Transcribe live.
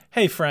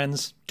Hey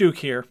friends, Duke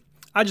here.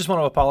 I just want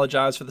to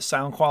apologize for the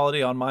sound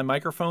quality on my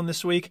microphone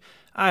this week.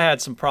 I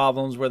had some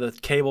problems where the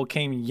cable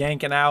came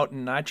yanking out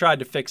and I tried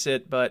to fix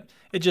it, but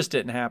it just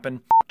didn't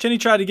happen. Chinny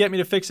tried to get me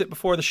to fix it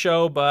before the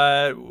show,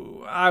 but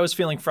I was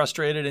feeling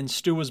frustrated and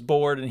Stu was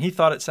bored and he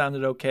thought it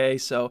sounded okay,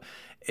 so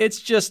it's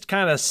just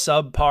kind of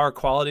subpar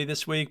quality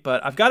this week,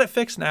 but I've got it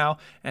fixed now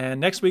and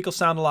next week will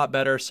sound a lot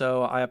better,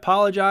 so I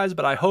apologize,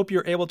 but I hope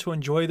you're able to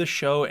enjoy the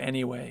show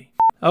anyway.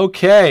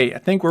 Okay, I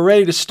think we're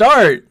ready to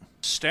start.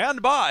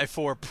 Stand by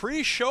for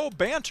pre-show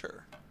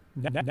banter.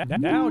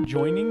 Now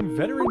joining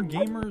veteran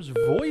gamers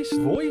voice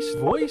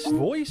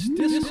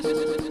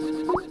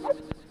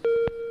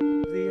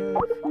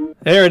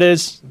There it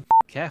is.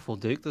 Careful,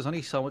 Duke. There's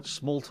only so much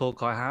small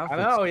talk I have. I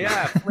know,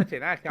 yeah.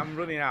 Flipping heck, I'm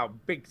running out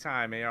big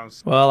time here.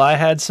 Well, I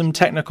had some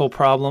technical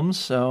problems,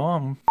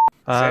 so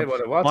Say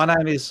what it was. My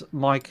name is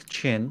Mike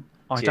Chin.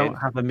 I don't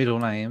have a middle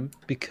name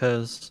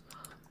because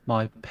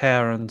my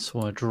parents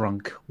were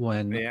drunk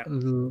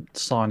when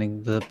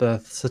signing the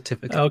birth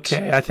certificate.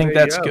 Okay, I think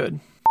that's good.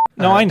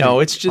 No, I know.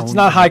 It's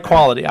not high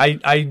quality.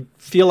 I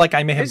feel like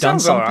I may have done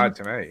something. All right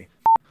to me.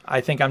 I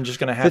think I'm just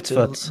going to have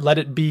to let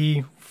it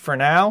be for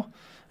now,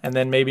 and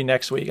then maybe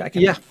next week I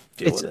can deal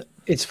with it.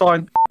 It's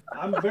fine.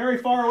 I'm very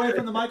far away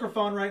from the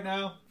microphone right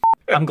now.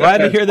 I'm glad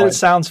to hear that it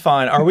sounds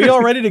fine. Are we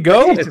all ready to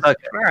go?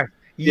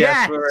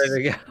 Yes, we're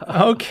ready to go.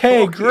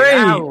 Okay,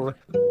 great.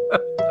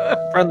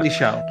 Friendly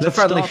show. It's a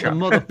friendly show.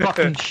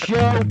 Motherfucking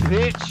show,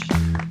 bitch.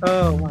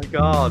 Oh my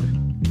god.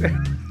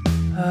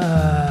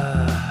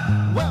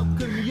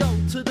 Welcome yo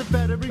to the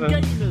veteran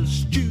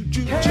gamers.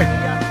 Juju,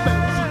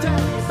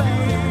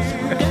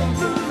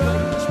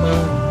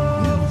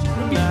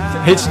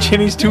 It's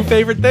Chinny's two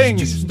favorite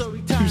things.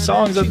 Two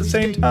songs at the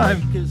same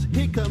time.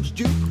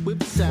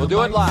 We'll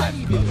do it live.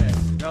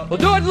 We'll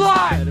do it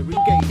live.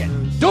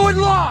 Do it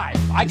live.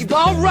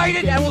 I'll write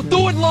it and we'll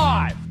do it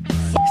live.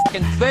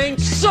 Fucking thing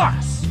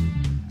sucks.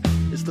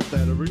 It's the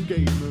veteran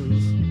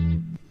gamers.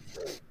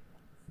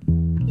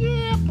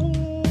 Yeah, boy.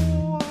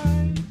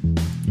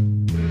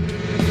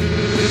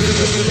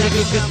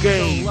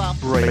 Game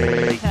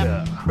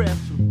breaker. Press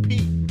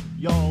repeat,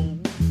 yo.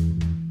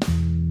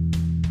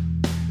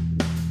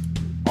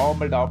 Oh,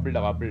 blah,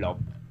 blah, blah.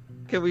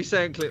 Can we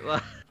sound clip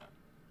that?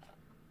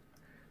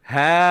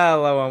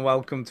 Hello and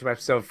welcome to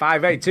episode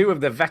 582 of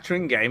the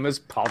Veteran Gamers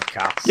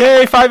podcast.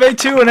 Yay,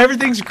 582, and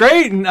everything's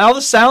great, and all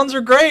the sounds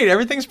are great.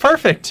 Everything's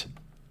perfect.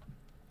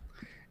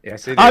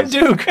 Yes, it is. I'm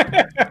Duke.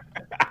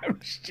 I'm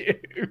Stu.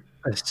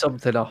 There's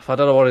something off. I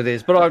don't know what it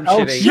is, but I'm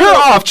Chinny. You're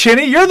off,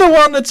 Chinny. You're the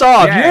one that's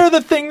off. Yeah. You're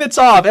the thing that's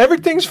off.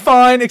 Everything's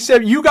fine,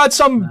 except you got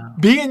some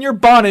bee in your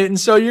bonnet, and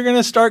so you're going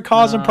to start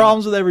causing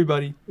problems with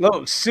everybody.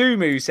 Look,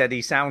 Sumu said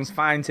he sounds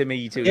fine to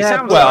me too.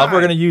 Yeah, well,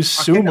 we're going to use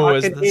Sumo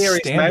as the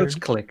standard. Mouse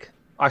click.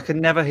 I can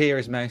never hear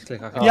his mouse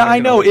click. I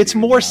know. It's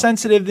more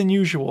sensitive than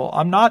usual.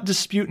 I'm not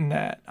disputing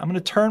that. I'm going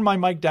to turn my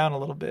mic down a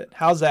little bit.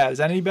 How's that? Is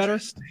that any better?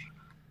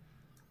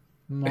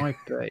 Might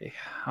be.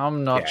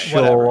 I'm not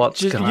sure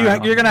what's going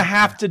on. You're going to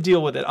have to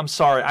deal with it. I'm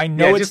sorry. I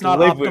know it's not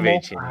optimal.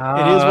 It is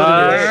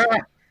what it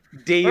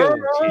is. Deal.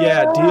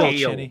 Yeah, deal,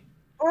 Chinny.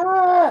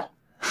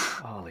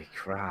 Holy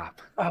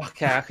crap.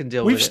 Okay, I can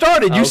deal with it. We've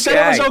started. You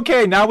said it was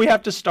okay. Now we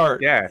have to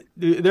start. Yeah.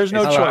 There's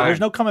no choice.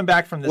 There's no coming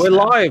back from this. We're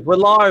live. We're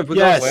live.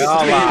 Yes. We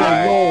are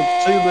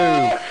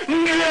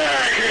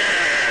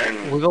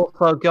live. We've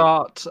also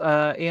got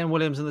Ian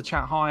Williams in the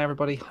chat. Hi,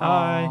 everybody.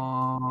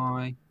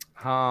 Hi.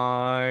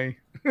 Hi.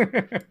 We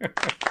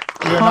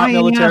are not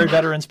military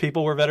veterans,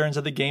 people. We're veterans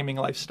of the gaming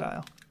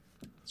lifestyle.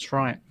 That's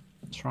right.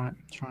 That's right.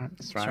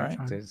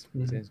 It is.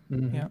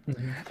 Yeah.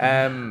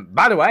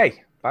 By the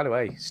way,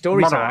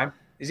 story time.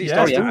 Is it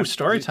story time? Ooh,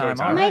 story time.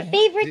 All My right.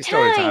 favorite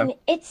story time.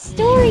 It's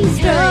story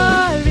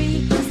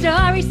time.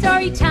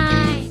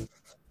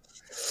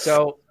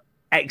 So,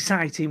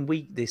 exciting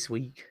week this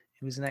week.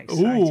 It was an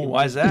exciting week.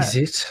 Why is that? Is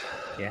it?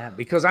 Yeah,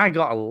 because I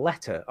got a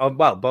letter.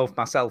 Well, both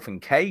myself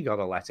and Kay got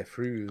a letter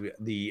through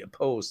the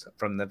post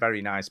from the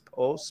very nice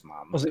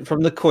postman. Was it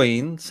from the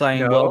Queen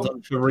saying well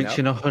done for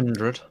reaching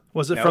 100?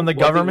 Was it from the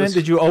government?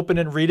 Did you open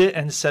and read it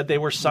and said they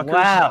were suckers?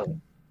 Wow.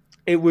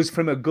 It was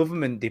from a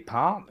government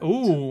department.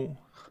 Ooh.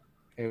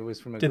 It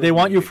was from a Did they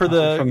want you for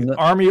the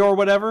army or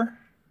whatever?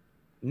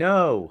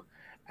 No.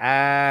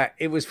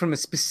 It was from a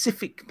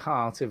specific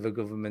part of a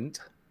government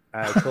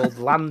called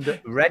Land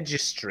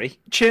Registry.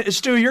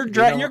 Stu, you're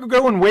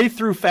going way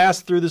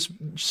fast through this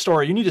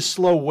story. You need to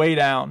slow way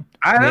down.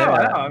 I know.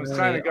 I'm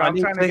trying to go.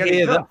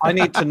 I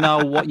need to know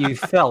what you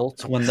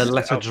felt when the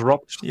letter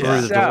dropped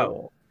through the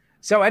door.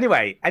 So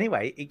anyway,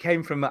 it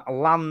came from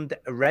Land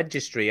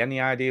Registry. Any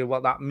idea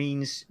what that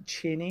means,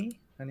 Chinny?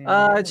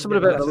 It's something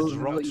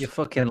about your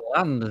fucking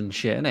land and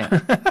shit, isn't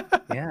it?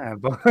 Yeah,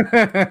 but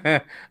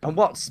and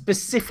what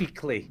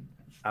specifically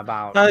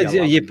about?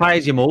 You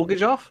paid your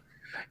mortgage off?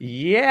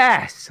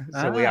 Yes.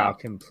 So we are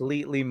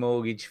completely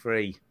mortgage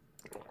free.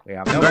 We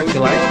have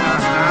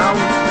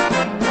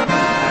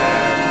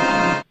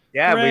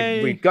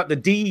Yeah, we got the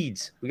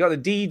deeds. We got the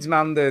deeds,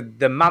 man.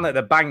 The man at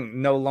the bank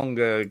no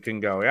longer can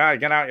go. Yeah,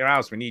 get out your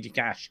house. We need your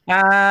cash.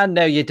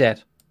 No, you're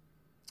dead.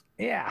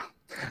 Yeah.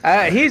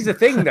 Here's the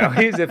thing,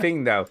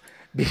 though.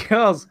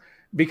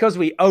 Because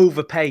we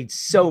overpaid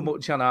so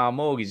much on our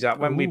mortgage that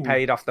when we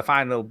paid off the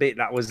final bit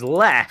that was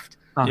left,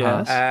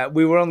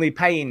 we were only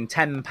paying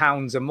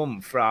 £10 a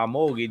month for our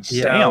mortgage.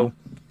 So,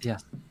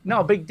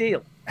 not a big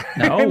deal.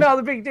 No, not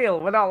a big deal.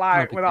 We're not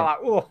like,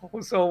 oh,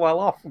 we're so well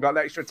off. We've got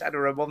an extra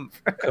tenner a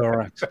month.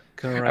 Correct.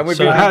 And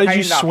so how did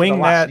you swing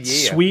that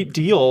sweet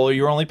deal?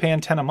 You were only paying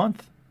 10 a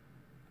month.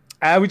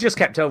 We just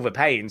kept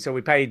overpaying, so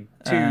we paid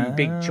 2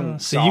 big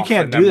chunks. So you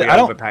can't do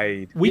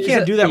that. We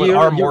can't do that with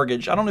our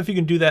mortgage. I don't know if you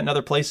can do that in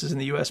other places in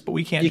the U.S., but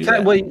we can't do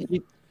that. Well,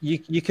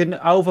 you can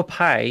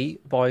overpay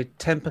by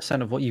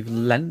 10% of what you've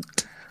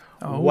lent.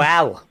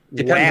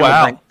 Depends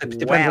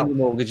on the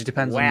mortgage. It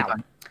depends on the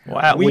bank.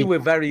 Wow. We were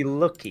very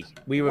lucky.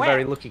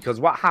 Very lucky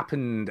because what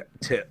happened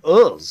to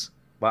us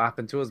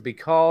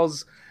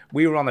because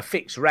we were on a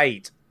fixed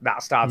rate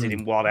that started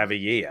in whatever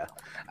year.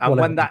 And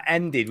when that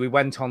ended, we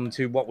went on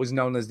to what was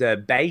known as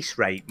the base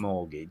rate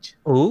mortgage.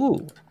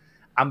 Ooh.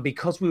 And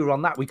because we were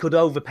on that, we could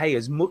overpay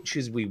as much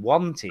as we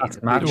wanted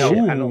with mad no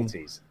shit.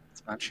 penalties.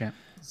 That's mad shit.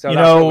 So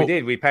that's what we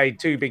did. We paid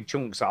 2 big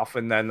chunks off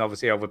and then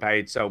obviously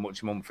overpaid so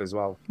much a month as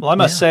well. Well, I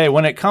must say,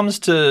 when it comes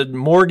to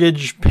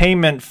mortgage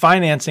payment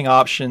financing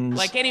options...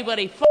 Like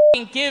anybody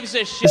fucking gives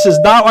a shit. This is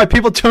not why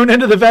people tune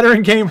into the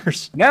Veteran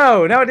Gamers.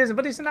 No, it isn't,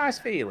 but it's a nice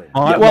feeling.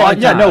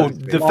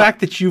 The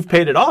fact that you've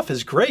paid it off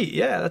is great.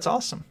 Yeah, that's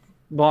awesome.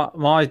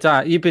 My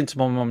dad, you've been to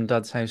my mum and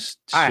dad's house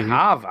too. I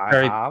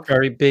have.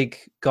 Very big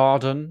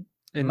garden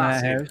in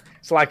their house.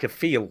 It's like a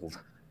field.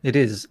 It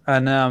is.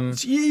 And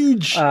it's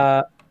huge.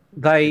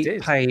 They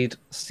paid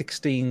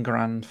 16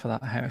 grand for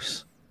that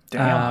house.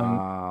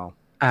 Damn.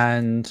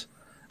 And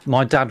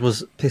my dad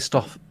was pissed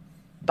off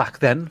back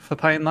then for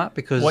paying that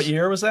because... What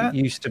year was that? It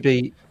used to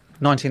be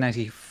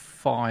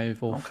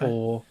 1985 or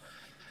 4.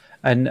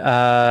 And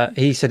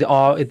he said, they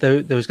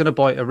was going to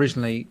buy it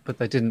originally, but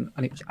they didn't.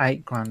 And it was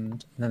 8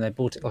 grand. And then they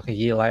bought it like a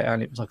year later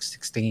and it was like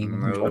 16.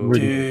 And he was like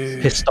really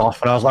pissed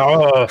off. And I was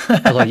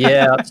like,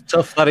 yeah, that's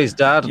tough. That is,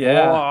 Dad.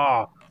 Yeah.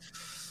 Oh.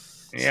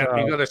 Yeah, so,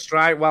 you got to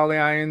strike while the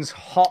iron's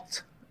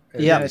hot.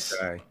 Yes.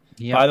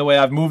 Yep. By the way,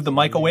 I've moved the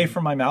mic away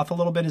from my mouth a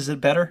little bit. Is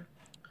it better?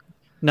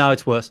 No,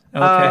 it's worse.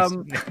 Okay.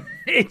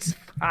 It's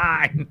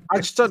fine. I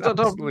just don't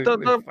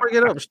bring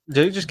it up,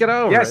 dude. Just get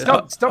over it.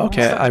 Stop.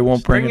 Okay, I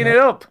won't bring it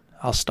up.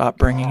 I'll stop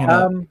bringing it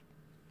up.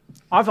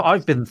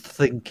 I've been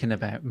thinking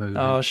about moving.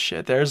 Oh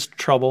shit, there's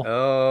trouble.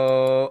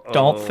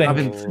 Don't think. I've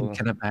been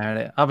thinking about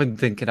it. I've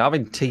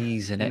been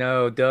teasing it.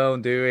 No,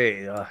 don't do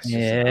it.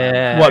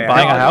 What,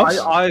 buying a house?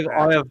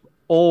 I have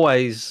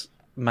always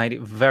made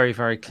it very,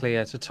 very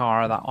clear to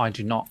Tara that I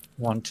do not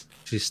want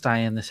to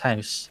stay in this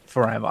house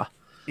forever.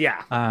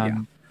 Yeah.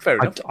 Fair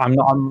enough. I'm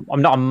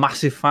not a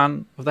massive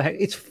fan of the house.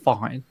 It's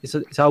fine.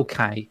 It's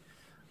okay,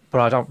 but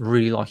I don't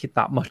really like it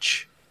that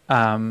much.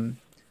 I'm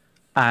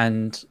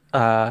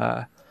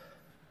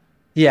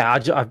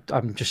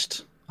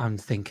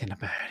thinking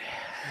about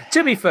it.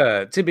 To be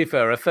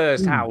fair, a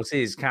first house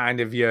is kind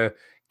of your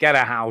get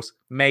a house,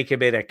 make a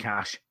bit of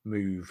cash,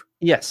 move.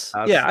 Yes.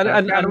 That's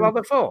what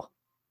they're for.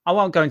 I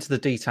won't go into the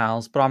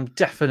details, but I'm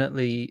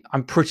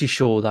pretty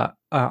sure that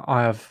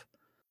I have,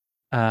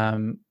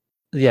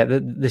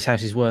 this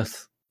house is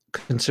worth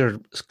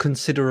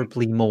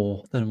considerably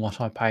more than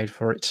what I paid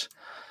for it.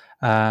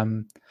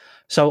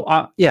 So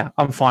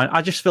I'm fine.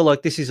 I just feel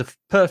like this is a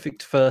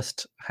perfect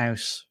first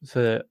house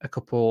for a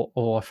couple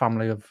or a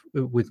family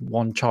with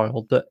one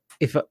child. But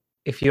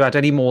if you had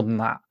any more than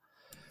that,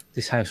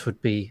 this house would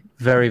be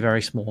very,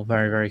 very small,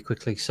 very, very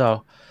quickly.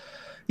 So,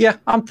 yeah,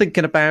 I'm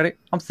thinking about it.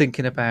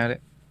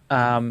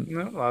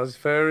 No, that's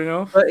fair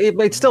enough. But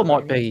it still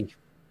might be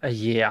a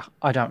year.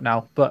 I don't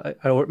know,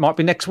 or it might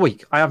be next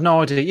week. I have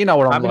no idea. You know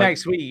what I'm like.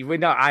 Next week.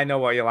 I know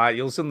what you're like.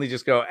 You'll suddenly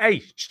just go,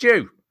 "Hey,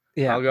 Stu."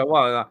 Yeah. I'll go,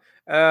 "What?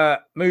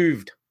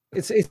 Moved."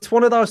 It's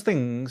one of those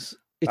things.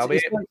 It's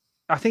like,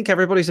 I think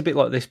everybody's a bit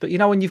like this, but you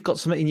know when you've got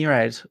something in your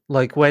head,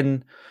 like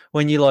when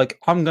you're like,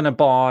 I'm gonna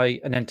buy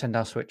a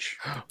Nintendo Switch.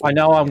 I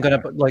know I'm gonna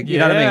know what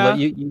I mean.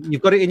 Like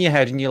you've got it in your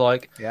head, and you're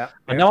like,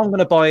 I know I'm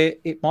gonna buy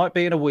it. It might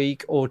be in a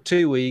week or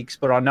 2 weeks,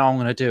 but I know I'm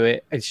gonna do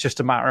it. It's just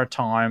a matter of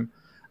time.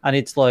 And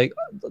it's like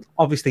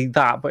obviously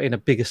that, but in a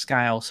bigger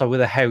scale. So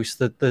with a house,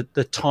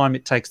 the time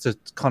it takes to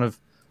kind of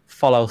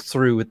follow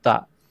through with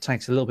that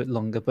takes a little bit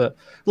longer. But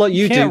like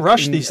you can't do,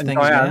 rush these things,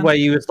 man. Where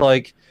you was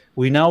like,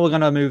 we know we're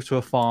gonna move to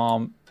a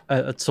farm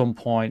at some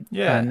point,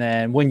 and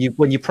then when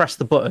you press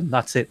the button,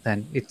 that's it.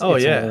 Then it's all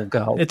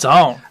go. It's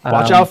on.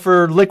 Watch out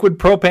for liquid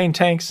propane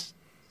tanks.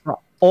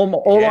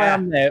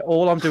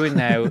 All I'm doing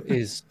now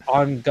is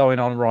I'm going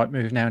on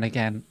Rightmove now and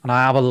again, and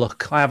I have a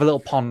look. I have a little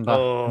ponder.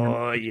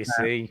 Oh, you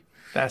see,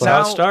 that's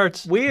how it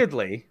starts.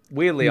 Weirdly,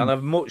 on a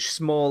much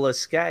smaller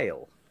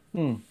scale.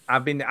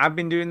 I've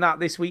been doing that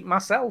this week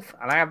myself,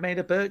 and I have made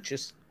a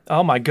purchase.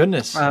 Oh my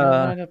goodness!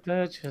 I made a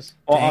purchase.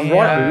 On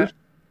Rightmove?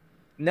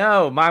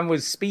 No, mine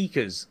was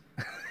speakers.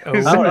 Oh,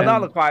 they're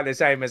not quite the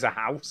same as a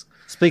house.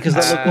 Speakers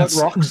that look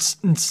like rocks.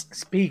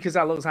 Speakers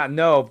that looks like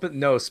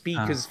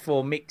speakers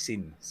for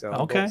mixing. So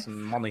I've got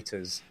some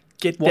monitors.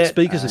 Get what that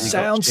speakers have you got,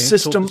 sound Jim?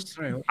 system. Talk us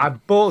through. I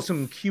bought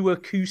some Q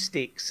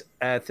Acoustics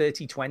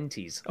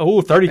 3020s.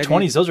 Oh,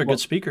 3020s. Those are good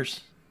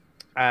speakers.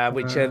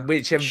 Which have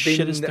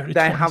been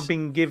have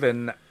been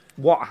given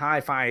what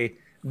hi-fi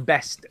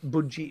best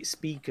budget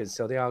speakers,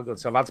 so they are good.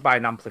 So I've had to buy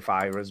an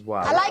amplifier as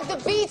well. I like the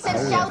beats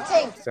and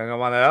shouting. So I got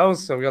one of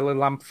those. So we got a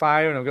little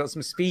amplifier and I've got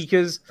some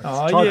speakers.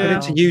 Type it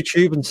into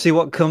YouTube and see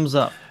what comes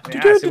up.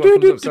 Yeah, see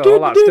what comes up. So all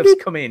that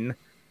stuff's coming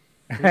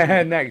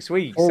next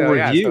week. Full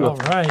review. All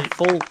right.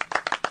 Full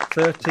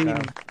 13.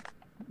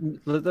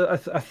 A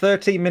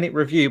 13-minute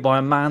review by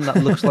a man that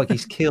looks like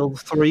he's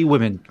killed 3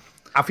 women.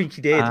 I think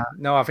he did.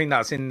 No, I think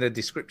that's in the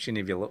description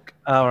if you look.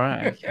 All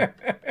right. Okay.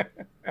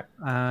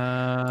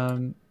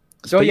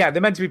 So yeah,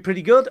 they're meant to be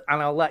pretty good,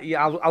 and I'll let you.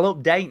 I'll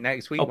update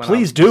next week. Oh,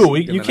 please do.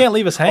 You can't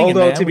leave us hanging.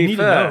 Although man.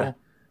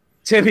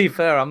 to be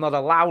fair, I'm not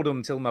allowed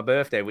them till my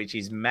birthday, which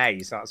is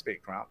May. So that's a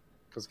bit crap.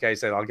 Because Kay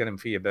said I'll get them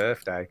for your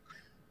birthday.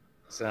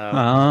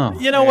 So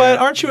you know what?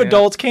 Aren't you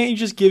adults? Can't you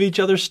just give each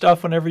other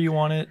stuff whenever you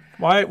want it?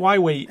 Why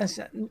wait?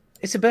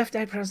 It's a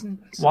birthday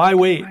present. Why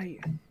wait?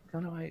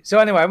 So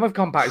anyway, I'm with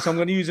Compact, so I'm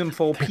going to use them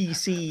for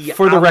PC.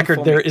 For the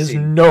record, there is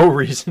no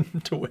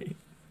reason to wait.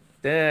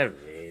 There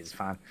is,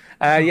 fine.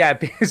 Yeah,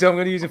 so I'm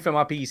going to use them for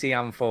my PC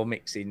and for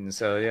mixing.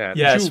 So yeah.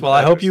 Yes. Well,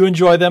 I hope you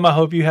enjoy them. I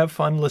hope you have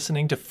fun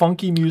listening to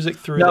funky music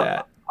through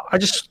that. I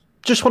just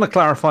want to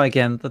clarify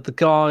again that the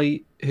guy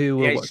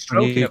who he's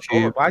stroking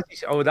YouTube, why is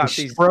he, that's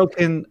he's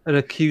stroking an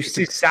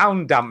acoustic. It's his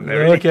sound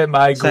dampener. Look at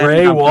my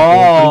grey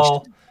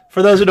wall.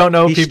 For those who don't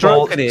know,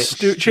 people,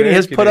 Chinny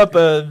has put up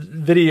a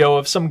video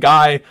of some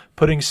guy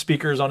putting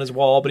speakers on his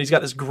wall, but he's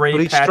got this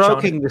gray patch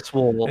on it. This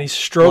wall, and he's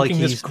stroking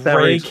this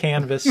gray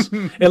canvas.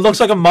 It looks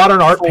like a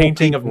modern art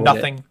painting of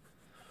nothing.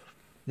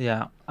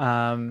 Yeah.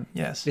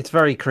 Yes. It's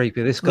very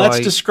creepy. This guy. Let's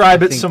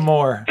describe it some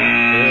more.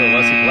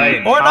 What's he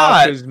playing? Or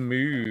not.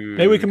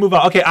 Maybe we can move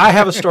on. Okay, I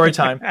have a story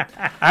time.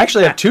 I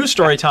actually have 2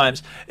 story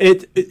times.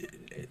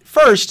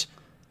 First,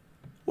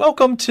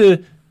 welcome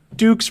to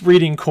Duke's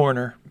Reading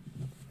Corner.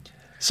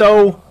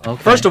 So,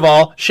 First of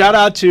all, shout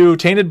out to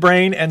Tainted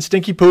Brain and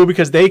Stinky Poo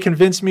because they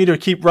convinced me to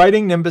keep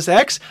writing Nimbus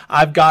X.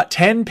 I've got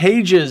 10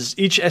 pages.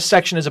 Each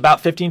section is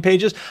about 15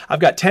 pages. I've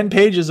got 10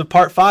 pages of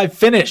part 5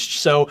 finished.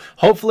 So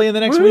hopefully in the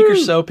next week or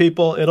so,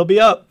 people, it'll be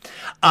up.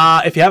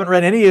 If you haven't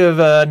read any of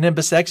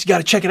Nimbus X, you got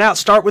to check it out.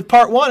 Start with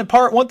part 1, and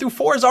part 1 through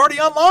 4 is already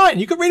online.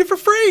 You can read it for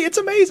free. It's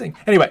amazing.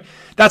 Anyway,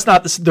 that's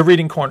not the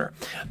reading corner.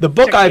 The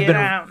book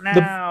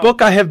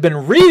I have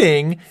been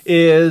reading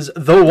is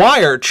The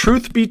Wire: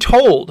 Truth Be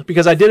Told,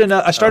 because I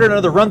started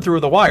another run through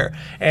of The Wire,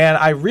 and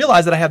I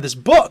realized that I have this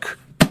book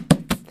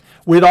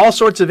with all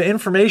sorts of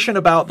information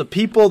about the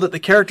people that the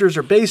characters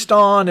are based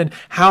on and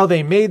how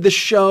they made the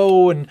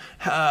show and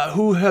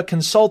who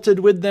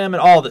consulted with them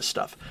and all this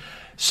stuff.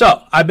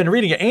 So I've been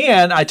reading it,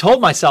 and I told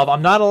myself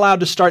I'm not allowed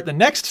to start the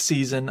next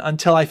season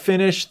until I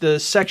finish the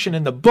section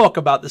in the book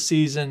about the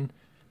season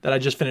that I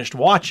just finished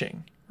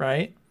watching,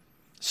 right?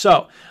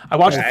 So I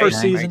watched the first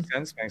season.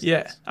 Makes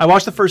sense. I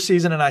watched the first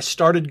season and I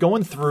started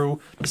going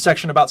through the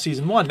section about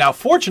season 1. Now,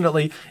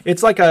 fortunately,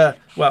 it's like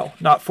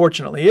not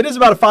fortunately, it is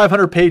about a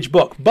 500-page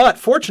book. But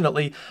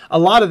fortunately, a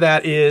lot of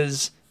that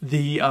is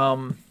the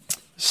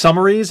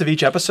summaries of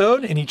each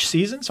episode in each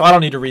season. So I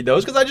don't need to read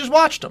those because I just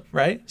watched them,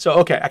 right? So,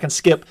 okay, I can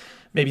skip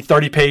maybe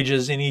 30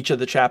 pages in each of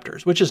the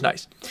chapters, which is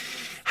nice.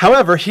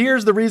 However,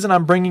 here's the reason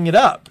I'm bringing it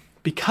up.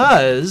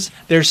 Because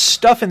there's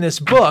stuff in this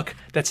book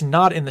that's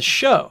not in the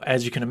show,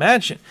 as you can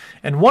imagine.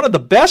 And one of the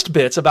best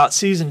bits about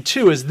season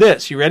 2 is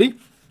this. You ready?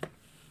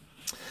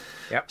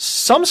 Yep.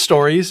 Some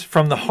stories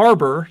from the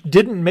harbor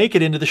didn't make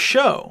it into the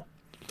show.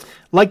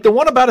 Like the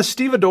one about a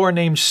stevedore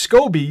named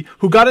Scobie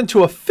who got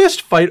into a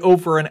fist fight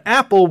over an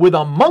apple with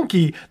a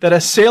monkey that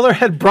a sailor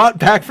had brought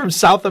back from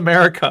South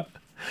America.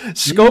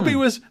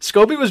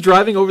 Scobie was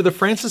driving over the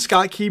Francis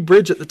Scott Key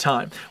Bridge at the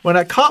time. When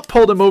a cop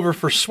pulled him over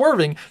for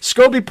swerving,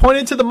 Scobie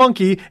pointed to the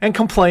monkey and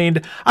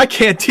complained, "I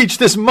can't teach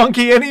this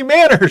monkey any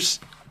manners."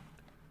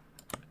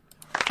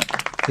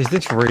 Is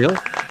this real?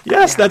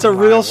 Yes, that's a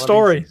real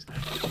story.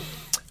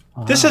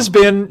 This has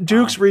been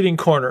Duke's Reading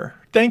Corner.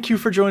 Thank you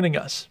for joining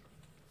us.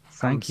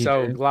 I'm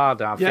so glad.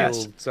 I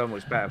feel so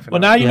much better. Well,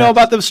 now you know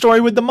about the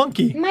story with the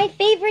monkey. My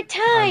favorite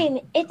time.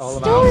 It's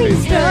story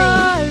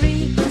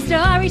time.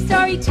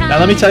 Story time. Now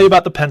let me tell you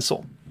about the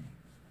pencil.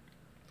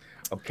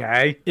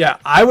 Okay. Yeah,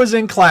 I was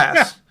in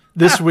class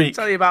this week.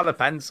 Tell you about the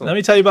pencil. Let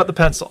me tell you about the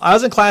pencil. I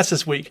was in class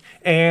this week,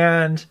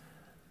 and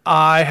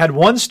I had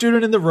one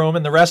student in the room,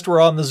 and the rest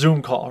were on the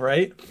Zoom call,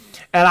 right?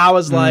 And I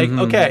was like,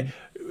 okay,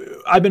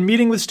 I've been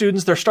meeting with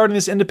students. They're starting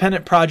this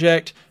independent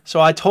project.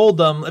 So I told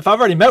them, if I've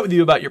already met with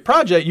you about your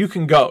project, you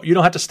can go. You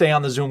don't have to stay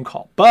on the Zoom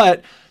call.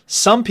 But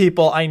some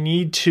people I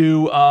need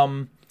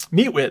to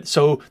meet with.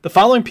 So the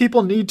following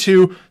people need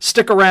to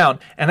stick around.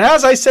 And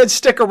as I said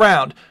stick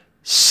around,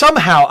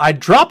 Somehow, I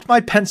dropped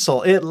my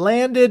pencil. It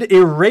landed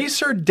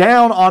eraser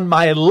down on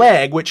my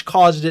leg, which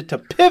caused it to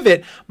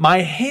pivot.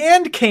 My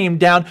hand came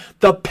down.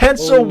 The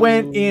pencil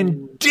went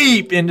in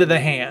deep into the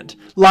hand,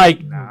 like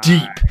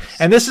deep.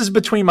 And this is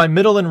between my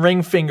middle and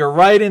ring finger,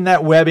 right in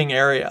that webbing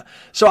area.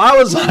 So I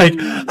was like,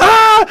 and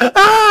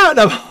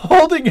I'm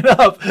holding it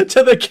up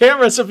to the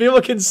camera so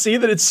people can see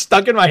that it's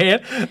stuck in my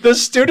hand. The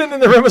student in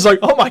the room was like,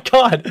 oh my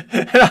God.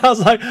 And I was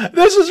like,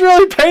 this is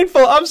really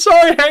painful. I'm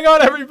sorry. Hang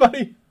on,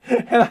 everybody.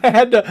 And I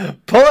had to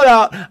pull it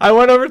out. I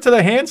went over to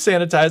the hand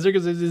sanitizer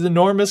because there's these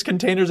enormous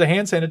containers of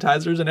hand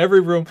sanitizers in every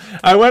room.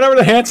 I went over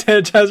to the hand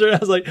sanitizer and I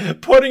was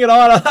like putting it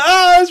on.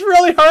 This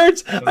really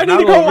hurts. I need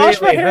to go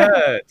wash my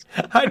hands.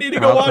 I need to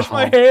go wash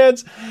my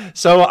hands.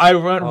 So I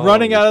went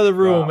running out of the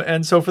room. Wow.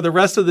 And so for the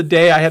rest of the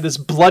day, I had this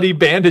bloody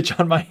bandage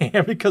on my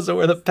hand because of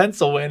where the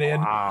pencil went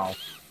in. Wow.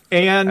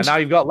 And now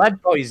you've got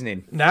lead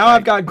poisoning. Now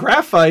I've got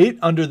graphite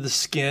under the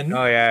skin.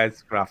 Oh, yeah,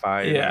 it's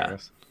graphite. Yeah.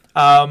 It's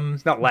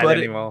not lead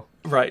anymore.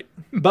 Right.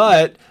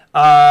 But,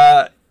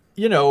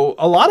 you know,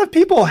 a lot of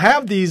people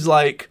have these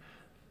like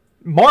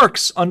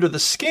marks under the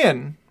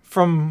skin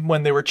from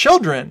when they were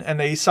children and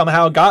they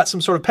somehow got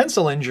some sort of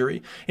pencil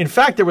injury. In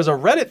fact, there was a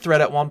Reddit thread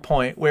at one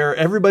point where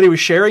everybody was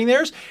sharing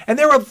theirs and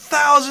there were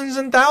thousands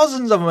and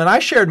thousands of them. And I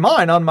shared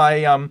mine on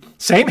my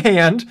same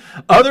hand,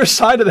 other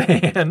side of the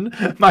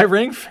hand. My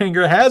ring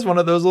finger has one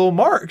of those little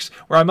marks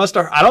where I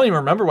don't even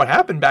remember what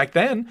happened back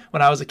then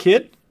when I was a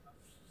kid.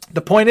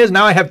 The point is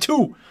now I have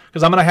two.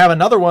 Because I'm going to have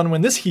another one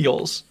when this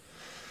heals.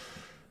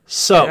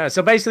 So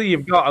basically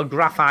you've got a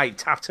graphite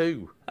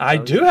tattoo. I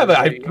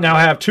now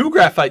have two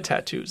graphite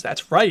tattoos.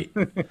 That's right.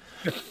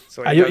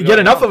 So you get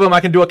enough of them,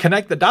 I can do a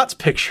connect the dots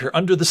picture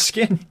under the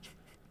skin.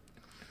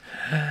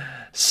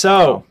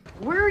 So.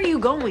 Where are you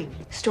going?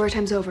 Story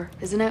time's over,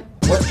 isn't it?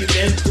 What you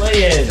been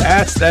playing?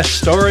 That's the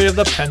story of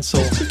the pencil.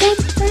 What you been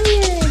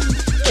playing?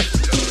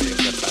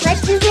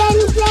 What you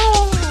been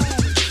playing?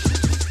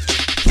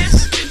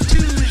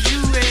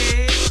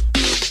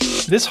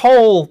 This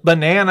whole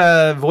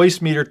banana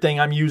voice meter thing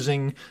I'm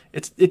using,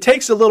 it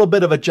takes a little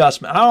bit of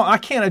adjustment. I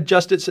can't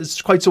adjust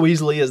it quite so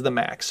easily as the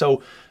Mac.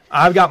 So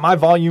I've got my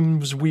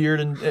volumes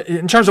weird, and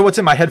in terms of what's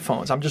in my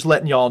headphones, I'm just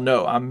letting y'all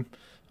know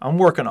I'm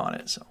working on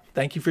it. So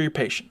thank you for your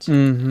patience.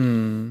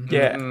 Mm-hmm.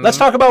 Yeah, let's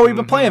talk about what we've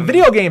been playing.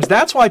 Video games.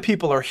 That's why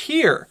people are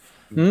here.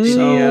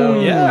 So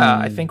yeah,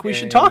 I think we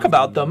should talk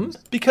about them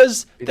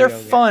because they're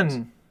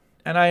fun,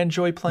 and I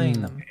enjoy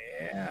playing them.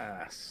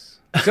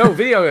 So,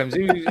 video games,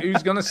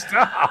 who's going to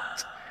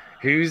start?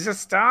 Who's the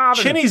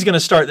starter? Chinny's going to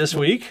start this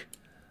week.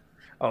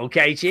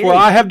 Okay, Chinny. Well,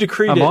 I have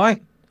decreed it. Am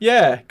I?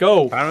 Yeah,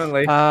 go.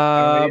 Apparently.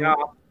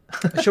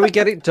 Shall we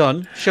get it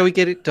done? Shall we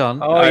get it done?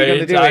 Oh, you're going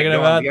to do talking it.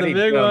 about the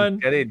big one.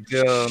 Get it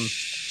done.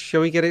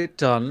 Shall we get it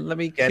done? Let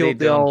me kill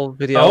the old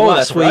video. Oh,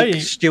 last week, right.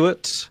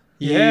 Stuart,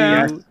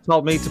 you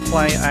told me to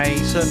play a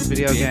certain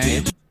video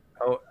game.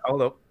 Oh,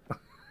 hold up.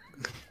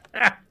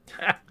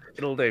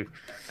 It'll do.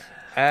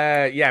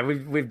 Yeah,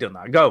 we've done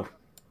that. Go.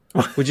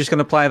 We're just going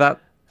to play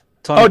that.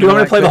 Oh, do you want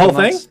me to play the whole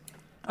thing?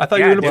 I thought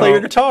you were going to play your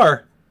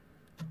guitar.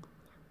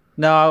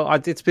 No,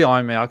 it's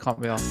behind me. I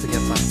can't be asked to get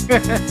that.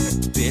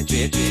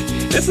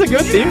 It's a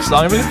good theme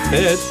song. I mean, it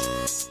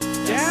fits.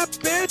 Yeah,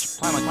 bitch.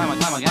 Play my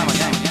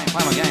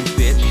game,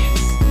 bitch.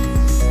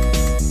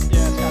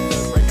 Yeah, it's got the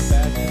Breaking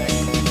Bad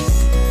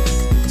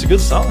connection. It's a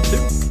good song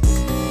too.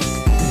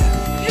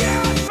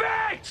 Yeah,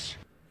 bitch.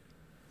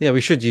 Yeah,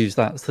 we should use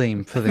that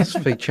theme for this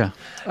feature.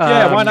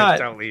 Yeah, why not?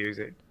 Totally use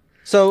it.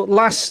 So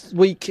last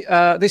week,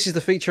 this is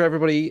the feature,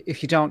 everybody,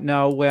 if you don't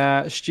know,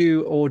 where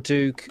Stu or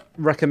Duke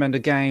recommend a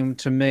game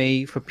to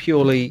me for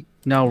purely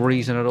no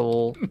reason at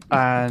all,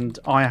 and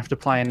I have to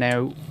play an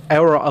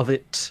hour of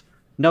it,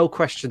 no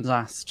questions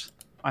asked.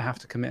 I have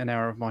to commit an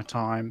hour of my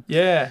time.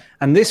 Yeah.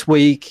 And this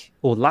week,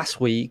 or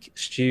last week,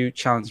 Stu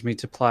challenged me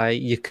to play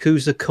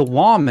Yakuza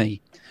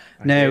Kiwami.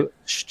 Now,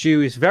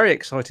 Stu is very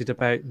excited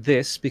about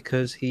this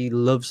because he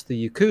loves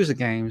the Yakuza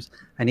games,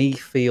 and he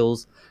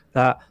feels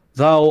that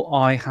though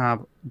I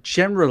have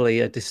generally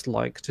a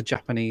dislike to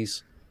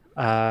Japanese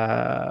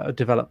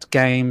developed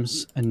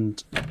games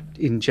and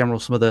in general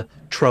some of the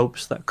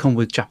tropes that come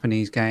with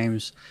Japanese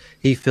games,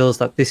 he feels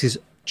that this is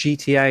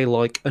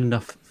GTA-like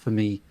enough for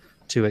me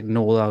to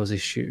ignore those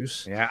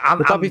issues. Yeah,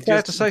 would that be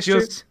fair to say,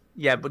 Stu?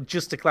 Yeah, but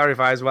just to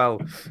clarify as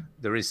well,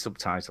 there is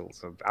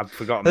subtitles. I've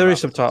forgotten. There is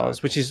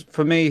subtitles, which is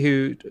for me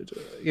who,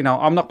 you know,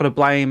 I'm not going to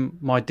blame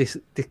my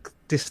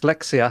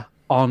dyslexia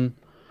on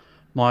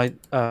my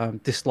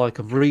dislike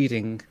of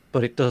reading,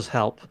 but it does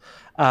help.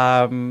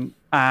 And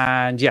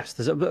yes,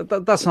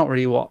 that's not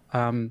really what.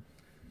 I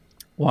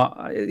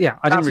didn't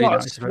really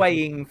not a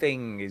swaying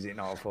thing, is it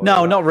not?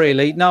 No, not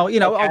really. No, you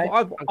know, okay.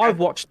 I've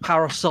watched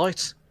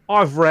Parasite.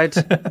 I've read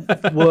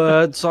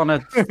words on a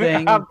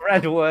thing. I've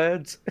read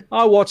words.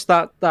 I watched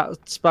that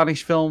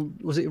Spanish film.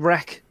 Was it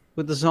Wreck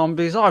with the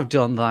zombies? I've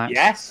done that.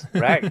 Yes,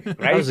 Wreck.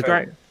 That was a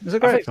great. It was a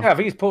great film. I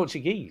think it's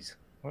Portuguese.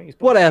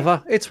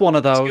 Whatever. It's one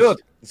of those.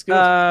 It's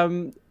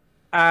good.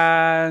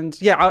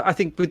 And yeah, I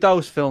think with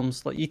those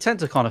films, like you tend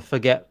to kind of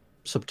forget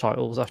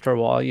subtitles after a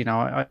while, you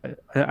know.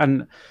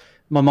 And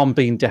my mom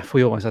being deaf,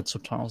 we always had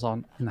subtitles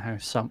on in the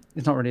house, so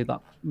it's not really that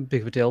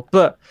big of a deal.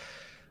 But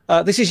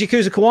this is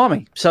Yakuza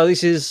Kiwami. So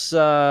this is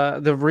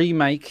the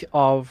remake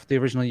of the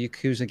original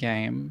Yakuza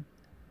game.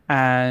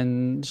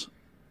 And so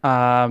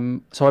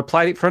I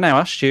played it for an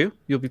hour, Stu.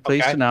 You'll be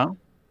pleased to know.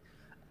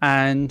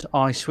 And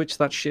I switched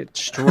that shit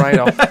straight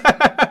off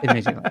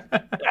immediately.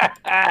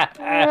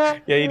 Yeah,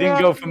 you didn't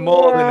go for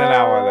more than an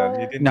hour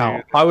then. You didn't.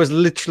 No, I was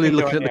literally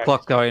looking at the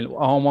clock going,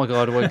 oh my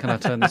God, when can I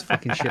turn this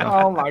fucking shit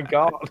off? Oh my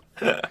God.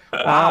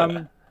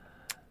 Wow.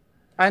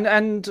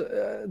 And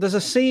there's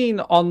a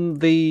scene on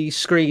the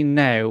screen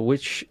now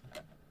which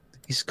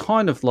is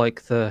kind of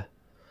like the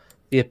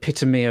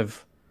epitome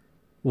of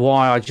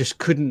why I just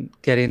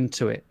couldn't get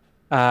into it.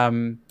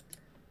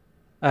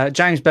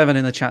 James Bevan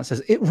in the chat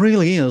says, it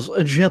really is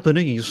a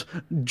Japanese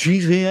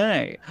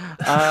GTA.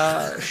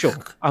 Sure.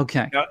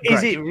 Okay. Now,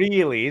 is it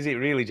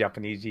really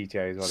Japanese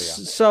GTA?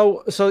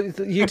 So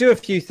you do a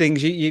few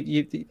things.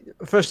 You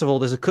first of all,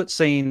 there's a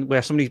cutscene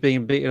where somebody's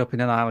being beaten up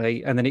in an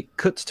alley, and then it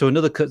cuts to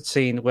another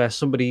cutscene where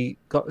somebody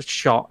got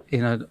shot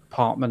in an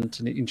apartment,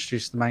 and it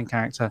introduces the main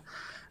character.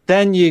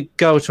 Then you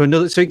go to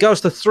another. So it goes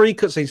to 3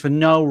 cutscenes for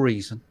no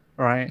reason,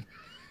 right?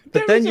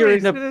 But then you're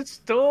in a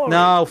story.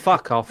 No,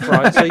 fuck off,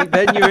 right? So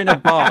then you're in a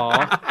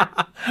bar.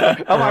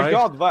 Oh my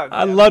God! But,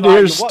 I'd love to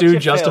hear Stu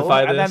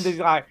justify this. And then there's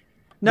like,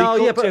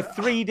 but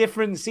 3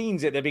 different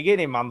scenes at the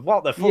beginning, man.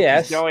 What the fuck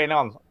is going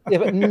on? Yeah,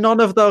 but none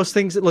of those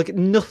things. Like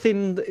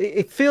nothing.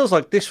 It feels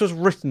like this was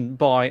written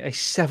by a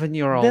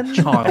 7-year-old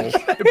child.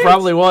 It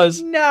probably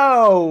was.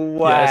 No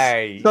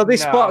way. Yes. So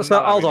this spot. So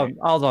hold on.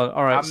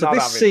 All right. So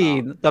this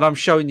scene that I'm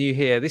showing you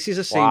here. This is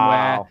a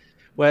scene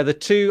where the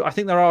two, I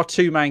think there are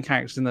 2 main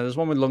characters in there. There's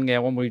one with long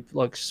hair, one with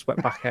like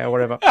swept back hair, or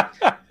whatever.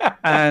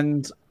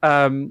 And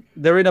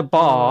they're in a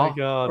bar,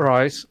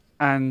 right?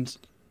 And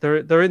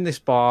they're in this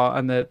bar,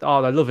 and they're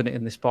loving it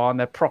in this bar, and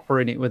they're proper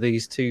in it with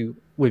these 2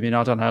 women.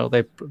 I don't know,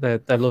 they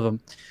love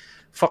them.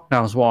 Fuck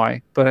knows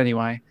why, but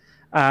anyway.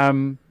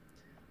 And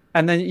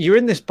then you're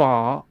in this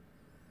bar,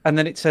 and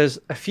then it says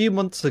a few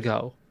months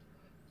ago,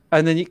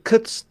 and then it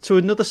cuts to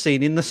another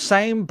scene in the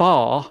same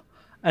bar.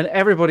 And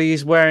everybody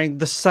is wearing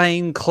the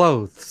same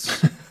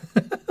clothes.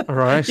 All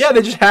right. Yeah,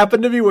 they just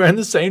happen to be wearing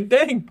the same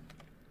thing.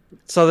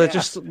 So they're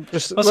just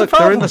look,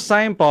 they're in the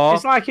same bar.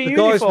 It's like a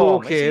uniform. Guys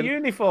walk in, it's a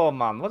uniform,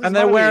 man. And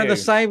they're wearing the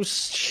same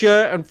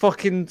shirt and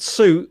fucking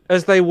suit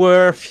as they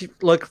were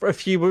a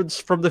few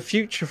months from the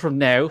future from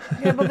now.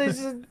 Yeah, but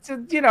it's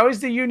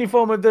the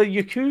uniform of the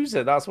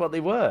Yakuza. That's what they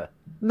were.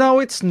 No,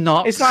 it's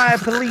not. It's like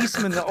a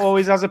policeman that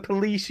always has a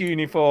police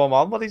uniform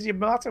on. What is the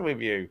matter with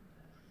you?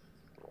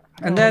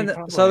 And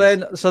so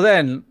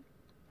then,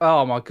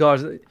 oh my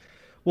God,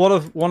 one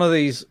of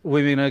these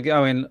women are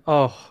going,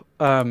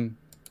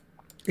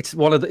 it's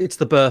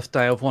the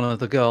birthday of one of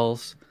the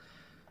girls,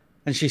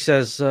 and she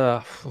says,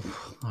 I'd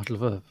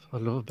love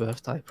a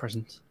birthday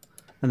present,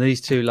 and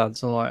these 2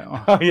 lads are like,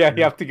 oh yeah,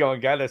 you have to go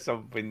and get her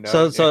something.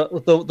 So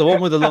the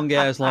one with the long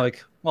hair is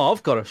like, well,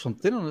 I've got her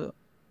something.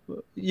 What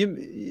are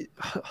you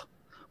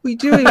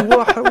doing?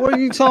 What are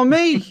you telling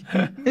me?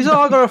 He's like,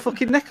 I got a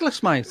fucking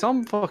necklace, mate.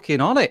 I'm fucking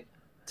on it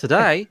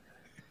today.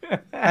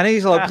 And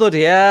he's like,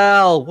 bloody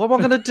hell, what am I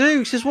going to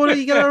do? She says, what are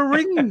you going to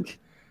ring?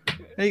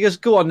 And he goes,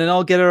 go on, then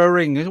I'll get her a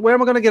ring. Goes, where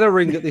am I going to get a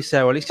ring at this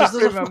hour? And he says,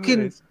 there's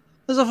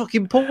a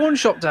fucking pawn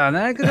shop down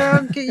there. Go down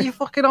and get your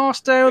fucking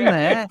arse down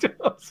there.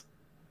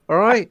 All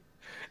right?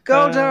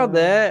 Go down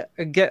there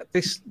and get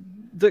this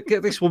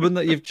woman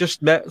that you've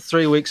just met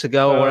 3 weeks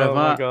ago or whatever. Oh,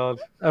 my God.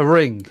 A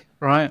ring,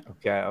 right?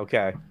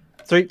 Okay.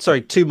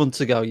 2 months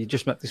ago, you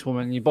just met this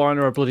woman and you're buying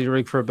her a bloody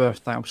ring for her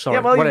birthday. I'm sorry.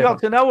 Yeah, well, you've got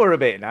to know her a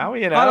bit now,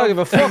 you know. I don't give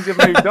a fuck. Things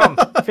have moved on.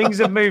 Things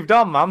have moved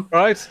on, man.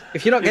 Right?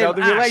 If you're not getting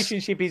the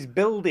relationship is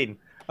building.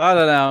 I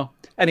don't know.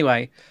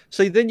 Anyway,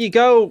 so then you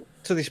go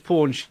to this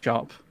pawn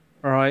shop,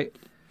 all right?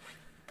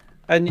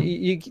 And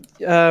you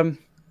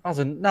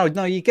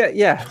you get get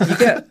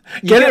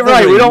it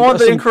right. We don't want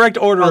the incorrect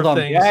order of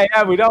things.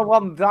 Yeah, we don't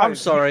want that. I'm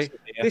sorry.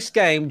 This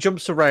game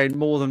jumps around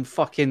more than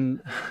fucking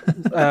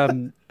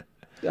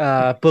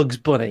Bugs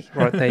Bunny.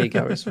 Right, there you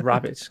go. It's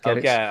rabbits.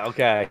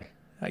 Okay.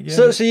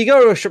 So you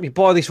go to a shop, you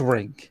buy this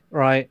ring,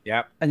 right?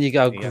 Yeah. And you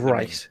go,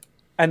 great.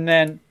 And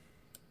then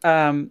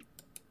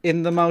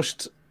in the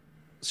most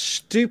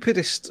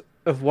stupidest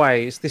of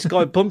ways, this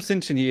guy bumps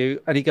into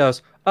you and he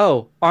goes,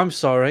 oh, I'm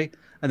sorry.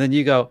 And then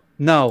you go,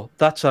 no,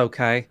 that's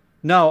okay.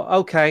 No,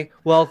 okay.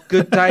 Well,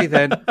 good day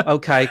then.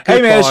 Okay, goodbye.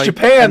 Hey, man, it's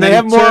Japan. They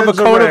have more of a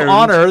code of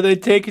honor. They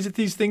take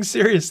these things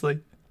seriously.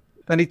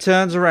 Then he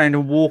turns around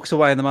and walks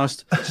away in the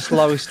most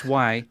slowest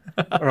way,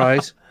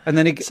 right? And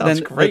then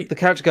the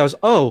character goes,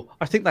 "Oh,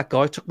 I think that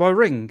guy took my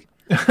ring,"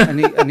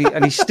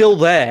 and he's still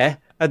there.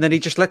 And then he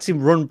just lets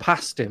him run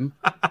past him,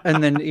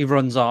 and then he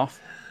runs off.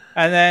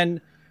 And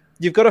then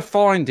you've got to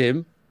find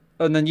him,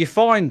 and then you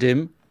find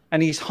him,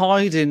 and he's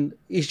hiding.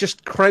 He's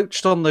just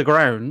crouched on the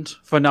ground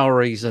for no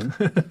reason,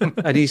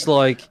 and he's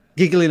like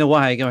giggling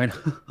away, going,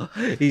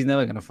 "He's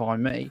never going to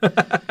find me."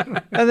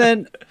 And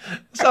then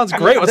sounds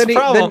great. What's the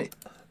problem?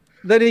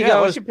 Then he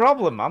goes, "What's your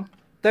problem, man?"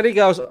 Then he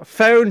goes,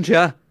 "Found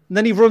you. And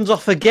then he runs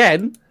off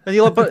again, and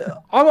you're like,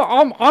 "But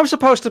I'm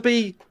supposed to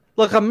be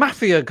like a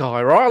mafia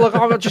guy, right? Like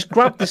I just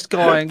grabbed this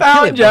guy and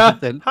found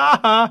killed him. Ha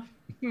ha!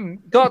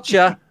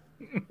 Gotcha."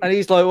 And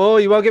he's like, "Oh,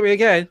 you won't get me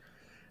again."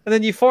 And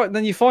then you find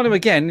him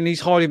again, and he's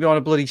hiding behind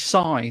a bloody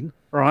sign,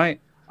 right?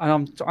 And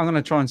I'm going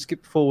to try and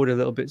skip forward a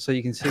little bit so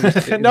you can see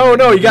this bit. No,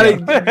 you got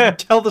to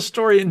tell the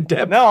story in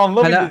depth. No, I'm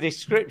loving the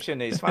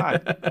description. It's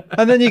fine.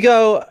 And then you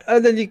go,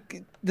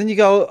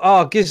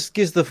 oh, gives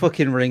the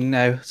fucking ring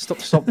now.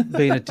 Stop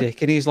being a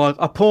dick. And he's like,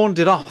 I pawned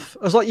it off.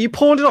 I was like, you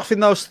pawned it off in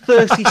those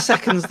 30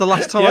 seconds the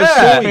last time I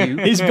saw you.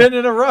 He's been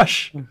in a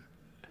rush.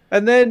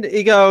 And then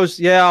he goes,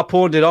 yeah, I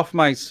pawned it off,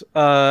 mate.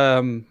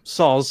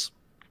 Soz.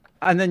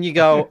 And then you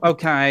go,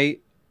 okay,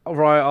 all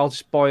right, I'll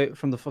just buy it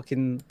from the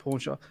fucking pawn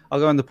shop. I'll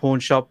go in the pawn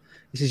shop.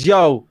 He says,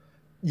 yo,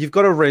 you've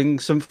got a ring.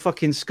 Some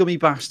fucking scummy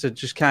bastard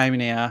just came in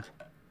here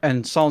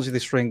and sold you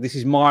this ring. This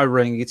is my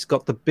ring. It's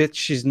got the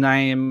bitch's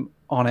name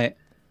on it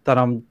that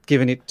I'm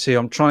giving it to.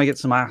 I'm trying to get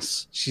some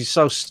ass. She's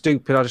so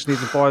stupid. I just need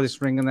to buy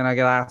this ring and then I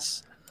get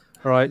ass.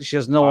 Right? She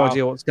has no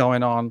idea what's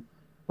going on.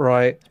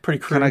 Right? Pretty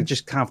crude. Can I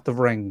just have the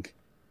ring?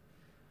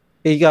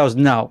 He goes,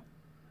 no.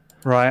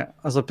 Right? I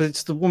was like, but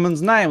it's the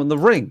woman's name on the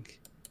ring.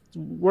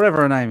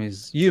 Whatever her name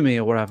is, Yumi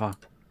or whatever.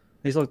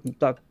 He's like,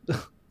 that.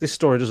 This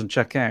story doesn't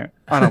check out.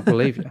 I don't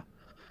believe you.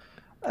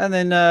 And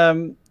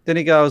then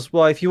he goes,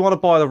 well, if you want to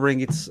buy the ring,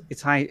 it's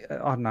I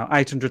don't know,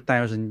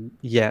 800,000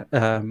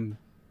 yen.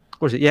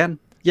 What is it, yen?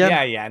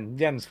 Yeah, yen.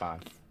 Yen's fine.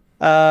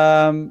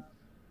 And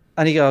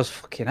he goes,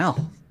 fucking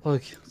hell,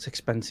 like it's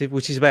expensive,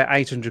 which is about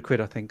 800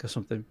 quid, I think, or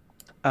something.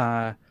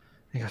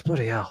 He goes,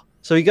 bloody hell.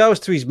 So he goes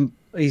to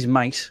his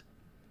mate,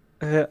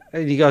 and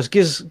he goes,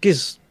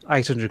 gives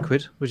 800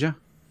 quid, would you?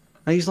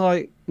 And he's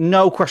like,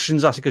 no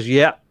questions asked. He goes,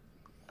 yeah.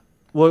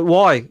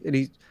 Why? And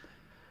it's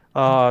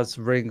a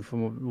ring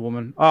from a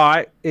woman. All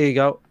right, here you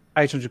go,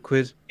 800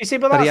 quid. You see,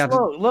 but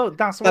look,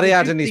 that's what he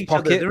had in his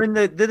pocket.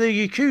 They're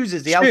the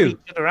Yakuzas. They help each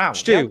other out.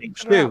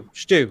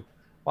 Stu.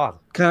 What?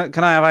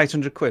 Can I have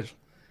 800 quid?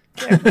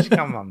 Yeah,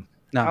 come on.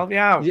 No. Help me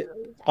out.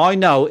 I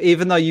know,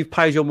 even though you've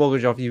paid your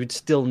mortgage off, you would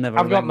still never.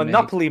 I've got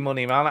Monopoly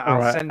money, man.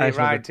 I'll send it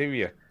right to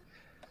you.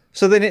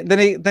 So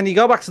then you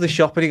go back to the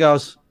shop and he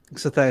goes,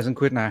 it's 1,000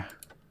 quid now.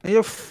 And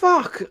you're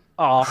fuck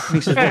off.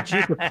 And he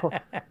says, well,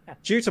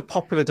 due to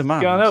popular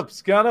demand,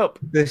 it's gone up.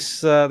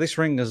 This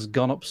ring has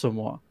gone up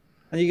somewhat.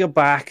 And you go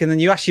back and then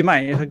you ask your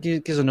mate,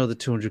 gives another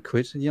 200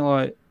 quid. And you're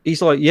like,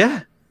 he's like,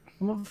 yeah.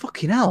 I'm like,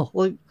 fucking hell.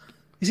 Like,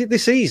 is it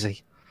this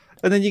easy?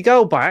 And then you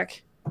go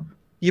back,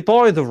 you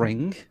buy the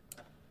ring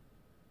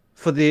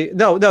for the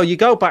you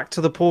go back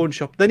to the pawn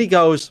shop. Then he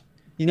goes,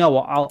 you know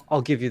what?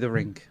 I'll give you the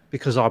ring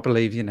because I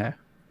believe you now.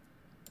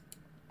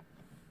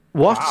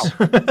 What?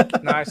 Wow.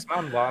 Nice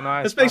man. Well,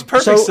 nice. This makes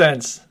perfect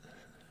sense.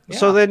 Yeah.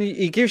 So then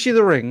he gives you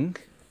the ring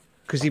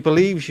because he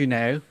believes you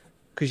now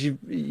because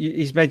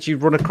he's made you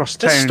run across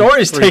town. This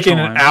story's taking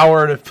an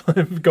hour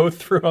to go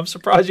through. I'm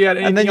surprised you had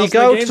anything. And then you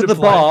go to the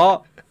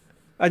bar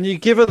and you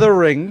give her the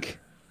ring,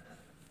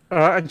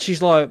 and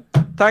she's like,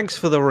 "Thanks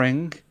for the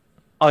ring.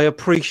 I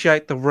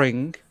appreciate the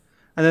ring."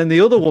 And then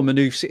the other woman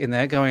who's sitting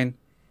there going,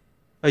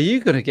 "Are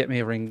you going to get me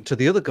a ring?" To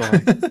the other guy,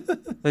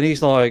 and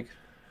he's like.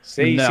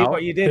 See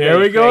what you did? Here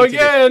we go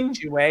again.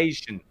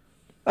 Situation.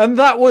 And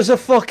that was a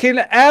fucking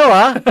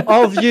hour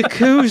of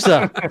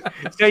Yakuza.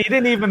 So you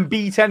didn't even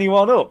beat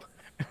anyone up.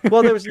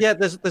 Well,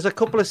 there's a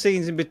couple of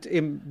scenes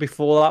in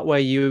before that where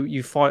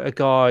you fight a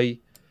guy,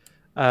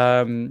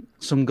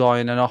 some guy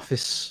in an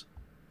office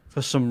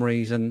for some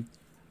reason.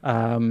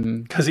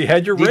 Because he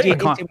had your ring. Did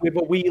you hit him with a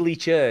wheelie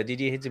chair? Did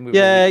you hit him with?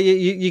 Yeah,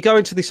 you go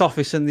into this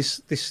office and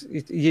this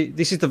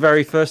is the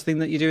very first thing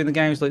that you do in the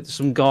game. It's like there's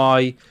some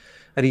guy,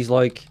 and he's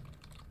like.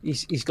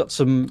 He's got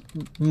some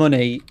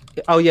money.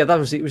 Oh yeah, that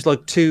was it. It was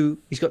like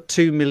he's got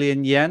 2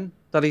 million yen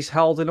that he's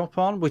holding up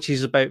on, which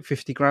is about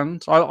 50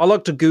 grand. I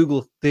like to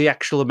Google the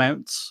actual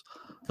amounts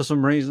for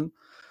some reason.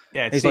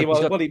 Yeah, to see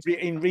what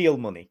in real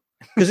money.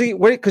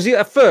 Because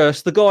at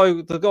first the guy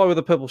with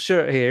the purple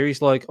shirt here,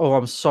 he's like, "Oh,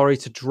 I'm sorry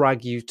to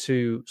drag you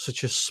to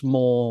such a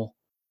small,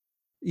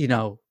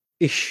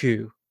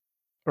 issue,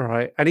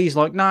 right?" And he's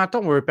like, "Nah,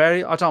 don't worry about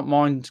it. I don't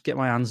mind getting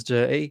my hands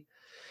dirty."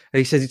 And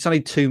he says it's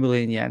only 2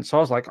 million yen. So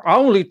I was like,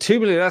 only 2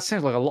 million? That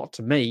sounds like a lot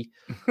to me.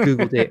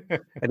 Googled it,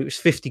 and it was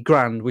 50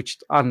 grand, which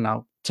I don't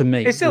know. To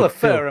me, it's still a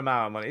fair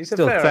amount of money. It's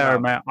still a fair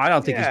amount. I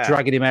don't think he's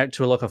dragging him out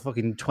to like a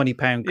fucking £20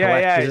 collect.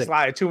 Yeah, it's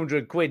like a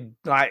 200 quid,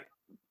 like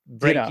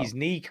break his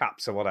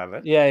kneecaps or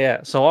whatever.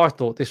 Yeah. So I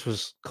thought this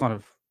was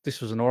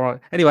an all right.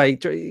 Anyway,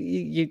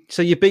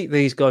 so you beat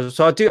these guys.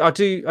 So I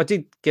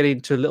did get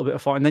into a little bit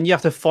of fight, and then you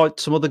have to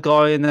fight some other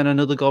guy, and then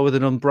another guy with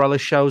an umbrella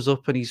shows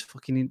up, and he's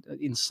fucking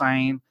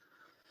insane.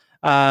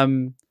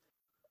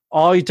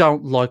 I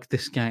don't like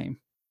this game.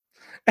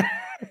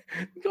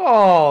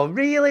 Oh,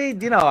 really?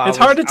 It's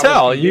hard to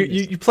tell.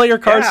 You play your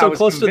cards so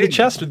close to the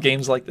chest with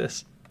games like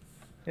this.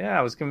 Yeah,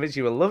 I was convinced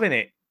you were loving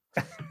it.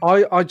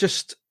 I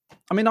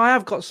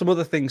have got some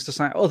other things to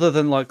say other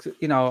than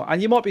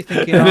and you might be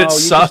thinking, oh, you're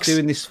just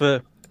doing this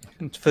for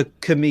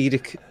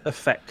comedic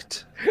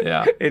effect.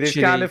 Yeah, it is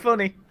kind of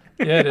funny.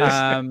 Yeah, it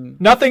is.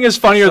 Nothing is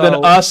funnier than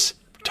us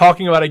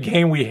talking about a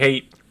game we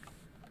hate.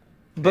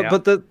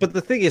 But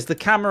the thing is, the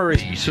camera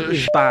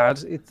is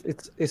bad.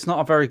 It's not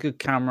a very good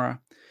camera,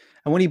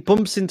 and when he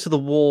bumps into the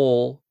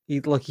wall,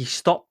 he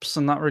stops,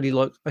 and that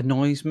really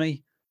annoys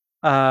me.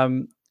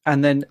 And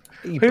then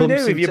who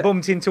knew if you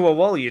bumped into a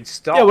wall, you'd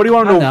stop? Yeah, what do you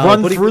want him to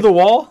run through the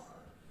wall?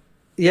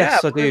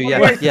 Yes, I do.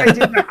 Yeah,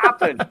 didn't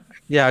happen.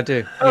 Yeah, I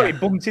do. Oh, he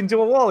bumped into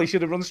a wall. He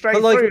should have run straight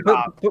through.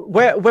 But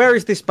where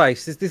is this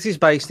based? This is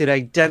based in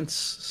a dense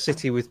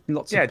city with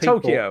lots of people.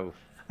 Tokyo.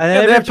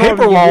 And they have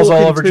paper walls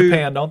all over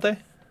Japan, don't they?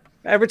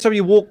 Every time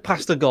you walk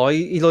past a guy,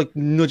 he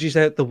nudges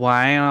out the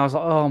way, and I was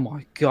like, "Oh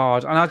my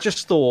god!" And I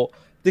just thought,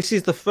 this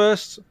is the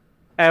first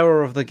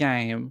hour of the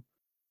game,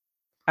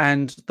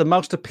 and the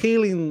most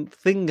appealing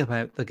thing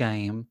about the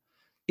game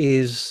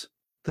is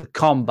the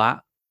combat.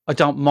 I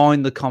don't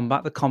mind the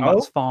combat. The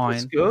combat's fine.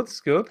 It's good.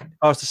 It's good. If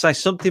I was to say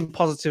something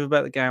positive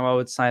about the game, I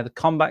would say the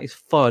combat is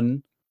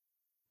fun,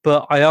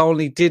 but I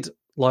only did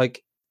out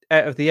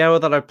of the hour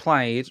that I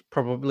played,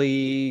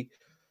 probably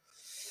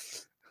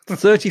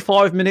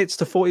 35 minutes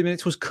to 40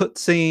 minutes was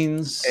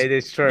cutscenes. It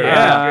is true.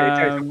 Yeah,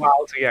 it takes a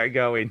while to get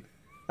going.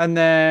 And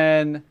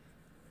then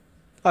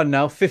I don't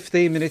know,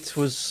 15 minutes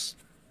was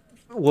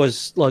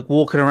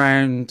walking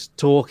around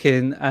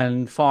talking,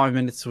 and 5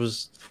 minutes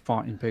was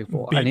fighting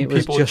people. Beating and it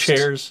was people just with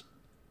chairs.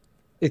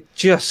 It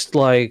just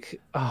oh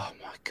my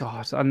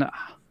god. And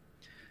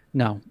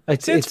no,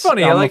 it's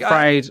funny. I'm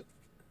afraid.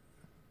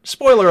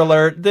 Spoiler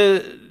alert,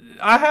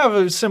 I have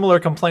a similar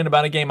complaint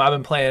about a game I've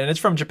been playing, and it's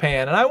from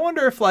Japan, and I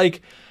wonder if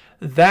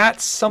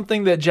that's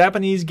something that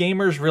Japanese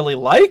gamers really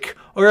like,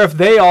 or if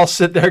they all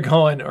sit there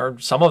going, or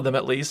some of them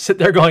at least, sit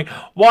there going,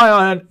 why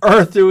on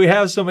earth do we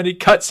have so many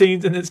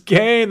cutscenes in this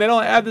game? They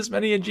don't have this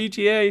many in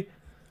GTA.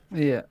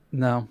 Yeah,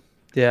 no.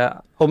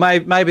 Yeah. Or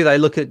maybe they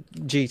look at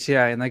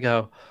GTA and they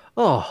go,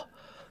 oh,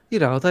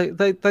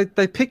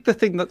 they pick the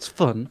thing that's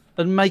fun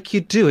and make you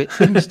do it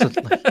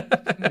instantly.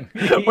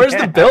 Where's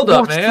the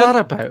build-up, man? What's that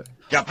about?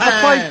 Japan.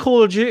 I played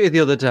Call of Duty the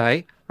other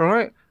day,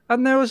 right?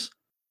 And there was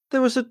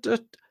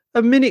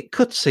a minute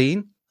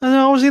cutscene, and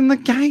I was in the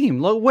game.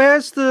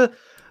 Where's the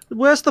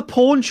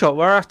pawn shop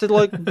where I have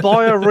to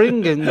buy a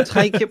ring and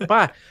take it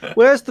back?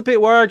 Where's the bit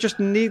where I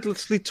just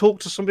needlessly talk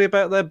to somebody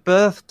about their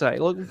birthday?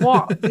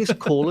 What is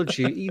Call of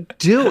Duty?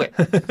 Do it.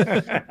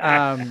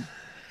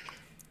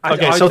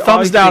 Okay, so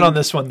thumbs down on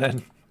this one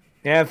then.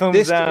 Yeah,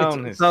 thumbs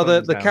down. So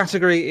the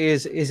category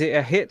is it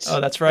a hit? Oh,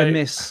 that's right. A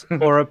miss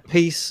or a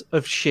piece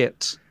of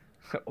shit?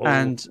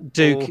 And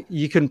Duke,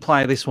 you can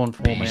play this one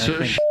for me, I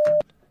think.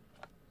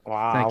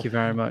 Wow. Thank you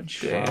very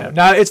much. Damn.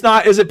 Now, it's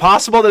not. Is it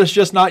possible that it's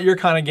just not your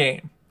kind of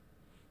game?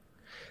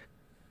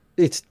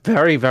 It's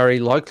very, very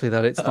likely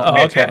that it's not.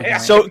 Okay.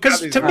 So,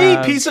 because to me,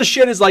 piece of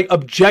shit is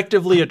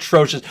objectively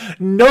atrocious.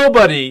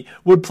 Nobody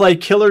would play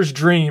Killer's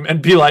Dream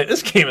and be like,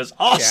 "This game is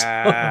awesome."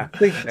 Yeah.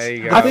 There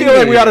you go. I feel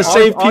like we ought to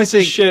save piece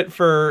of shit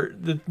for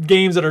the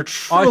games that are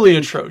truly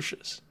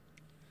atrocious.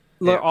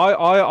 Look,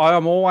 I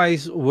am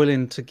always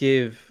willing to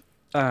give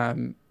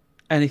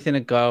anything a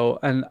go,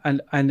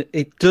 and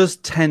it does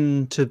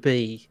tend to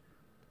be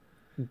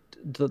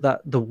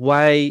that the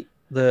way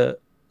the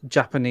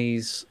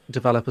Japanese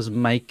developers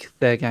make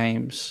their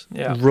games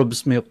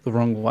rubs me up the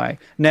wrong way.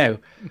 Now,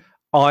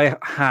 I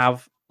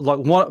have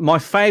my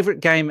favorite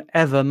game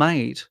ever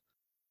made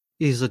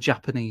is a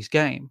Japanese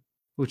game,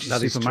 which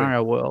is Super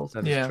Mario World.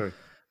 That is true.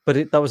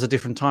 But that was a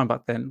different time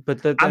back then.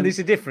 And it's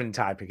a different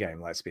type of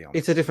game, let's be honest.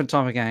 It's a different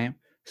type of game.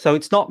 So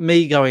it's not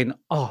me going,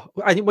 oh,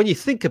 and when you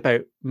think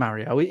about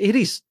Mario, it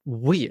is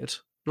weird.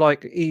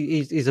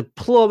 He's a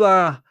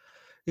plumber,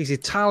 he's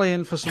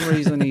Italian for some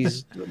reason,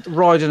 he's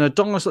riding a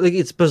dinosaur.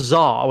 It's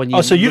bizarre when you.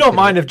 Oh, so you don't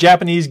mind if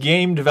Japanese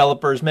game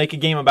developers make a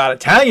game about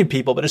Italian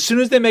people, but as soon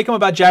as they make them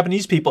about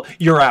Japanese people,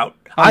 you're out.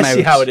 I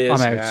see how it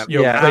is. I'm out.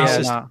 You're a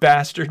racist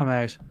bastard.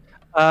 I'm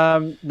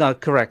out. No,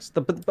 correct.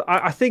 But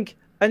I think,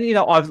 and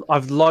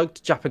I've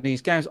liked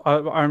Japanese games. I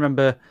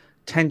remember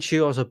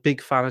Tenchu. I was a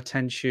big fan of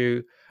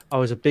Tenchu. I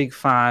was a big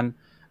fan.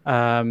 What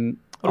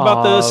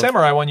about the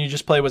samurai one you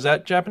just played? Was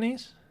that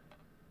Japanese?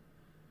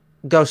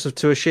 Ghost of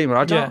Tsushima.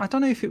 I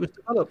don't know if it was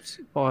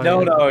developed by.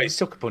 No, it's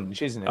Sucker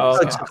Punch, isn't it? Oh,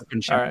 it's Sucker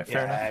Punch. All right,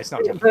 fair enough. It's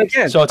not Japanese.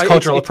 Again, so it's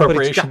cultural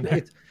appropriation.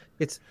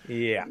 It's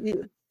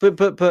But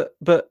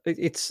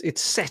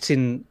it's set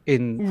in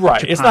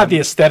right. Japan. It's not the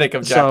aesthetic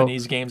of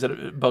Japanese games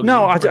that bugs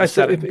no, you.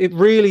 It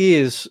really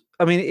is.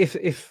 I mean,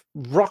 if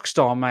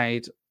Rockstar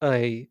made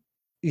a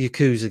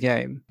Yakuza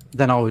game,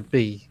 then it would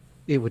be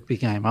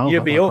game over.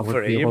 You'd be up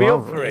for it. You'd be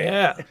up for it.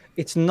 Yeah.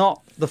 It's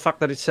not the fact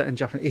that it's set in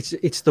Japanese.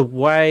 It's the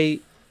way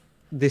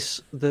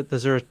there's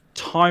a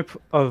type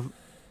of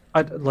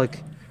I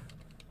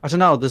don't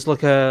know. There's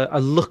a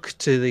look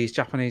to these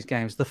Japanese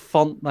games. The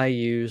font they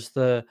use,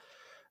 the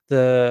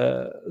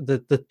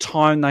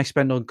time they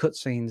spend on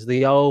cutscenes,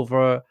 the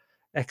over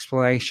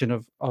explanation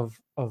of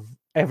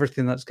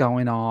everything that's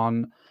going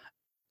on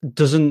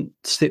doesn't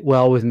sit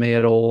well with me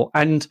at all.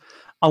 And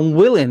I'm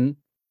willing.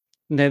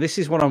 Now, this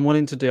is what I'm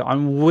willing to do.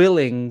 I'm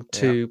willing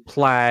to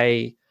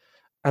play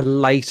a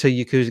later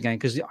Yakuza game,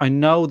 because I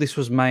know this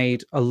was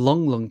made a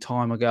long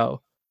time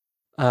ago,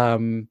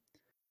 and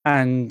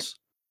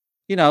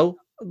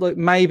like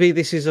maybe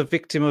this is a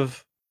victim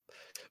of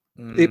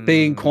it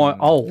being quite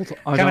old.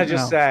 Can I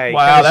just say?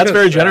 Wow, that's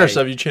very generous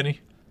of you, Chinny.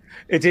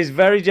 It is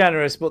very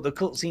generous, but the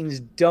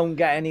cutscenes don't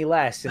get any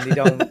less, and it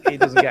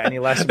doesn't get any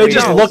less. They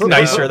just look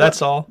nicer.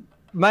 That's all.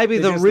 Maybe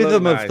the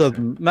rhythm of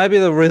them. Maybe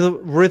the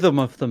rhythm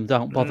of them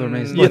don't bother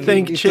me. You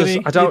think,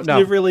 Chinny? I don't know.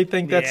 You really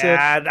think that's it?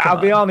 Yeah, I'll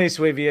be honest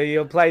with you.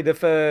 You'll play the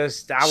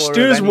first hour.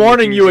 Stu's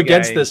warning you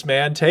against this,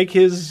 man. Take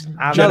his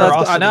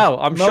generosity. I know.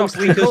 I'm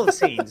mostly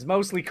cutscenes.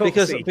 Mostly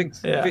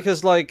cutscenes.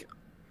 Because like,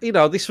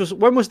 this was,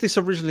 when was this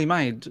originally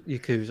made,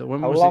 Yakuza?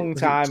 When was long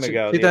time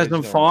ago.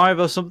 2005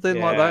 or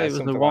something like that. It was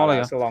a while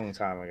ago. It's a long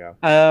time ago.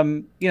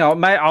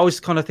 I was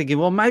kind of thinking,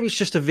 well, maybe it's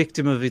just a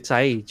victim of its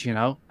age,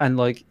 and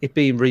like it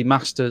being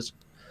remastered.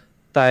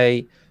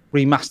 They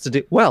remastered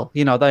it well,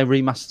 they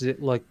remastered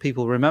it like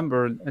people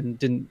remember and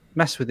didn't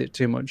mess with it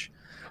too much.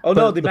 Oh,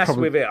 no, they messed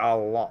with it a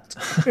lot.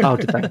 Oh,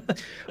 did they?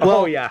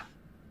 Well, yeah.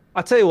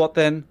 I tell you what,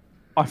 then,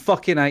 I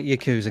fucking hate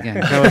Yakuza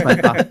games. How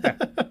about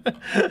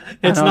that?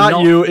 It's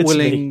not you, it's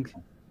me.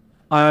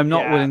 I am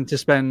not willing to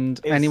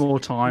spend any more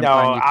time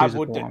playing Yakuza. I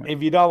wouldn't.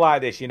 If you don't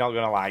like this, you're not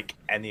going to like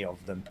any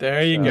of them.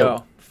 There you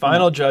go.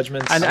 Final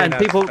judgments. And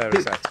people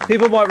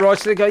might write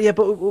to go, yeah,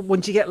 but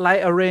once you get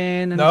later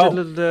in, and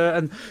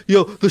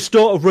the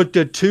start of Red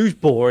Dead 2 is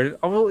boring.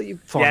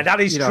 Fine, yeah,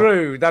 that is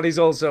true. That is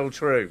also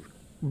true.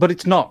 But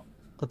it's not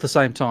at the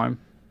same time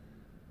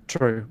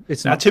true.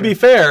 It's not. To be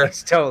fair,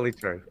 it's totally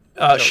true.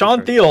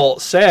 Sean Thiel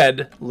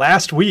said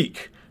last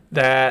week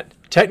that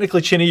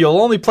technically, Chinny, you'll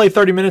only play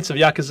 30 minutes of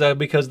Yakuza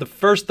because the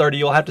first 30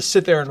 you'll have to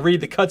sit there and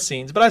read the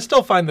cutscenes, but I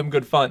still find them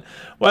good fun.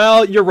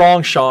 Well, you're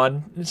wrong,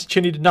 Sean.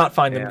 Chinny did not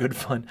find them good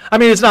fun. I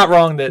mean, it's not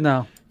wrong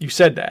that you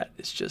said that.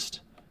 It's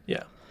just,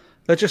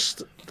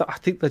 I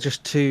think they're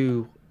just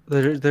too,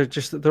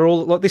 they're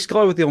all, like this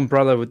guy with the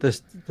umbrella with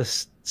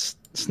the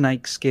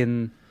snake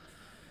skin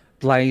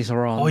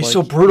blazer on. Oh, he's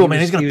so brutal, man.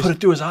 He's going to put it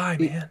through his eye,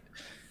 man.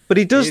 But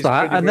he does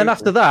that, and then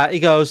after that, he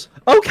goes,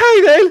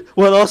 "Okay, then.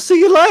 Well, I'll see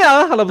you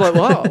later." And I'm like,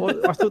 "Wow,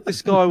 I thought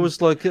this guy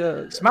was like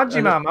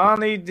Smadgy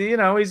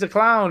man. He's a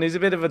clown. He's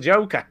a bit of a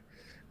joker,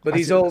 but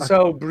he's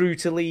also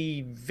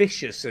brutally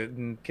vicious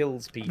and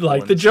kills people.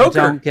 Like the Joker.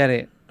 I don't get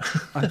it.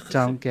 I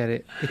don't get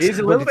it. He's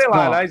a little bit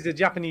like that. He's the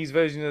Japanese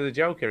version of the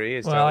Joker. He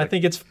is. Well, I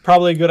think it's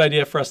probably a good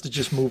idea for us to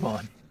just move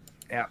on.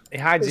 Yeah, he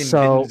hides in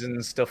bins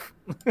and stuff.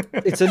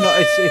 It's a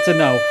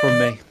no from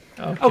me.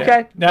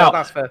 Okay. Now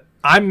that's fair.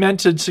 I'm meant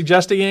to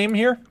suggest a game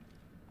here.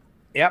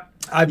 Yep.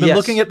 I've been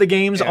looking at the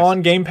games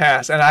on Game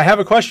Pass, and I have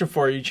a question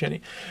for you, Chinny.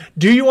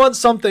 Do you want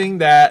something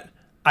that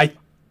I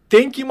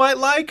think you might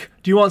like?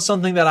 Do you want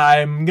something that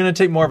I'm going to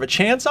take more of a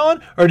chance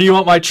on? Or do you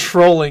want my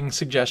trolling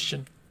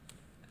suggestion?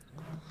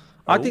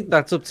 I think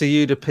that's up to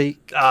you to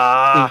pick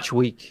each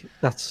week.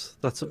 That's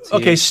up to you.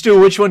 Okay, Stu,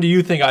 which one do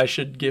you think I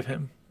should give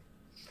him?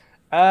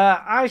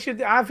 I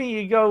think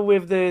you go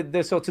with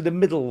the sort of the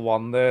middle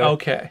one. The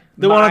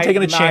one I'm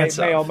taking a chance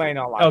may of. or may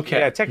not like. Okay,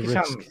 yeah, take a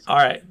chance. All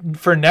right,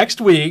 for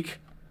next week,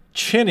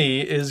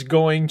 Chinny is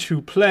going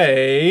to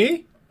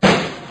play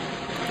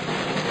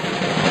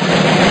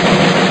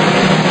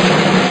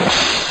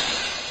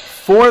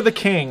For the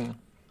King.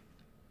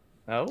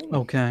 Oh,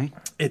 okay.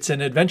 It's an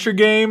adventure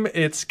game.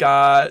 It's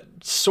got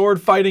sword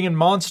fighting and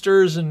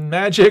monsters and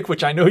magic,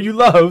 which I know you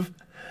love.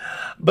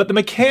 But the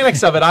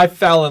mechanics of it, I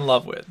fell in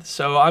love with.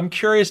 So I'm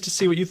curious to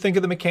see what you think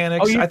of the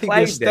mechanics. I think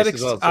the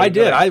aesthetics. Well, so I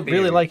did. I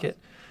really like it.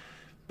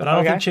 But I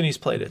don't think Chinny's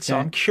played it. Okay. So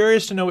I'm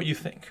curious to know what you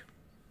think.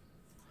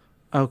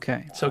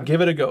 Okay. So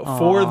give it a go.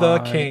 For the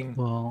King.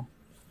 Well,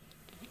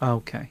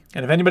 okay.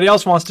 And if anybody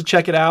else wants to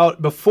check it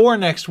out before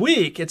next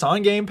week, it's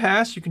on Game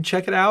Pass. You can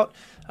check it out.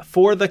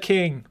 For the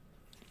King.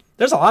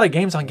 There's a lot of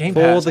games on Game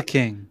Pass. For the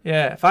King.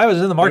 Yeah. If I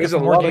was in the market for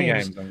more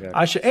games,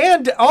 I should.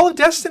 And all of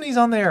Destiny's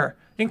on there,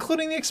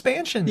 including the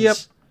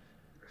expansions.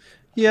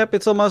 Yep,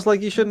 it's almost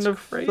like you shouldn't have.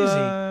 Crazy.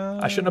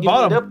 I shouldn't have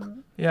bought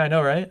them. Yeah, I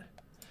know, right?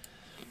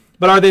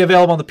 But are they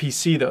available on the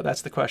PC though?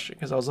 That's the question.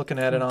 Because I was looking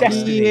at it on.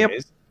 Destiny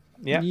is.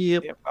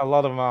 Yep. A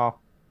lot of them are.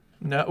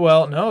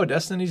 No,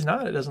 Destiny's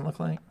not. It doesn't look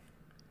like.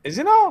 Is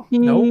it not?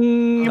 Nope,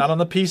 not on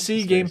the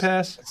PC Game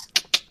Pass.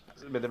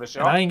 It's a bit of a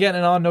shock. And I ain't getting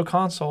it on no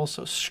console,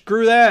 so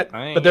screw that.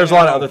 But there's a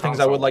lot of other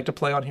things I would like to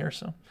play on here,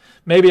 so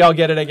maybe I'll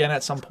get it again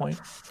at some point.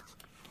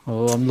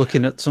 Oh, I'm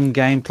looking at some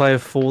gameplay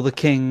of For the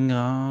King.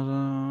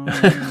 All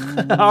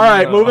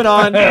right, moving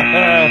on.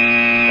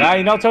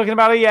 You're not talking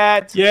about it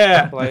yet.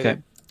 Yeah. Okay.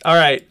 All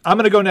right, I'm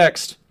going to go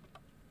next.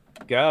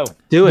 Go.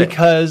 Do it.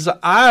 Because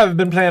I've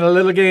been playing a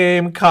little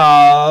game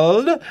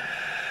called...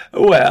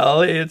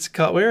 Well, it's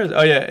called... Where is it?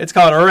 Oh, yeah. It's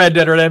called Red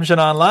Dead Redemption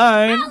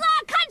Online. Outlaw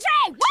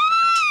Country!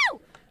 Woo!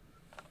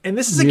 And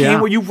this is a game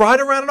where you ride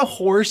around on a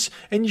horse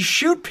and you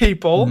shoot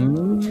people.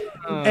 And,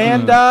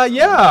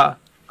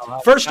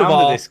 First of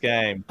all, this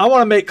game. I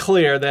want to make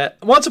clear that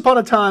once upon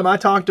a time I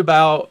talked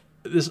about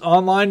this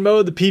online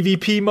mode, the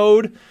PvP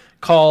mode,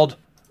 called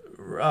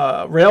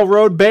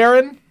Railroad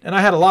Baron, and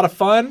I had a lot of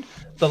fun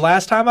the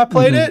last time I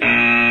played it.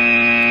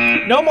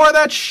 No more of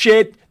that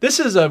shit. This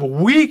is a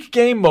weak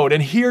game mode,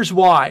 and here's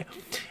why.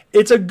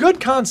 It's a good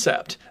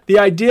concept. The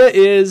idea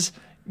is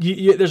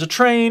there's a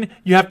train,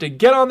 you have to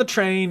get on the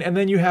train, and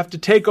then you have to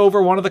take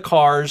over one of the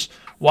cars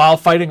while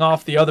fighting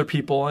off the other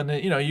people.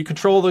 And, you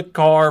control the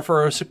car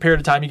for a period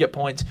of time, you get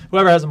points.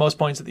 Whoever has the most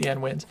points at the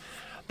end wins.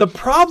 The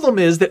problem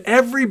is that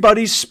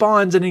everybody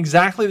spawns in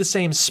exactly the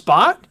same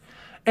spot,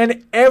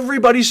 and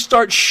everybody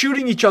starts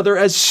shooting each other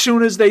as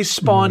soon as they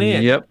spawn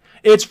in. Yep.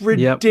 It's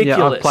ridiculous.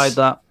 Yeah, I've played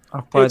that.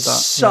 It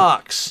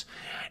sucks.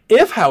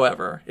 Yep. If,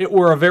 however, it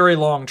were a very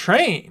long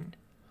train,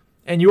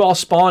 and you all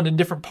spawned in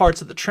different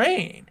parts of the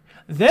train,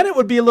 then it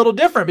would be a little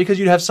different because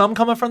you'd have some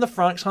coming from the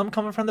front, some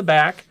coming from the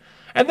back,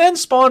 and then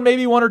spawn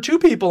maybe 1 or 2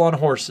 people on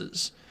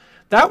horses.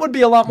 That would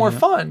be a lot more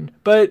fun,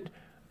 but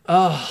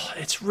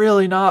it's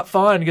really not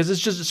fun because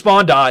it's just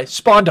spawn, die,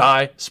 spawn,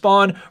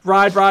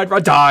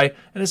 ride, die,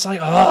 and it's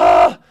like,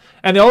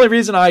 And the only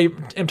reason I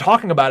am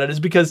talking about it is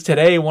because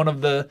today one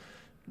of the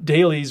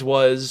dailies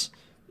was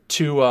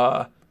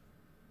to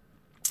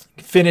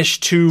finish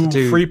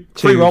 2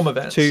 free roam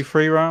events. 2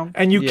 free roam?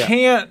 And you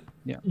can't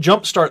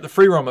jumpstart the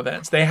free roam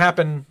events. They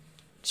happen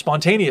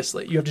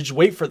spontaneously. You have to just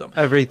wait for them.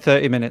 Every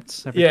 30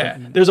 minutes.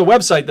 There's a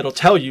website that'll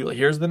tell you, like,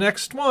 here's the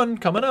next one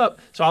coming up.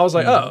 So I was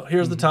like,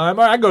 here's the time.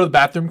 All right, I go to the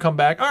bathroom, come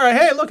back. All right,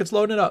 hey, look, it's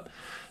loading it up.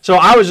 So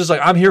I was just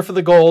like, I'm here for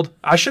the gold.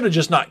 I should have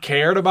just not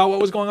cared about what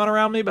was going on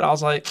around me, but I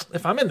was like,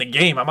 if I'm in the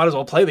game, I might as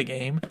well play the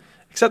game.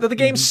 Except that the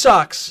game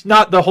sucks.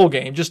 Not the whole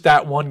game, just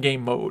that one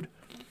game mode.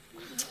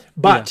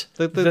 But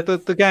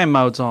the game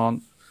modes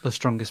aren't the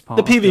strongest part.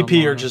 The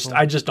PvP are just,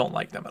 I just don't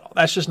like them at all.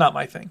 That's just not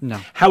my thing. No.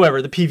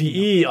 However, the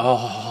PvE,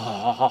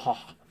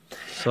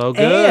 so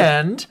good.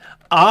 And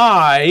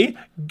I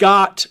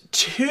got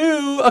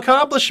 2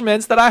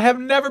 accomplishments that I have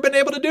never been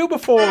able to do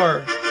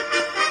before.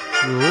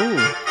 Ooh.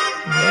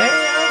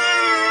 Yeah.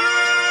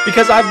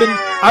 Because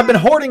I've been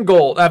hoarding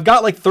gold. I've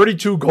got like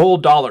 $32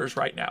 gold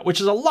right now, which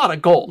is a lot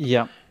of gold.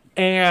 Yeah.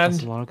 And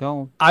that's a lot of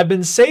gold. I've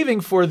been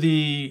saving for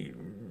the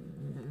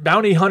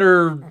Bounty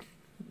Hunter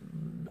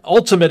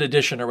Ultimate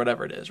Edition or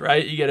whatever it is,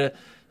 right? You get a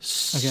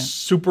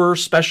super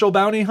special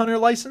Bounty Hunter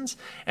license,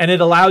 and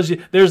it allows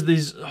you, there's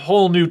these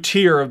whole new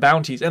tier of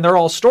bounties, and they're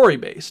all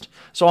story-based.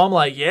 So I'm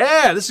like,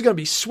 yeah, this is going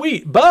to be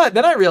sweet. But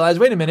then I realized,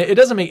 wait a minute, it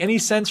doesn't make any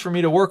sense for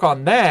me to work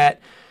on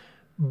that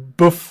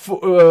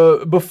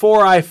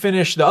before I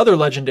finish the other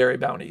legendary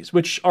bounties,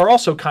 which are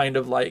also kind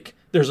of like,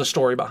 there's a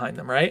story behind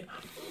them, right?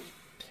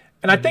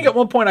 And I think at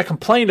one point I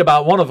complained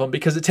about one of them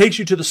because it takes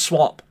you to the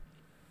swamp.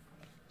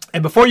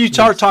 And before you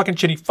start talking,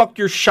 Chinny, fuck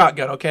your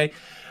shotgun, okay?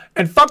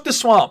 And fuck the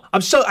swamp. I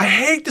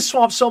hate the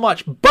swamp so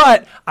much,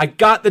 but I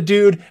got the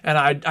dude and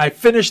I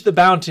finished the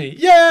bounty.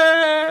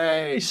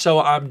 Yay! So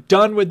I'm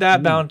done with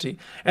that bounty.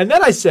 And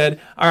then I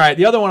said, all right,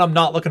 the other one I'm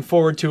not looking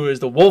forward to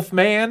is the Wolf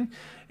Man.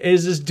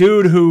 Is this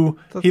dude who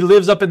he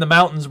lives up in the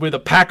mountains with a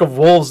pack of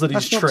wolves that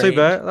he's trained.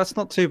 That's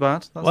not too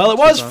bad. Well, it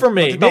was for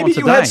me. Maybe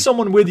you had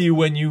someone with you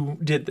when you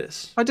did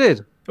this. I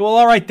did. Well,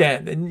 all right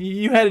then. And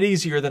you had it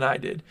easier than I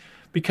did.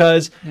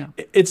 Because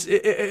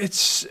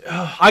it's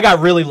I got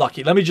really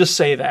lucky. Let me just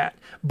say that.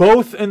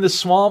 Both in the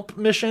swamp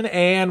mission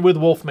and with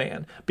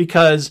Wolfman.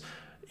 Because,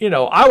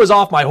 I was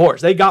off my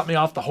horse. They got me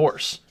off the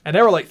horse. And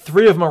there were like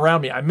 3 of them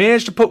around me. I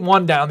managed to put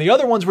one down. The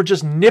other ones were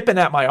just nipping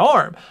at my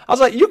arm. I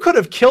was like, you could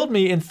have killed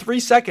me in 3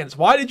 seconds.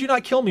 Why did you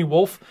not kill me,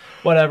 Wolf?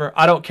 Whatever.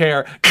 I don't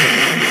care.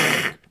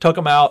 Took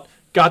him out.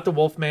 Got the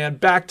Wolfman.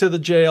 Back to the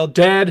jail.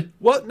 Dead.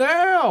 What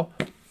now?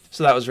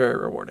 So that was very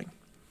rewarding.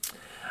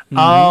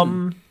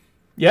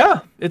 Yeah,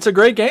 it's a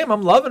great game.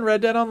 I'm loving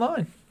Red Dead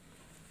Online.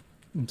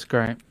 It's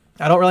great.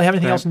 I don't really have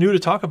anything else new to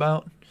talk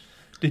about.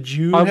 Did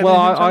you? I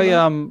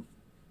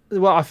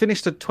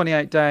finished a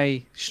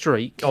 28-day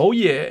streak. Oh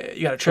yeah,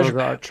 you got a treasure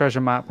map. A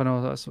treasure map and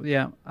all that. So,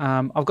 yeah,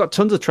 I've got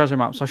tons of treasure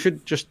maps. I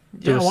should just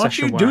do a why don't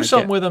session you do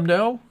something with them,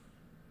 though?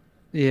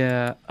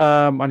 Yeah,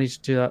 I need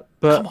to do that.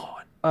 But come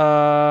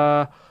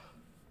on.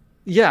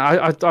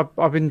 Yeah,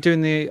 I've been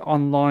doing the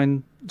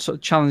online sort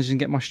of challenge and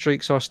get my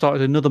streak, so I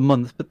started another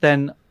month. But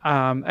then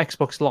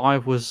Xbox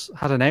Live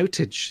had an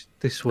outage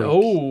this week.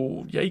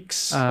 Oh,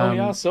 yikes!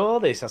 I saw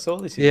this.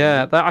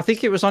 Yeah, I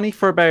think it was only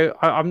for about.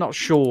 I'm not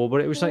sure,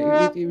 but it was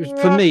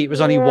for me. It was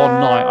only one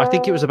night. I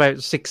think it was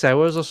about 6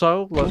 hours or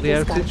so. Like the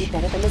outage.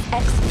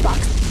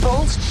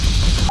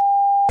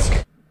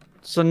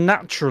 So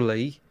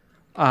naturally,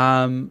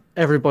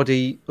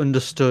 everybody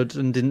understood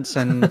and didn't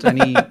send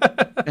any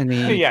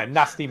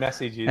nasty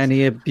messages,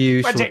 any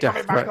abuse or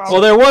death threats.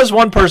 Well, there was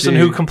one person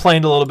who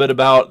complained a little bit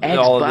about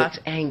all of it.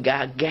 Xbox ain't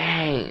got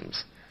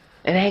games.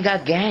 It ain't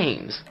got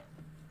games.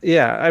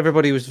 Yeah,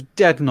 everybody was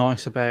dead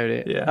nice about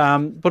it. Yeah.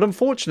 But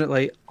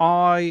unfortunately,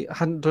 I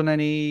hadn't done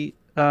any.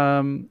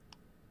 Oh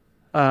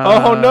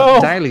no!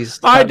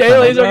 Dailies. My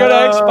dailies are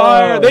gonna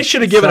expire. They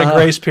should have given a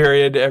grace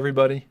period to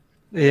everybody.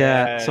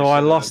 Yeah, so I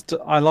lost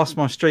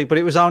my streak, but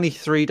it was only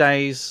 3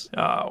 days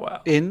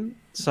in,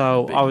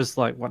 so I was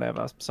like,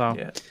 whatever. So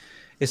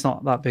it's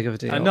not that big of a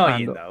deal.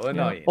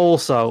 Annoying.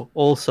 Also,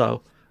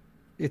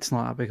 it's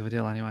not that big of a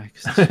deal anyway.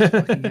 'Cause it's just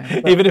a fucking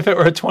game. Even if it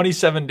were a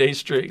 27-day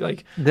streak,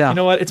 like you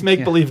know what? It's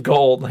make believe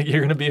gold. Like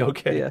you're gonna be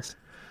okay. Yes.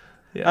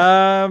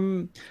 Yeah.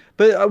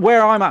 But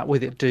where I'm at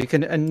with it, Duke,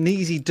 and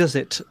Neezy does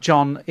it,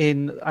 John,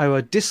 in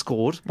our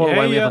Discord. By the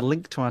way, we have a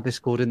link to our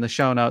Discord in the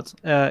show notes.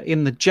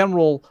 In the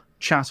general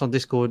chat on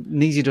Discord,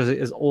 Neezy does it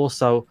is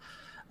also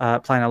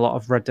playing a lot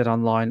of Red Dead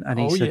Online, and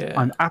he said,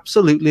 "I'm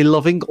absolutely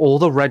loving all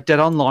the Red Dead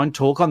Online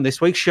talk on this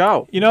week's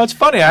show." You know, it's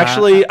funny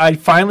actually. I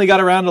finally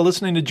got around to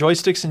listening to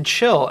Joysticks and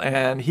Chill,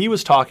 and he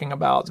was talking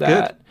about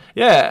that. Good.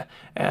 Yeah,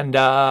 and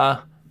I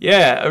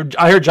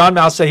heard John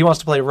Mouse say he wants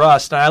to play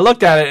Rust, and I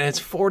looked at it, and it's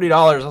 $40.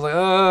 I was like,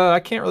 I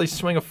can't really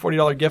swing a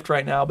 $40 gift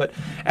right now, but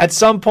at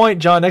some point,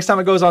 John, next time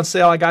it goes on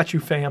sale, I got you,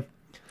 fam.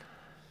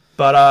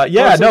 But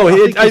I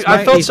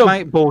felt so.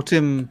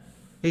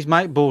 His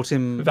mate bought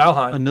him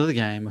Valheim. Another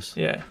game.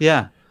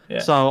 Yeah.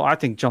 So I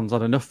think John's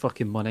had enough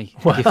fucking money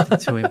gifted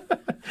to him.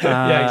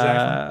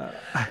 Exactly.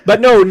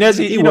 But no,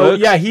 Nezzy,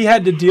 he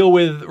had to deal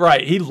with,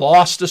 he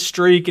lost a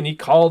streak, and he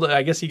called,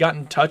 I guess he got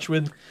in touch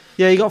with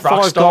he got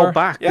Rockstar. 5 gold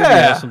back.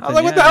 Yeah. I was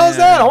like, what the hell is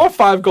that? I want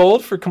 5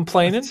 gold for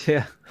complaining.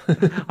 Yeah.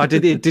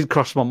 It did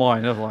cross my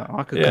mind. I was like,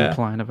 I could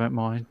complain about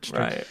mine.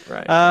 Right.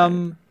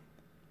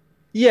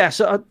 Yeah,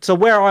 so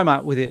where I'm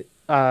at with it,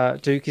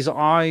 Duke, is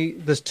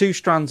there's 2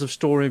 strands of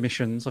story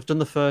missions. I've done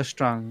the first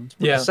strand.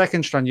 But the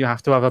second strand, you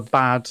have to have a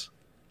bad.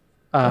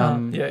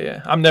 I'm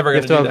never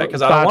going to do that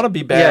because I don't want to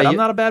be bad. I'm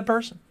not a bad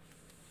person.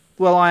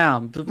 Well, I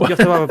am. But you have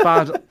to have a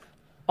bad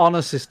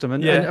honor system,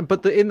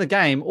 but in the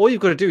game, all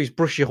you've got to do is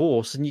brush your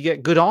horse, and you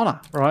get good honor,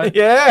 right?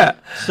 Yeah.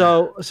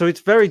 So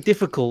it's very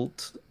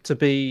difficult to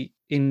be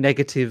in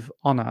negative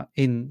honor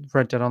in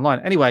Red Dead Online.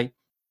 Anyway,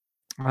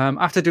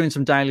 after doing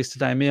some dailies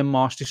today, me and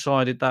Marsh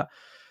decided that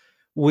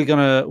we're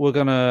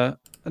gonna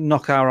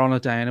knock our honor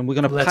down, and we're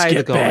gonna pay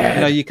the guy.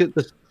 Bad. You could.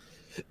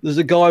 There's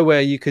a guy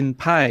where you can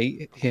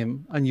pay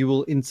him, and you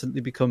will instantly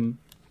become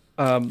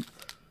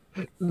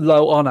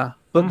low honor.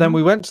 But then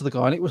we went to the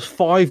guy, and it was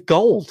 5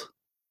 gold,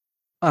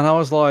 and I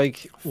was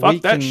like,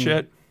 "Fuck that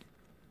shit."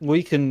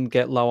 We can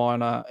get low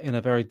honor in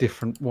a very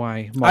different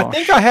way. Marsh. I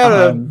think I had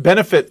a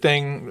benefit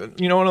thing.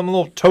 You know, one of them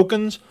little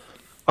tokens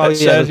that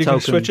says you can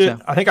switch it. Yeah.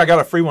 I think I got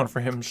a free one for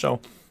him. So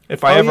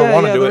if I ever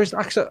want to do it,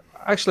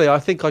 actually, I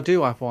think I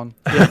do have one.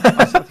 Yeah,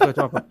 I think I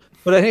do have one.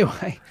 But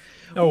anyway,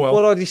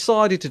 what I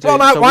decided to do. Well,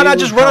 why not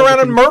just run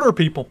around and murder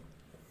people?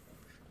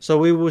 So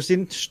we was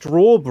in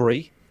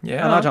Strawberry.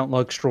 Yeah, and I don't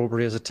like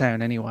Strawberry as a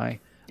town anyway.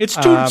 It's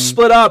too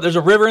split up. There's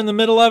a river in the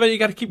middle of it. You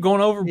got to keep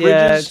going over bridges.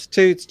 Yeah, it's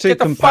too Get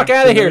the fuck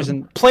out of here.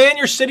 Plan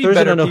your city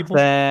better, enough people.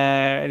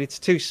 There, and it's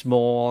too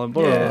small. And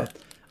blah,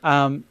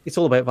 blah. It's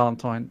all about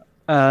Valentine.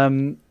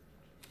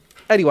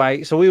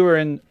 Anyway, so we were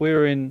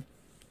in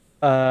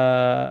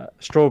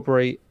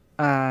Strawberry,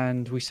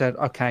 and we said,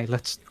 okay,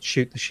 let's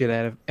shoot the shit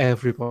out of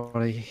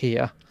everybody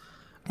here.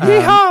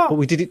 But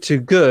we did it too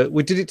good.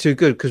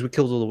 Because we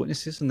killed all the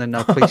witnesses, and then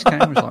no police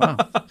came. It was like,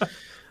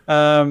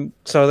 oh.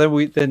 So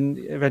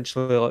then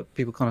eventually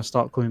people kind of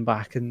start coming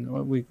back, and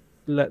we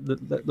let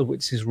the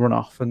witnesses run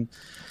off, and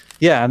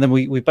then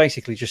we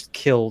basically just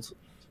killed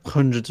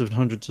hundreds and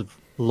hundreds of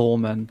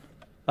lawmen,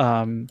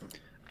 and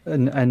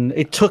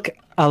it took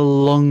a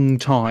long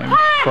time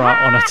for our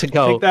honor to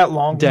go that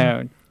long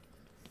down.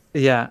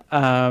 Yeah,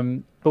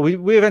 but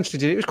we eventually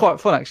did it. It was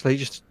quite fun actually,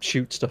 just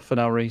shoot stuff for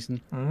no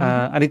reason,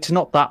 and it's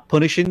not that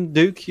punishing,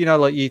 Duke. You know,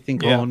 like you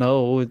think, oh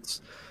no,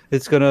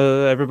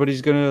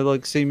 everybody's gonna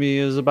like see me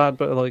as a bad,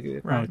 but like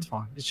no, it's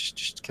fine. It's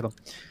just kill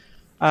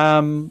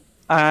them.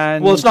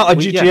 And it's not like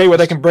GTA where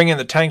they can bring in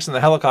the tanks and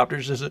the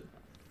helicopters, is it?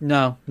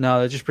 No,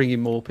 they're just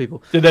bringing more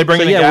people. Did they bring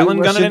in a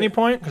Gatling gun at any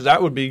point? Because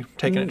that would be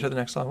taking it to the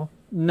next level.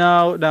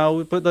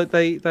 No, but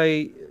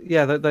they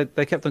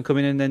kept on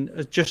coming in.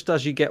 Then just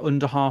as you get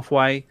under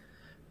halfway,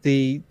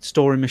 the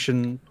story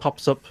mission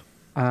pops up.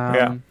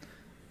 But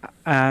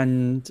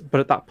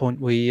at that point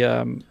we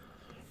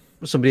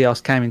somebody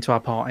else came into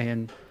our party,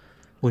 and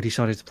we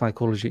decided to play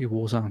Call of Duty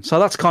Warzone. So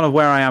that's kind of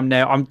where I am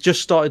now. I'm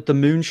just started the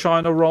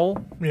Moonshiner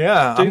role.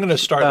 Yeah, I'm going to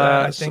start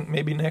that, I think,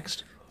 maybe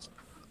next.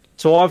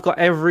 So I've got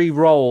every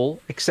role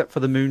except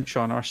for the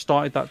Moonshiner. I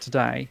started that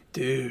today.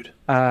 Dude.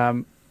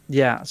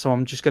 So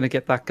I'm just going to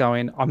get that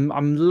going.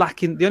 I'm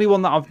lacking... The only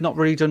one that I've not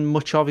really done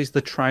much of is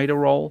the trader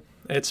role.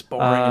 It's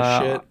boring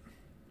as shit.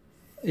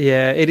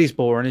 Yeah, it is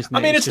boring, isn't it?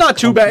 I mean, it's not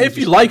too bad. If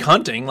you like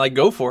hunting, like,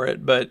 go for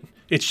it. But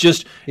it's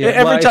just...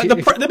 every time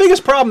the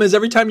biggest problem is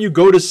every time you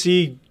go to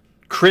see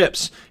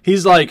Crips,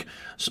 he's like,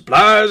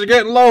 supplies are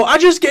getting low. I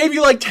just gave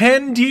you like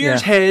 10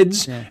 deer's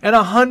heads and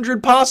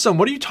 100 possum.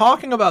 What are you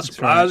talking about?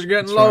 Supplies are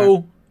getting low.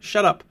 Right.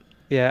 Shut up.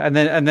 Yeah, and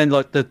then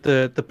like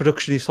the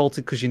production is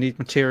halted because you need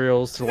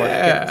materials to like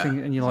get the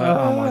thing, and you're like,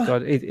 oh my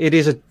god, it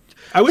is a.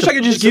 I wish I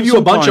could just give you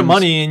a bunch of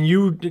money and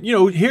you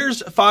know,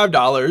 here's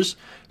 $5,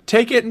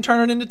 take it and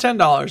turn it into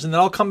 $10, and then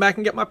I'll come back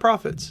and get my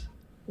profits.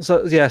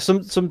 So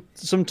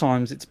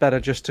sometimes it's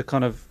better just to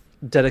kind of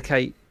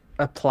dedicate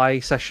a play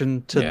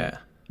session to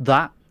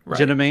that. Right.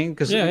 Do you know what I mean?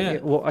 Because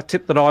a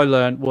tip that I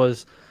learned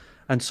was,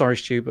 and sorry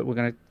Stu, but we're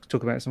going to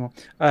talk about it some more.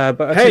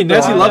 But hey,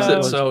 Nessie loves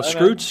it, so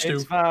screw Stu.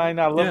 It's fine.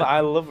 I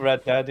love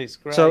Red Dead. It's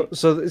great. So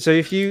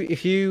if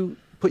you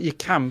put your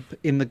camp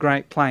in the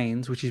Great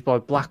Plains, which is by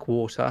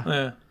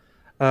Blackwater,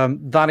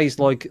 that is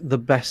like the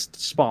best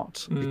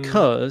spot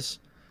because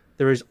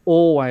there is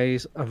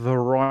always a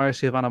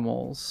variety of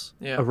animals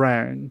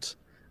around,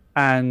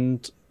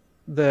 and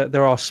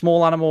there are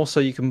small animals so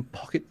you can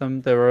pocket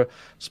them. There are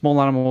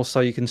small animals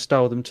so you can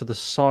stow them to the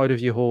side of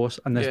your horse,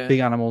 and there's big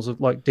animals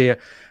like deer.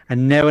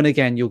 And now and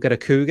again you'll get a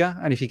cougar,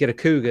 and if you get a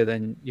cougar,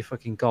 then you're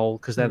fucking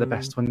gold because they're the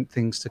best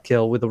things to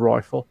kill with a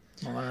rifle.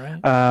 All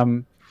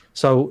right.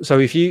 So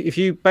if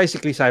you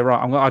basically say, right,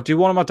 I'll do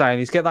one of my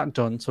dailies, get that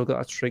done, so I've got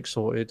that streak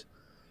sorted,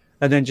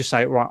 and then just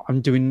say, right,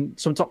 I've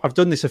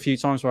done this a few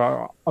times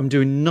where I'm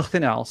doing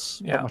nothing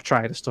else but my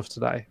trader stuff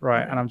today,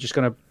 right? And I'm just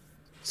gonna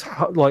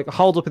like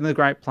hold up in the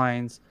Great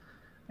Plains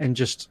and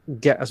just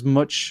get as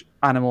much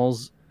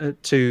animals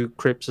to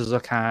crypts as I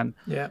can.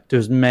 Do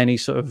as many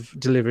sort of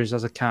deliveries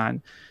as I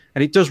can,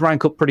 and it does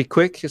rank up pretty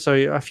quick. So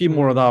a few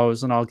more of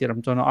those, and I'll get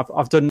them done. I've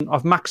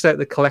maxed out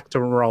the collector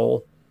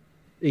role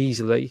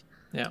easily.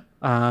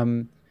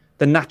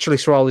 The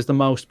naturalist role is the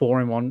most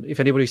boring one. If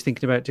anybody's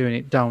thinking about doing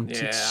it, don't.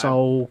 It's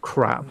so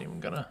crap. I'm not even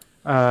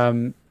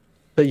gonna.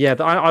 But yeah,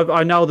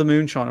 I know the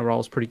Moonshiner role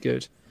is pretty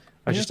good.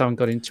 I just haven't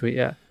got into it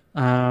yet.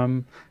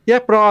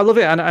 But I love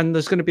it, and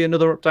there's going to be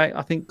another update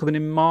I think coming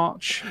in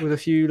March with a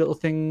few little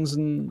things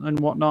and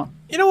whatnot.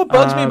 You know what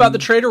bugs me about the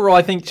trader role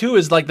I think too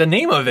is like the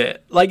name of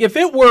it. Like if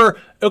it were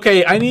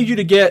okay, I need you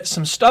to get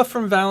some stuff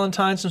from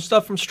Valentine, some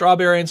stuff from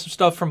Strawberry, and some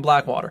stuff from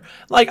Blackwater.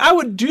 Like I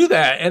would do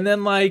that, and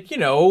then like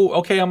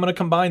okay, I'm going to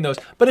combine those.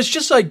 But it's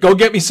just like go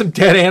get me some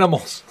dead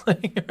animals,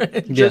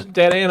 just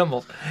dead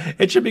animals.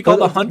 It should be called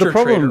the hunter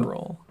trader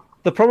role.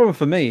 The problem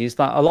for me is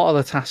that a lot of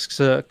the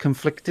tasks are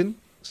conflicting.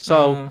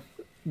 So.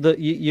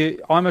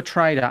 I'm a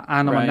trader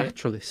and I'm a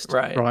naturalist,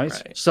 right?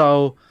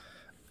 So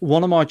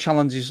one of my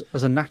challenges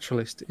as a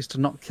naturalist is to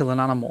not kill an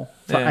animal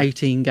for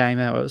 18 game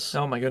hours.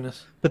 Oh my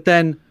goodness! But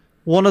then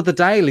one of the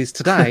dailies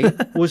today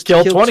was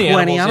to kill 20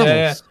 animals.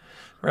 Yeah.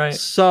 Right.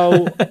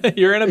 So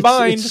you're in a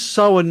bind. It's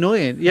so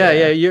annoying.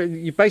 Yeah.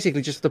 You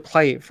basically just have to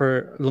play it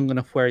for long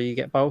enough where you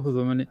get both of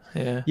them,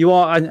 and you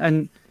are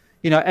and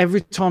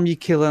every time you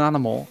kill an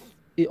animal,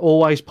 it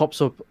always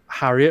pops up.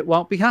 Harriet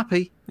won't be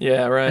happy.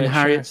 Yeah, right. And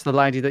Harriet's the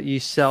lady that you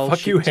sell.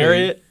 Fuck you,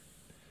 Harriet.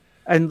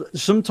 And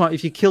sometimes,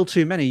 if you kill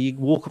too many, you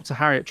walk up to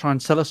Harriet, try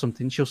and sell her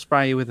something. She'll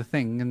spray you with a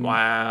thing, and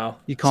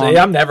you can't. See,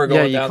 I'm never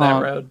going down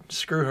that road.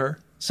 Screw her.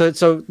 So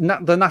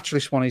the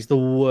naturalist one is the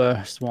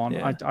worst one.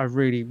 Yeah. I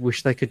really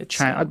wish they could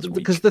change,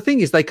 because the thing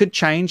is, they could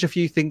change a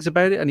few things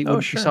about it, and it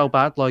wouldn't be so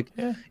bad. Like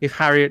if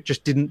Harriet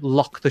just didn't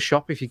lock the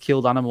shop if you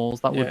killed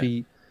animals, that would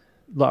be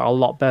like a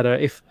lot better.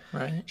 If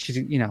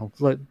she,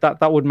 like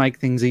that would make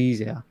things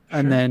easier,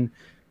 and then.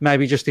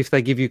 Maybe just if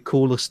they give you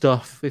cooler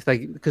stuff,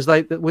 because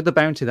with the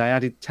bounty they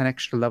added 10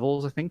 extra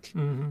levels, I think.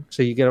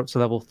 So you get up to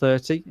level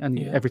 30, and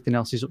everything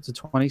else is up to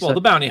 20. Well,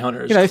 the bounty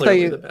hunter is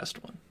clearly the best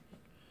one.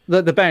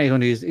 The bounty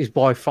hunter is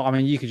by far. I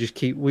mean, you could just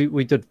keep.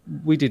 We did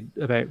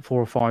about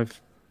 4 or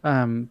 5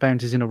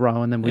 bounties in a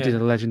row, and then we did a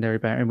legendary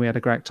bounty, and we had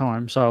a great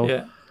time.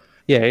 So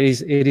it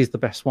is the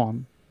best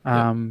one.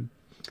 One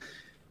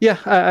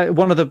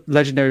of the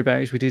legendary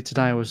bounties we did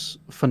today was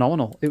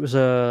phenomenal. It was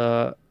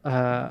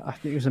I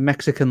think it was a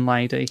Mexican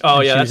lady.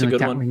 Oh yeah, that's a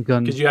good one.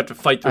 Because you have to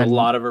fight through a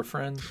lot of her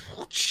friends.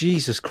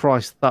 Jesus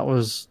Christ, that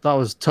was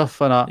tough.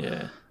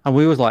 And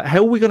we was like, how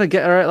are we going to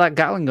get her out of that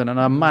Gatling gun?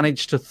 And I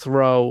managed to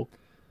throw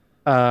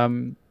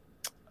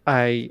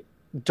a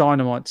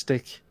dynamite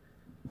stick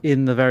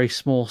in the very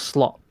small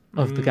slot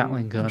of the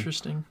Gatling gun.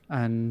 Interesting.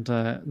 And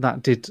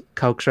that did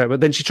coax her out. But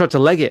then she tried to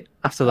leg it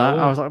after that.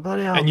 I was like,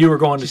 bloody hell. And you were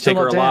going to take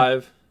her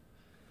alive.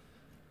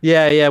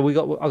 Yeah, I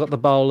got the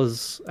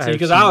bowlers. See,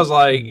 because I was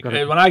like,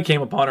 when I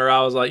came upon her,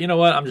 I was like, you know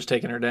what? I'm just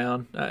taking her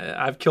down.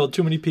 I've killed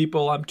too many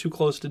people. I'm too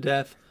close to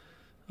death.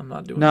 I'm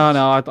not doing this.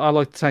 No, I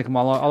like to take them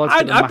alive.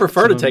 I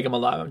prefer to take them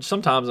alive.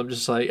 Sometimes I'm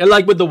just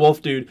like with the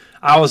wolf dude.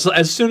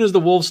 As soon as the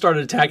wolves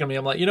started attacking me,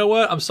 I'm like, you know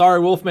what? I'm sorry,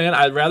 wolf man.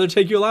 I'd rather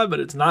take you alive, but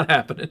it's not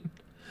happening.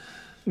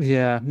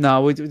 Yeah,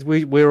 no,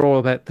 we're all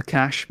about the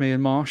cash. Me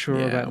and Marsh are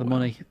all about the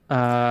money.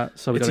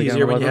 So it's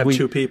easier when you have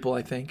 2 people,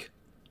 I think.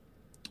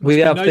 We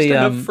have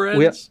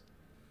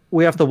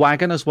we have the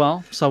wagon as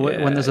well. So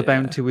when there's a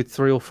bounty with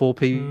 3 or 4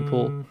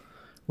 people,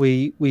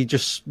 we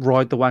just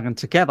ride the wagon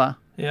together,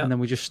 and then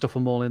we just stuff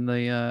them all in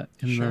the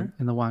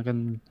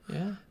wagon.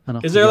 Yeah.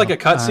 Is there like a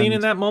cutscene in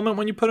that moment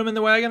when you put them in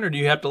the wagon, or do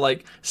you have to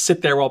like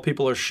sit there while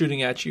people are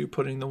shooting at you,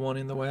 putting the one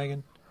in the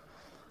wagon?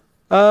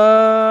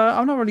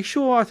 I'm not really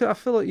sure. I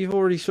feel like you've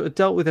already sort of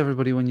dealt with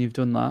everybody when you've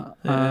done that.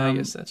 I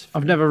guess that's fair.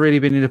 I've never really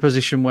been in a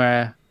position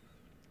where.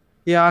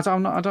 Yeah, I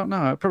don't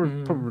know.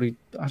 Probably,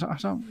 I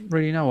don't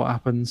really know what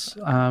happens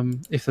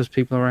if there's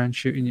people around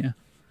shooting you.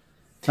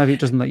 Maybe it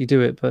doesn't let you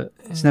do it, but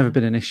it's never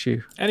been an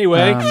issue.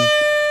 Anyway,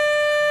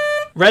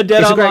 Red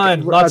Dead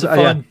Online, lots of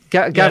fun.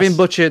 Gavin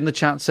Butcher in the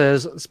chat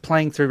says it's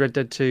playing through Red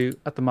Dead 2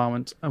 at the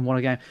moment and won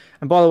a game.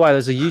 And by the way,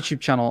 there's a YouTube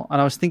channel, and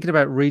I was thinking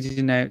about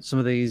reading out some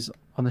of these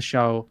on the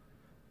show,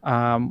 but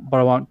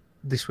I won't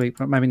this week,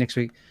 but maybe next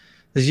week.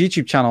 There's a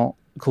YouTube channel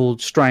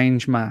called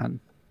Strange Man,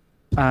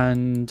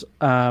 and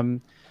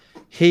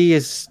he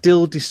is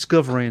still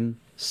discovering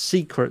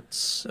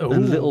secrets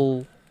and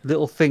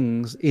little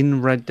things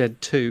in Red Dead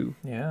 2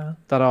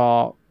 that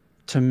are,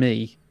 to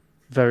me,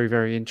 very,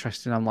 very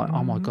interesting. I'm like,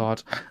 oh my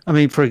God. I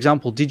mean, for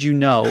example, did you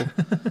know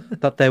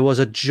that there was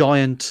a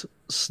giant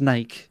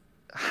snake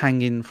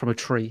hanging from a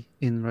tree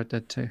in Red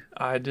Dead 2?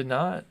 I did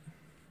not.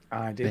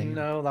 I didn't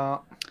know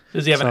that.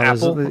 Does he have an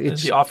apple?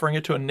 Is he offering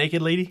it to a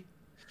naked lady?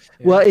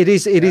 Yeah. Well, it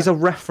is a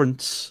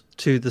reference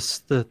to the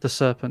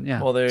serpent.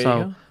 Yeah. Well, there you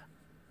go.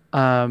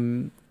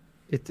 And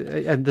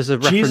there's a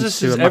reference Jesus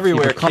to is a Matthew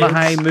everywhere,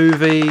 McConaughey kids.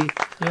 movie.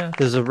 Yeah.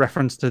 There's a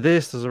reference to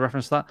this. There's a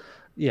reference to that.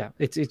 Yeah.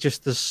 It's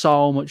just there's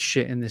so much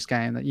shit in this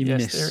game that you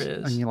miss, there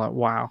is. and you're like,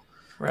 wow.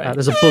 Right.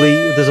 There's a bully.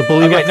 There's a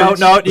bully. Okay, reference.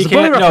 no, you There's a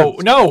can't. bully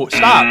No,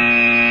 stop.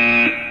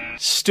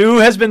 Stu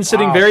has been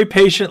sitting very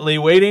patiently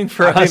waiting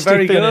for us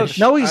to finish.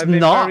 No, he's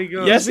not.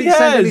 Yes, he He's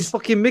sending has. his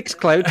fucking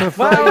Mixcloud to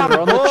Fraser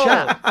on the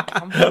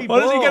chat.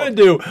 What is he going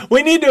to do?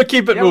 We need to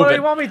keep it moving. What do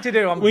you want me to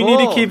do? We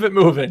need to keep it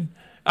moving.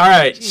 All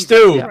right,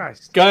 Stu,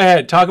 go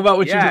ahead. Talk about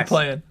what you've been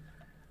playing.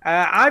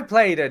 I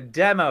played a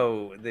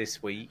demo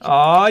this week.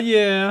 Oh,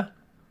 yeah.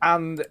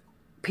 And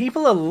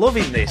people are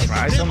loving this,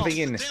 right? So I'm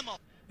thinking...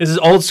 Is this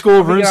old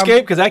school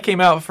RuneScape? Because that came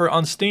out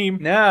on Steam.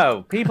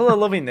 No, people are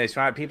loving this,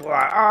 right? People are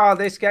like, oh,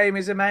 this game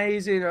is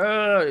amazing.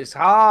 Oh, it's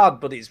hard,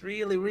 but it's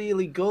really,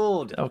 really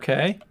good.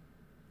 Okay.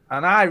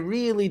 And I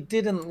really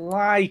didn't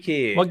like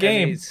it. What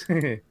game?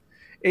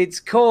 It's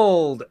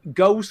called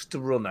Ghost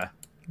Runner.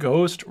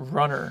 Ghost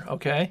Runner,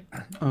 okay.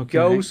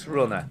 Ghost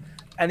Runner.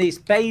 And it's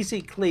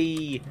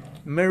basically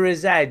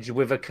Mirror's Edge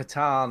with a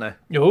katana.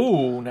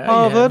 Oh,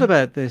 I've heard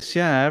about this.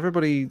 Yeah,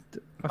 everybody...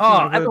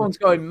 everyone's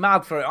going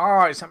mad for it.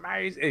 Oh, it's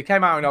amazing. It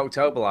came out in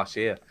October last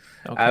year.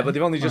 Okay. But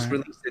they've only just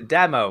released a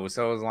demo,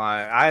 so I was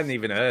like, I hadn't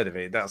even heard of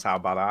it. That's how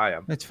bad I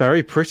am. It's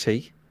very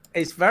pretty.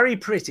 It's very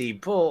pretty,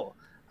 but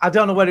I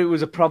don't know whether it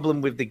was a problem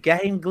with the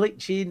game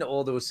glitching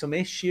or there was some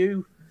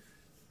issue.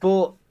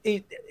 But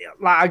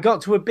I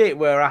got to a bit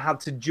where I had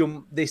to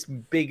jump this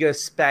bigger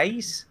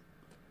space,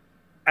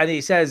 and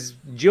it says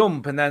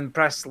jump and then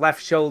press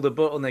left shoulder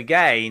button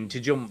again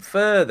to jump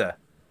further,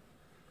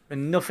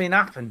 and nothing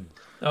happened.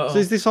 So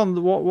is this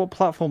on what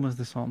platform is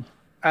this on?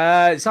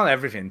 It's on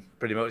everything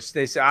pretty much.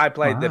 I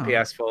played the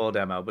PS4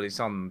 demo, but it's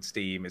on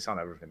Steam. It's on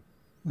everything.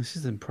 This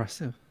is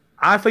impressive.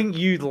 I think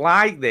you'd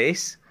like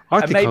this.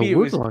 I think I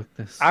would like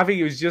this. I think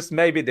it was just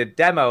maybe the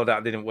demo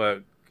that didn't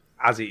work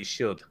as it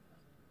should.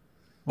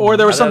 Or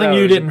there was something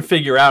you didn't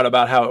figure out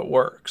about how it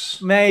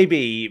works.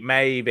 Maybe.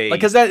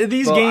 Because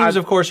these games,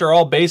 of course, are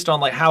all based on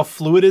like how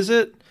fluid is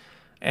it.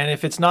 And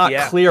if it's not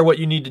clear what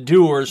you need to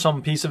do, or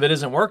some piece of it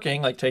isn't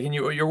working, like taking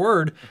you at your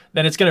word,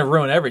 then it's going to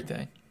ruin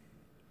everything.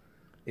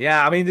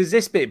 Yeah, I mean, there's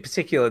this bit in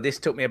particular. This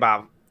took me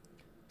about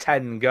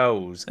 10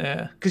 goes.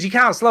 Yeah. Because you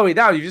can't slow it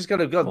down. You just got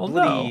to go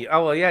bloody... No.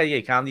 Oh, well, yeah,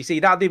 you can. You see,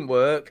 that didn't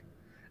work.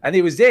 And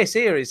it was this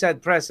here. It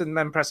said press and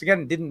then press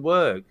again. It didn't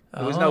work.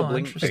 There was no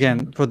blink.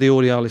 Again, for the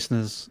audio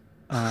listeners...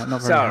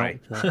 not very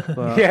helpful,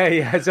 but...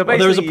 Yeah. So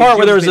there was a part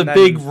where there was a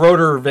big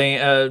rotor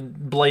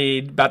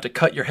blade about to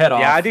cut your head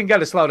off. Yeah, I didn't get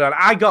to slow down.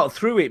 I got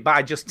through it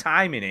by just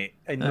timing it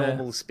in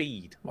normal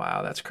speed.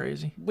 Wow, that's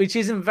crazy. Which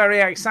isn't very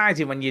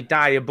exciting when you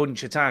die a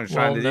bunch of times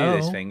trying to do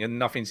this thing and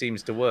nothing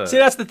seems to work. See,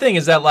 that's the thing,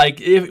 is that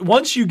like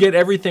once you get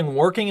everything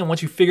working and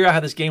once you figure out how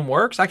this game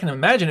works, I can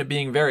imagine it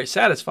being very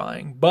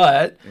satisfying.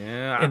 But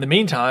in the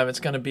meantime, it's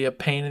going to be a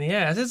pain in the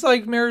ass. It's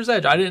like Mirror's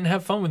Edge. I didn't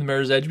have fun with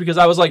Mirror's Edge because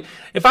I was like,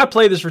 if I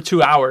play this for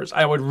 2 hours,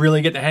 I would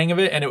really get the hang of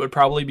it and it would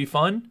probably be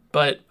fun.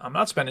 But I'm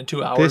not spending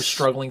 2 hours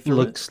struggling through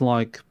it. Looks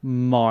like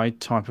my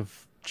type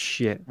of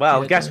shit.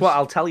 Well, guess what?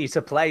 I'll tell you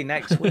to play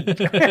next week.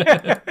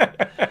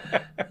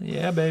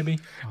 Yeah, baby.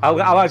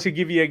 I'll actually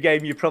give you a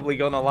game you're probably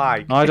going to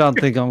like. I don't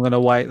think I'm going to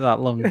wait that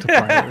long to play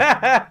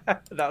it.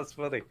 That's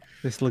funny.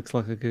 This looks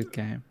like a good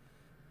game.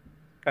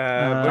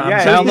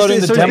 I'm downloading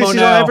the demo this is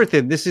now. On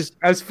everything. This is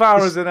as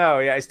far as I know.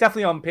 Yeah, it's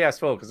definitely on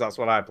PS4 because that's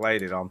what I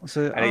played it on,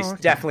 and it's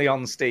definitely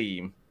on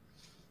Steam.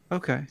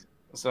 Okay.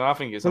 So I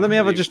think it's. Well, let me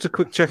have just a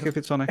quick check if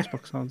it's on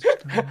Xbox. I'll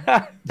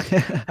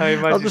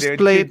just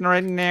play it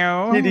right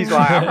now. He's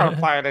like, I'm gonna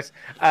play this.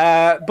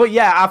 But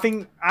yeah, I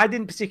think I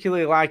didn't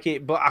particularly like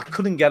it, but I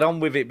couldn't get on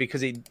with it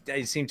because it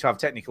seemed to have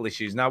technical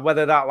issues. Now,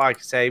 whether that, like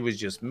I say, was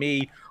just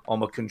me or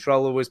my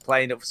controller was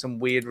playing up for some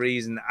weird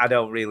reason, I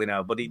don't really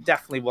know. But it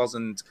definitely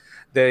wasn't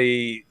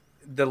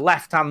the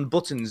left-hand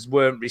buttons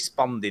weren't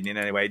responding in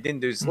any way. It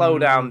didn't do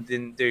slowdown,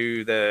 didn't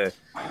do the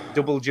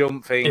double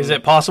jump thing. Is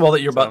it possible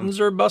that your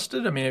buttons are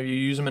busted? I mean, have you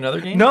used them in other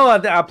games? No,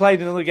 I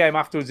played another game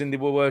afterwards and they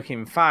were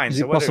working fine. Is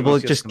it possible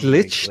it just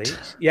glitched?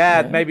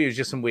 Yeah, maybe it was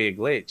just some weird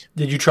glitch.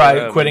 Did you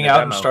try quitting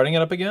out and starting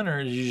it up again,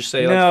 or did you just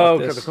say, no,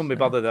 because I couldn't be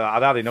bothered.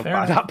 I'd had enough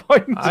by that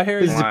point. I hear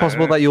you. Is it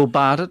possible that you're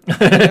bad at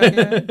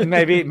it?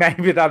 Maybe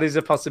that is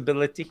a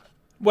possibility.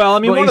 Well, I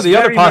mean, one of the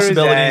other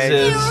possibilities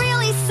is... You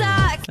really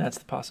suck. That's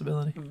the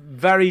possibility.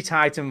 Very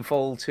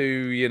Titanfall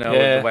 2, with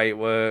the way it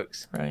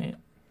works. Right.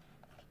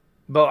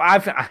 But I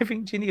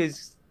think Chinny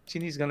is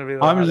Chinny's gonna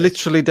really. I'm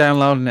literally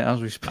downloading it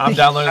as we speak. I'm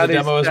downloading the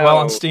demo as well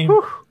on Steam.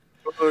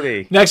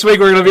 Buddy. Next week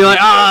we're gonna be like,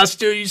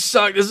 Stu, you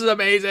suck. This is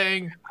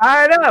amazing.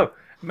 I know.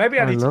 Maybe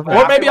I need to.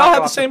 Or maybe I'll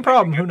have the same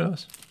problem. Who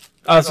knows?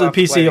 So the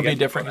PC will be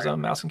different because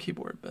I'm mouse and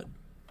keyboard. But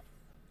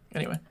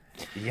anyway.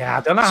 Yeah,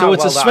 I don't know. So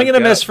it's a swing and a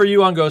miss for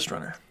you on Ghost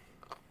Runner.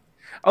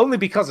 Only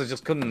because I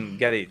just couldn't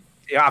get it.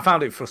 Yeah, I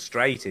found it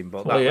frustrating,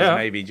 but that was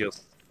maybe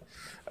just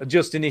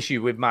an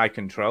issue with my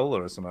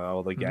controller or something,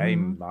 or the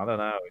game. I don't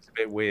know. It's a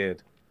bit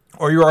weird.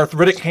 Or your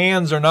arthritic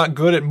hands are not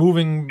good at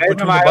moving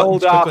between my the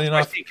buttons old quickly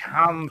enough.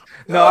 Hand.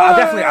 No,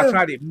 I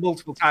tried it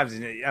multiple times,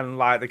 and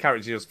like the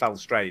character just fell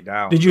straight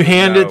down. Did you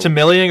hand it to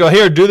Millie and go,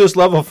 "Here, do this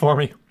level for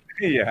me"?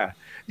 Yeah.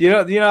 You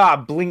know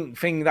that blink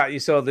thing that you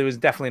saw. There was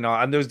definitely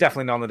none of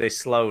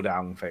this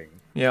slowdown thing.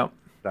 Yeah.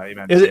 That you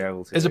meant to be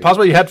able to. Is it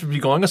possible you have to be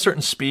going a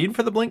certain speed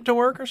for the blink to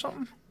work or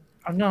something?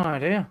 I've no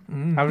idea.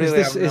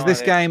 Is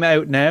this game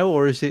out now,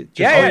 or is it?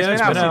 Just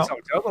it's been out since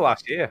October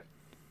last year.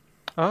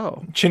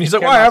 Oh, Chinny's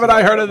like, why haven't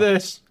I heard of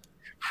this?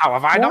 How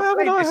have I not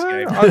played this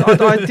game?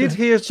 I did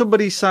hear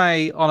somebody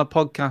say on a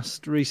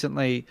podcast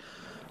recently,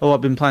 "Oh,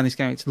 I've been playing this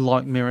game. It's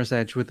like Mirror's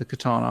Edge with the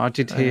katana." I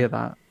did hear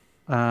that.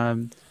 I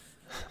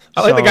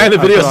like the guy in the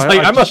video.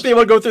 I must be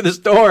able to go through this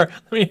door.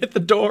 Let me hit the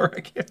door. I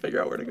can't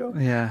figure out where to go.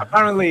 Yeah.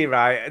 Apparently,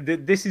 right.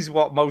 This is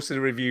what most of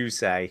the reviews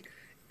say.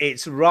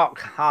 It's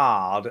rock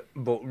hard,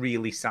 but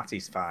really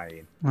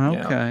satisfying.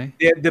 Okay.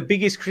 The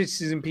biggest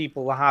criticism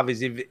people have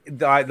is if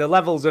the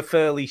levels are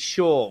fairly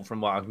short,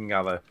 from what I can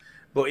gather.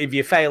 But if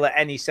you fail at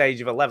any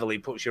stage of a level,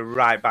 it puts you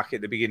right back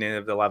at the beginning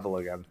of the level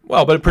again.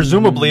 Well, but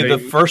presumably the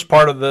first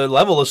part of the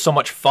level is so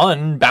much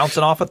fun,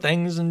 bouncing off of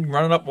things and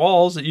running up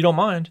walls that you don't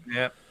mind.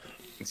 Yeah.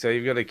 So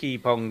you've got to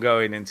keep on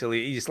going until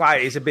it's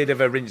a bit of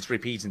a rinse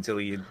repeat until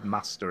you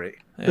master it.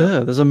 Yeah,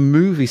 there's a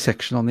movie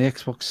section on the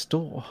Xbox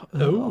store.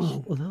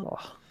 Oh.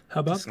 How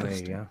about this? There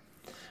you go.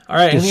 All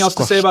right, anything else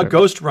to say about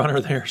Ghost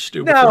Runner there,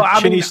 Stu? No,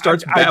 Chinny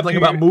starts babbling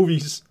about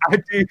movies. I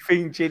do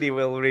think Chinny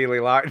will really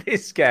like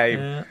this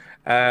game.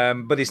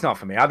 But it's not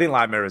for me. I didn't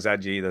like Mirror's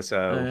Edge either,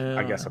 so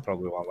I guess I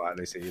probably won't like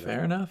this either.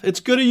 Fair enough. It's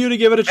good of you to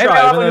give it a try.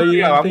 I'm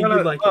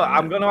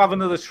going to have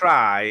another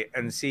try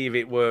and see if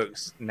it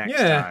works next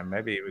time.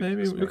 Maybe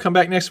we'll come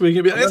back next week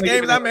and be like, this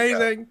game's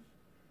amazing.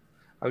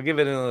 I'll give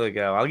it another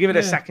go. I'll give it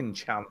a second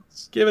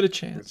chance. Give it a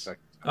chance.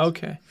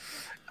 Okay.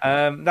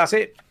 That's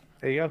it.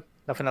 There you go.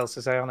 Nothing else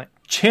to say on it.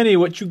 Chinny,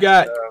 what you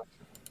got?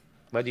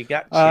 What do you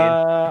got,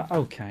 Chin?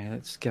 Okay,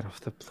 let's get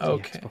off the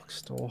Xbox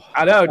store.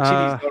 I know,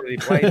 Chinny's already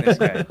playing this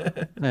game.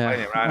 Yeah,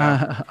 playing it right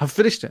now. I've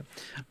finished it.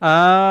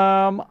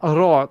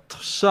 Right,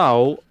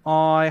 so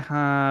I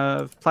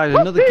have played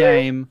another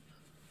game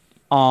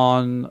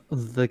on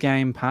the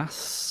Game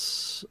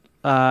Pass,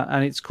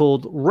 and it's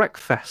called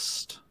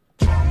Wreckfest.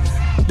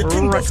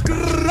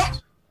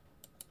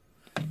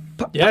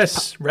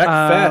 Yes,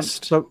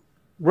 Wreckfest. So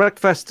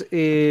Wreckfest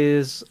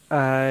is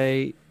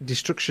a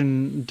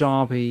Destruction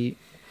Derby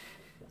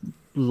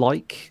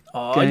game.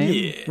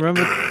 Yeah.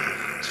 Remember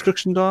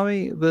Destruction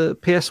Derby, the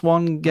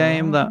PS1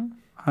 game that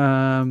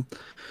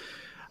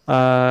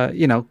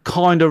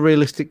kind of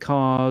realistic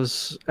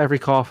cars, every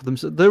car for them.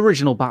 So the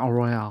original Battle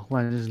Royale,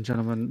 ladies and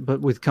gentlemen, but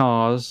with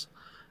cars.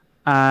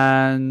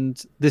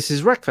 And this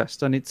is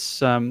Wreckfest, and it's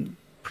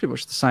pretty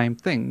much the same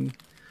thing.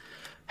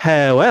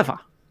 However,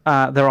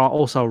 there are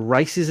also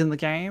races in the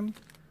game,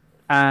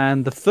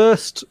 and the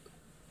first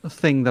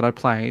thing that I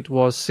played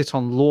was sit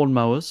on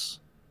lawnmowers,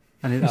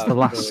 and it was the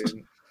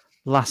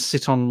last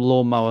sit on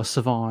lawnmower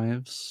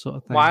survives sort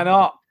of thing. Why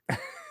not?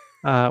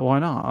 Why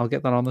not? I'll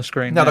get that on the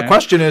screen. Now the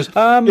question is,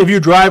 if you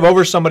drive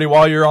over somebody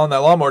while you're on that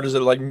lawnmower, does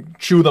it like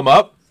chew them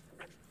up?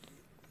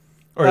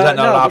 Or is that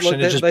not an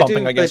option? It's just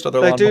bumping against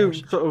other lawnmowers. They do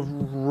sort of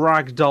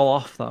ragdoll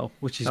off though,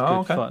 which is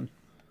good fun.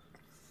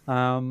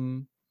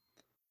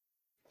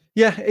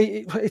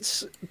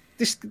 It's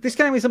this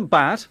game isn't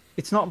bad.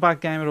 It's not a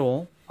bad game at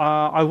all.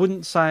 I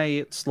wouldn't say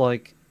it's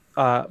like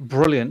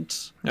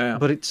brilliant,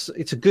 but it's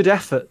a good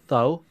effort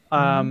though.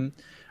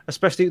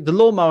 Especially the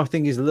lawnmower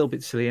thing is a little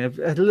bit silly and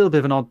a little bit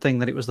of an odd thing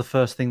that it was the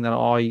first thing that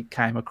I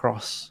came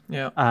across.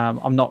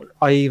 I'm not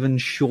even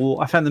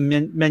sure. I found the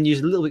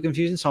menus a little bit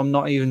confusing, so I'm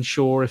not even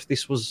sure if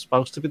this was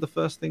supposed to be the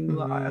first thing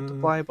that I had to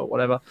play, but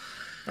whatever.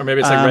 Or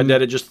maybe it's like Red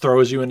Dead, it just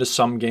throws you into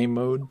some game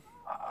mode.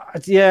 I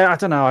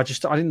don't know. I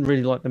didn't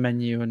really like the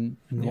menu and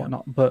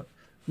whatnot, but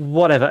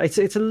whatever. It's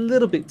a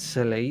little bit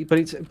silly,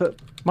 but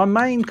my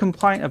main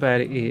complaint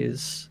about it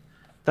is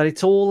that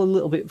it's all a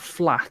little bit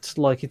flat.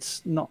 Like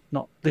it's not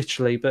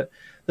literally, but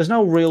there's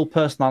no real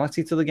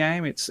personality to the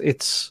game. It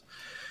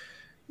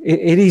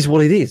is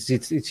what it is.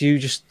 It's you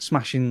just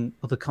smashing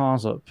other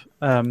cars up.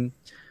 The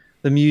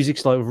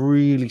music's like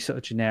really sort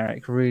of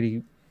generic,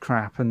 really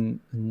crap,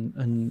 and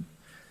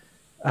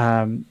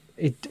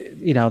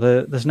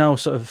there's no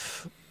sort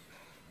of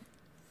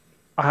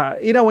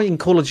when in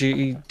Call of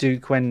Duty,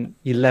 Duke, when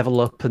you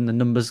level up and the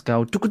numbers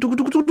go and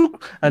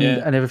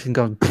everything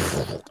goes.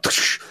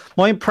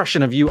 My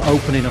impression of you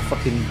opening a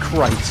fucking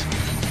crate,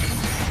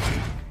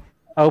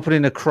 or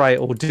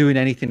doing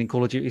anything in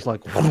Call of Duty is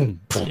like,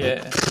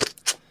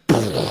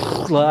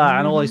 that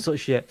and all this sort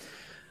of shit.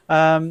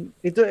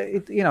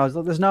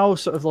 There's no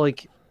sort of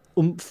like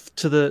oomph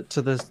to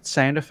the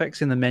sound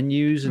effects in the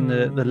menus and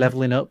the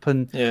leveling up,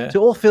 and so it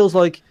all feels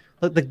like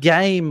the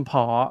game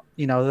part.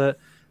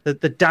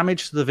 The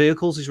damage to the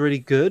vehicles is really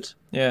good.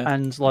 Yeah.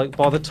 And like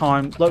by the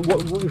time,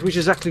 which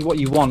is exactly what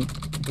you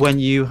want when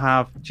you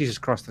have. Jesus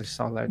Christ, this is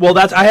so loud. Well,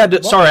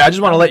 sorry, I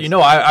just want to let you know.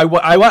 I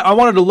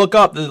wanted to look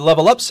up the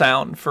level up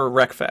sound for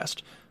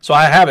Wreckfest, so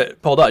I have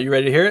it pulled up. You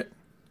ready to hear it?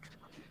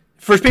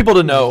 First people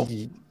to know.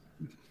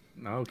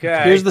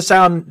 Okay. Here's the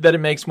sound that it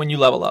makes when you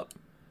level up.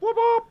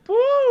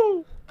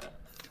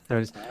 There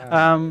it is.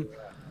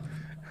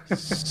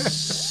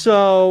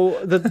 So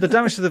the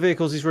damage to the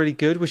vehicles is really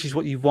good, which is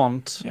what you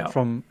want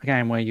from a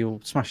game where you're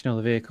smashing all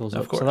the vehicles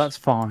up. So that's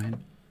fine.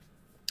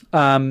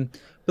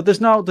 But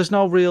there's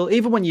no real.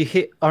 Even when you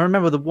hit, I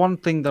remember the one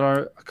thing that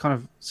I kind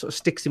of sort of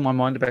sticks in my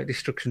mind about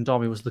Destruction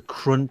Derby was the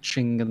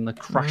crunching and the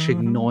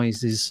crashing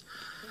noises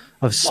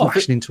of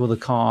smashing into other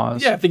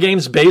cars. Yeah, if the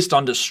game's based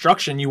on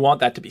destruction, you want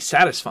that to be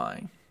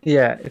satisfying.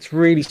 Yeah, it's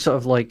really sort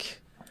of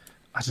like,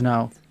 I don't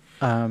know,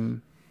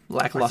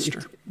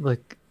 lackluster. In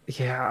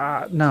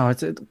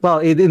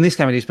this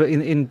game it is, but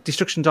in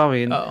Destruction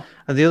Derby and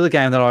the other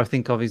game that I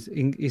think of is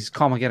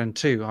Carmageddon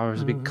 2. I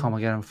was a big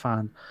Carmageddon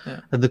fan,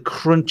 and the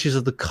crunches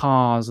of the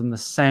cars and the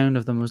sound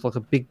of them was like a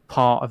big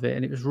part of it,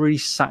 and it was really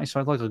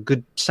satisfying, like a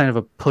good sound of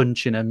a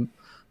punch in a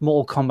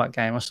Mortal Kombat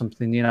game or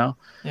something, Yeah.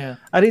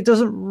 And it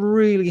doesn't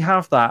really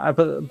have that,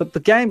 but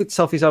the game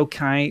itself is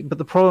okay. But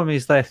the problem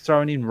is they're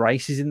throwing in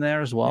races in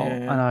there as well,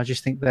 and I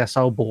just think they're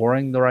so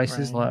boring. The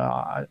races,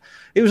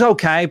 it was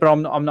okay, but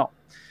I'm not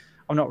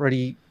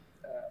really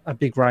a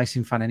big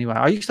racing fan anyway.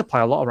 I used to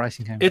play a lot of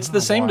racing games. It's the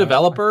same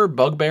developer,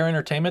 Bugbear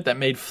Entertainment, that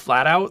made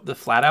the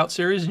Flat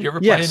series. Did you ever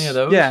play any of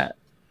those?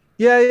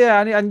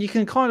 Yeah, and you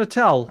can kind of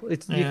tell. You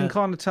can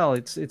kind of tell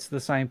it's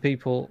the same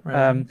people.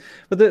 Right.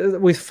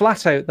 But with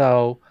Flatout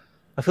though,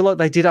 I feel like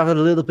they did have a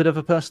little bit of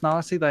a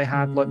personality. They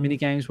had like mini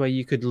games where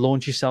you could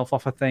launch yourself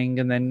off a thing,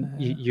 and then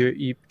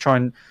you try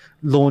and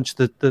launch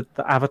the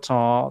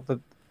avatar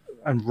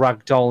and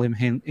ragdoll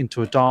him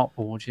into a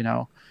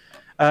dartboard.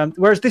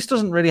 Whereas this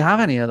doesn't really have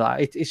any of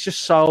that. It's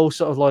just so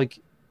sort of like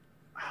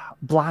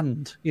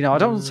bland. I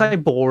don't want to say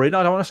boring.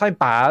 I don't want to say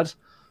bad.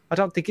 I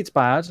don't think it's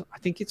bad. I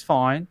think it's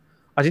fine.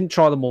 I didn't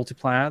try the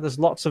multiplayer. There's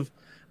lots of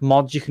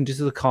mods you can do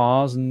to the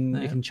cars,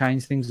 and you can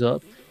change things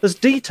up. There's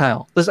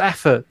detail. There's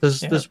effort.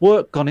 There's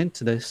work gone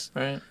into this.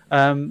 Right.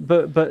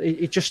 But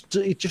it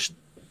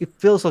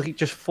feels like it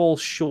just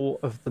falls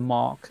short of the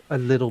mark a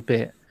little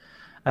bit.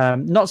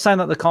 Not saying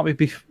that there can't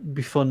be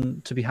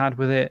fun to be had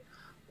with it.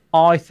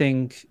 I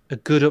think a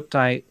good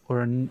update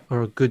or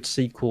a good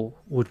sequel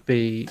would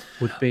be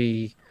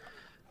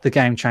the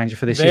game changer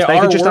for this. They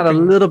could just add a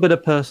little bit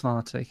of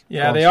personality.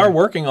 Yeah, they are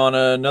working on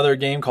another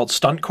game called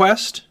Stunt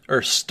Quest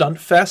or Stunt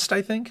Fest,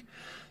 I think.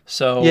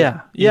 So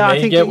I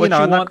think get what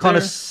you want kind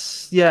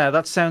there.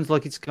 That sounds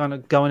like it's kind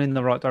of going in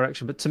the right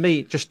direction. But to me,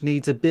 it just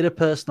needs a bit of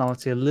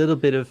personality, a little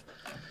bit of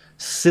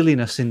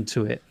silliness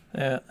into it.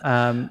 Yeah.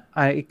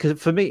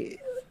 Because for me,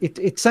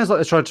 it sounds like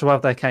they're trying to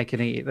have their cake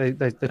and eat it.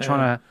 They're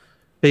trying to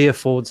be a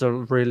Fords are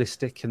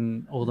realistic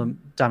and all the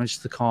damage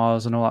to the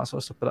cars and all that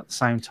sort of stuff, but at the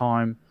same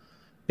time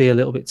be a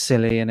little bit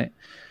silly. And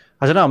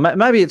I don't know,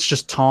 maybe it's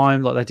just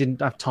time, like they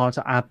didn't have time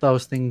to add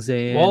those things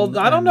in. Well,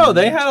 I don't know.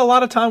 They had a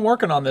lot of time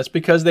working on this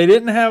because they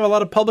didn't have a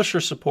lot of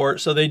publisher support,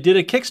 so they did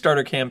a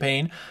Kickstarter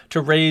campaign to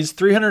raise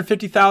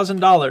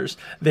 $350,000.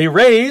 They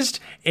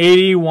raised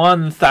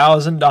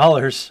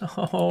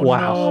 $81,000. Oh,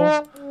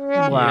 wow.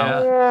 No.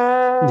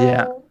 Wow.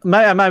 Yeah.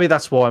 Maybe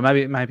that's why.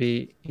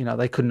 Maybe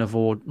they couldn't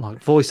afford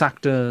like voice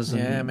actors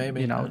and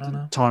maybe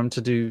time to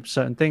do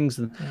certain things,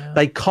 and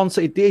they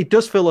it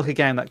does feel like a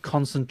game that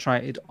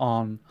concentrated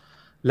on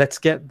let's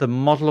get the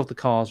model of the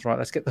cars right,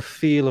 let's get the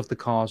feel of the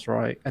cars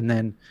right, and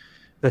then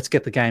let's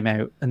get the game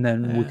out, and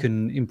then we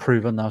can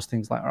improve on those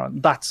things later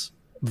on. That's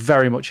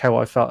very much how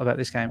I felt about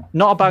this game.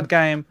 Not a bad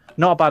game,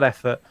 not a bad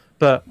effort,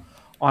 but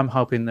I'm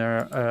hoping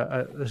there's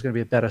going to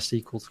be a better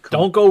sequel to come.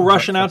 Don't go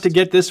rushing out to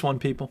get this one,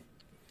 people.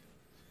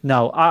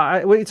 No,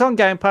 it's on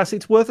Game Pass.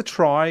 It's worth a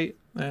try.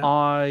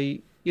 Yeah.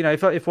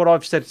 If what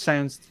I've said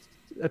sounds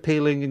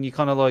appealing, and you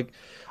kind of like,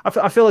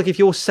 I feel like if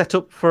you're set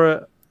up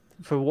for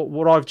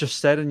what I've just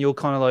said, and you're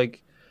kind of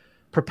like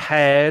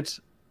prepared,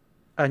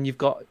 and you've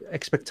got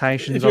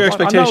expectations. If your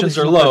expectations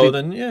are low,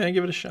 then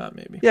give it a shot,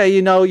 maybe. Yeah,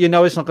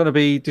 it's not going to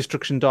be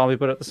Destruction Derby,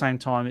 but at the same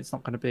time, it's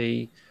not going to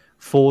be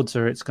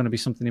Forza. It's going to be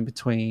something in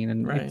between,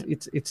 and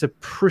it's a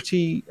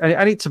pretty,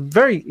 and it's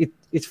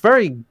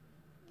very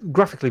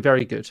graphically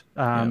very good.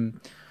 And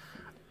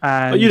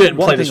but you didn't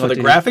play this for the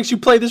graphics. You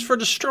play this for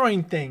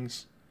destroying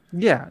things.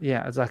 Yeah,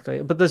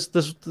 exactly. But there's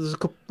a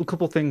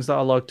couple of things that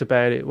I liked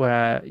about it.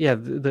 Where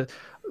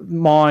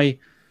my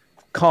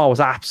car was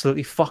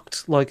absolutely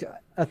fucked. Like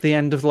at the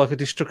end of like a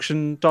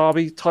Destruction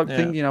Derby type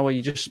thing, where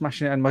you just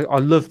smashing it. And I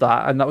love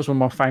that. And that was one of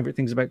my favorite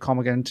things about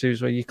Carmageddon 2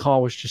 is where your car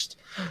was just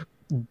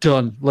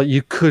done. Like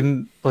you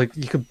could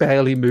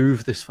barely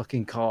move this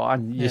fucking car,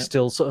 and you're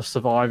still sort of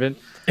surviving.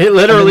 It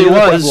literally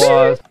was.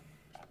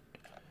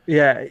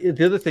 Yeah,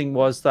 the other thing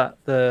was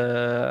that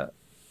the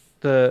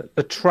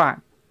track,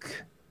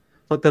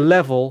 like the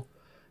level,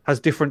 has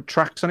different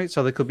tracks on it,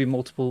 so there could be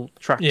multiple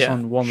tracks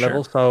on one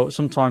level. So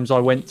sometimes I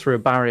went through a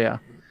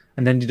barrier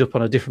and ended up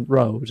on a different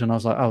road, and I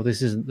was like, "Oh,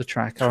 this isn't the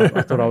track." I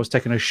thought I was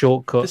taking a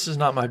shortcut. This is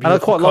not my beautiful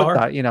And I quite car.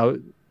 like that, you know.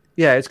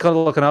 Yeah, it's kind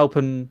of like an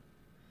open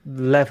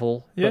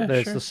level, but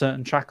there's a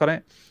certain track on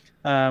it,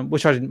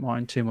 which I didn't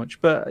mind too much.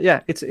 But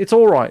yeah, it's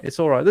all right. It's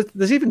all right.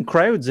 There's even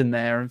crowds in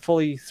there and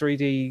fully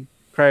 3D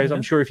crowds.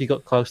 I'm sure if you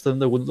got close to them,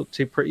 they wouldn't look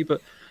too pretty.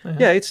 But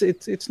yeah,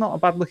 it's not a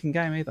bad looking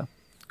game either.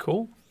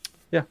 Cool.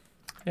 Yeah.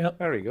 Yep.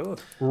 Very good.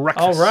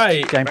 Breakfast. All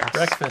right. Game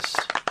Breakfast.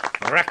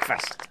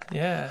 Breakfast.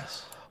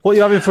 Yes. What are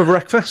you having for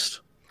breakfast?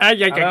 Funny.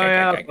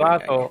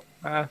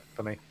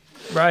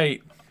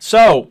 Right.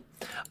 So,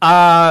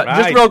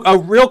 just a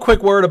real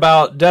quick word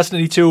about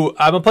Destiny 2.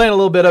 I've been playing a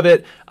little bit of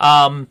it.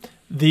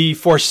 The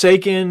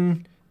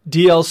Forsaken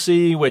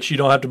DLC, which you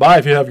don't have to buy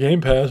if you have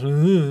Game Pass.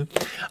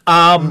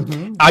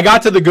 I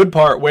got to the good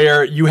part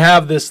where you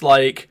have this,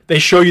 like, they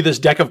show you this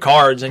deck of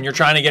cards and you're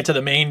trying to get to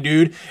the main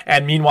dude,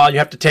 and meanwhile you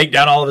have to take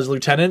down all of his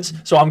lieutenants.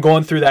 So I'm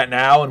going through that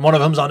now, and one of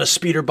them's on a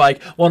speeder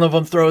bike, one of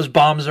them throws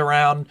bombs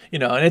around, you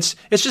know, and it's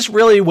just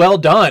really well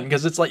done,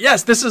 because it's like,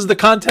 yes, this is the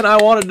content I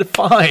wanted to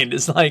find.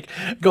 It's like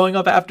going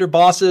up after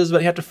bosses,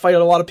 but you have to fight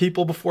a lot of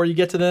people before you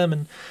get to them,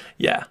 and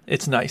yeah,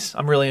 it's nice.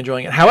 I'm really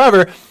enjoying it.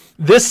 However,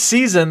 this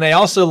season, they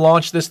also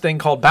launched this thing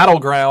called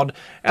Battleground,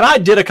 and I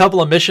did a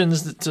couple of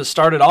missions to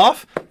start it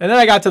off, and then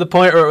I got to the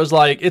point where it was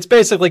like, it's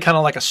basically kind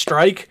of like a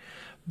strike,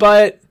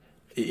 but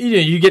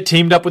you get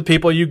teamed up with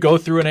people, you go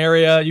through an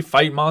area, you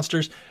fight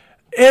monsters.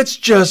 It's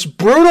just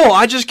brutal.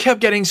 I just kept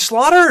getting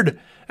slaughtered,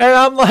 and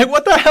I'm like,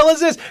 what the hell is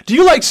this? Do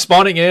you like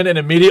spawning in and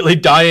immediately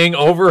dying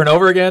over and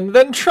over again?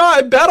 Then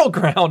try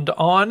Battleground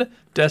on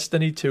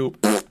Destiny 2.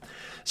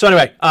 So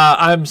anyway,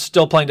 I'm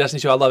still playing Destiny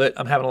 2. I love it.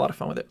 I'm having a lot of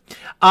fun with it.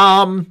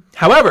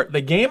 However,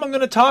 the game I'm going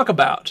to talk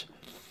about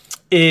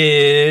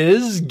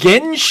is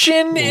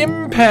Genshin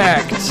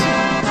Impact.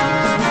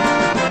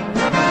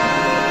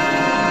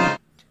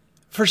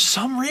 For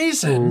some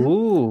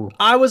reason,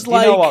 I was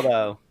like... You know what,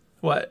 though?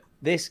 What?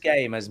 This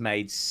game has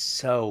made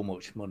so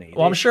much money.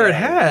 Well, I'm sure it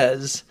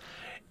has.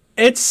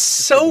 It's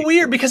so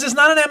weird because it's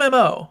not an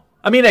MMO.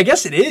 I mean, I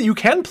guess it is. You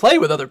can play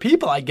with other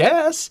people, I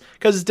guess,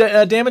 because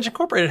Damage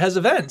Incorporated has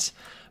events.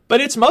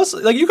 But it's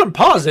mostly, like, you can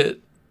pause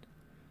it.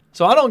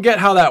 So I don't get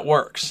how that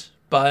works,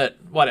 but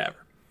whatever.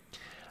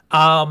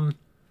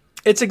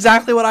 It's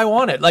exactly what I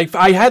wanted. Like,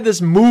 I had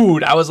this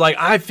mood. I was like,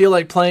 I feel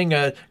like playing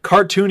a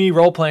cartoony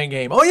role-playing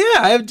game. Oh,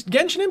 yeah, I have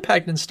Genshin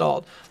Impact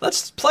installed.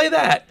 Let's play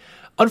that.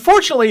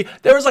 Unfortunately,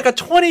 there was like a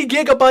 20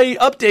 gigabyte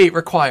update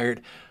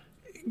required.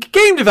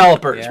 Game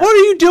developers, what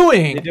are you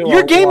doing?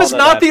 Your game is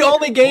not the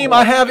only game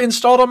I have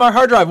installed on my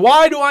hard drive.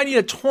 Why do I need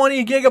a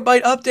 20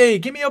 gigabyte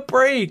update? Give me a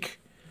break.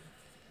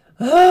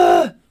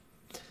 Warzone's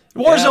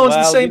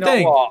the same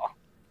thing.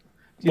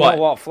 You know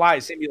what?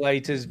 Flight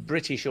Simulator's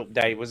British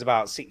update was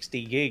about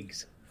 60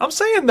 gigs. I'm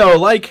saying, though,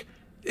 like,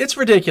 it's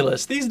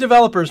ridiculous. These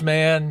developers,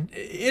 man,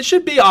 it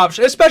should be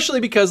optional,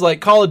 especially because,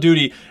 like, Call of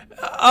Duty,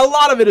 a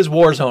lot of it is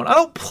Warzone. I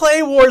don't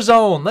play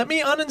Warzone. Let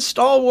me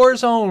uninstall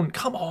Warzone.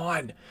 Come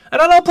on.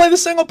 And I don't play the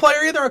single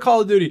player either on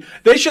Call of Duty.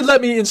 They should let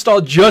me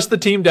install just the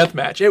team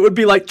deathmatch. It would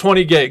be like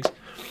 20 gigs.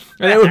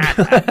 And it would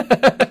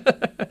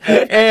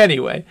be...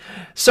 Anyway.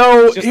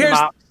 So here's...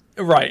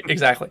 Right,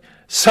 exactly.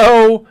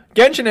 So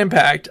Genshin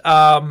Impact,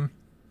 I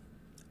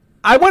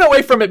went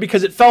away from it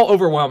because it felt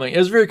overwhelming. It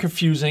was very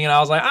confusing, and I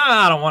was like,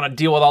 I don't want to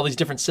deal with all these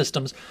different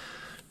systems.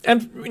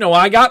 And, you know,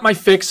 I got my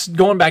fix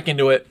going back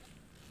into it.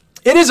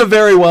 It is a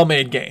very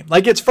well-made game.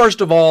 Like, it's,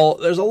 first of all,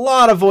 there's a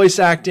lot of voice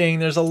acting.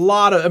 There's a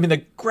lot of, I mean,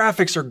 the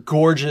graphics are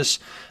gorgeous.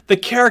 The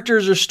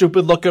characters are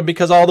stupid looking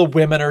because all the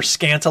women are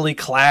scantily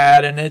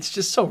clad, and it's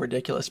just so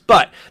ridiculous.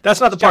 But that's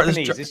not the part.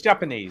 It's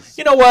Japanese.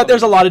 You know what?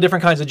 There's a lot of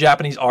different kinds of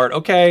Japanese art,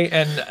 okay?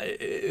 And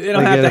they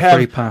don't have to have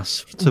free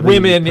pass to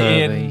women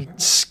in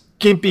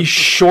skimpy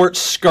short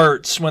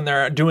skirts when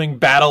they're doing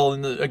battle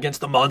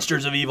against the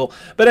monsters of evil.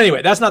 But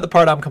anyway, that's not the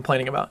part I'm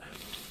complaining about.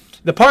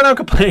 The part I'm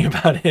complaining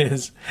about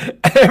is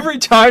every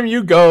time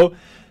you go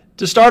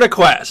to start a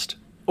quest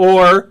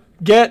or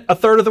get a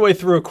third of the way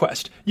through a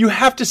quest, you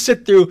have to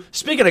sit through,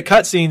 speaking of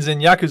cutscenes in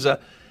Yakuza,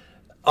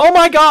 oh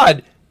my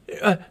God,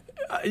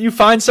 you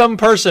find some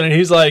person and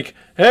he's like,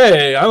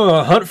 hey, I'm going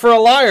to hunt for a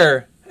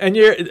lyre. And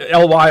you're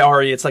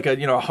Lyre, it's like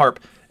a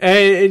harp.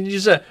 And you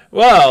say,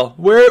 well,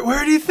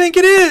 where do you think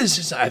it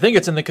is? I think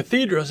it's in the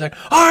cathedral. It's like,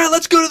 all right,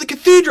 let's go to the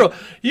cathedral.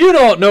 You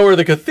don't know where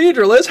the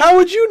cathedral is. How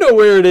would you know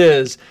where it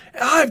is?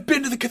 I've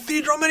been to the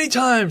cathedral many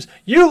times.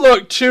 You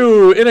look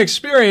too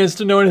inexperienced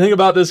to know anything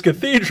about this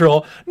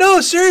cathedral. No,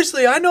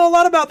 seriously, I know a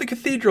lot about the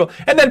cathedral.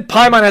 And then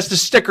Paimon has to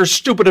stick her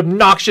stupid,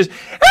 obnoxious,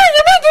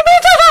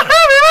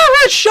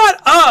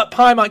 shut up,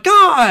 Paimon.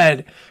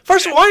 God.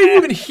 First of all, why are you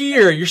even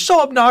here? You're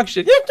so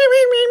obnoxious.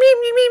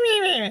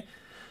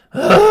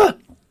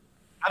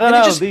 I don't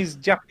know. These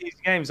Japanese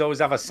games always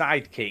have a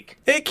sidekick.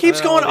 It keeps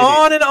going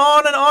on and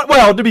on and on.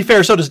 Well, to be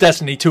fair, so does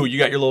Destiny 2. You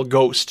got your little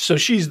ghost. So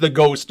she's the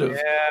ghost of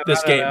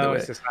this game.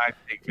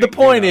 The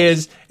point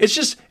is, it's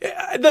just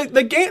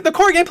the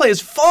core gameplay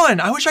is fun.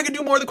 I wish I could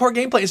do more of the core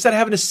gameplay instead of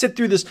having to sit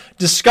through this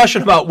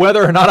discussion about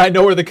whether or not I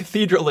know where the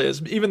cathedral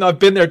is, even though I've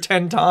been there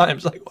 10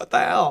 times. Like, what the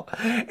hell?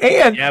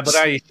 And but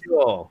are you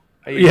sure?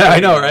 I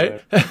know,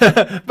 right?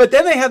 But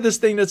then they have this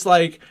thing that's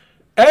like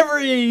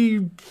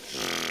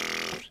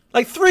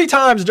like 3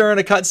 times during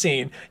a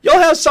cutscene, you'll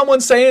have someone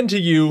saying to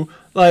you,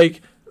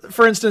 like,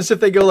 for instance,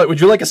 if they go like,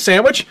 "Would you like a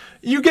sandwich?"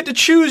 You get to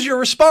choose your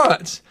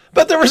response.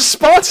 But the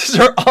responses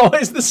are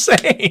always the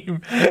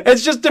same.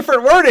 It's just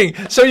different wording.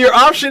 So your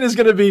option is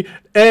going to be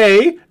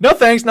A, no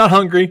thanks, not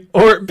hungry,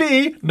 or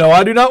B, no,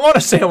 I do not want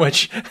a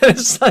sandwich. And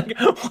it's like,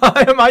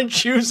 why am I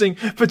choosing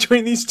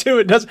between these two?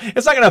 It's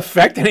not going to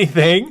affect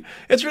anything.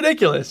 It's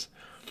ridiculous.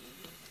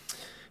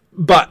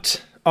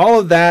 But all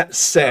of that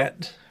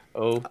said,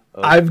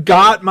 I've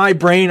got my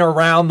brain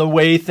around the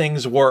way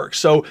things work.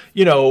 So,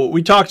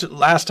 we talked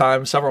last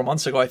time, several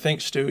months ago, I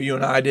think, Stu, you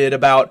and I did,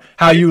 about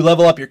how you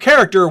level up your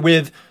character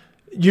with,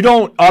 you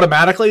don't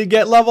automatically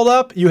get leveled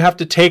up. You have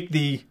to take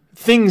the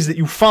things that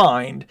you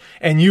find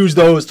and use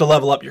those to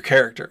level up your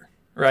character,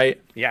 right?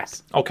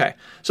 Yes. Okay.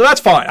 So that's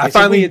fine. It's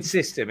a weird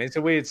system. It is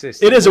a weird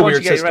system. Once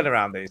you get your head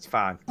around it, it's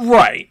fine.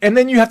 Right. And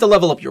then you have to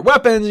level up your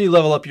weapons. You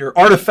level up your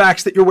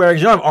artifacts that you're wearing.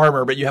 You don't have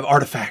armor, but you have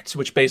artifacts,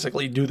 which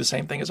basically do the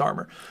same thing as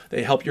armor.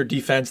 They help your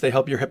defense. They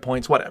help your hit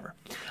points, whatever.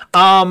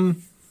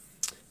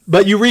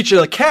 But you reach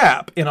a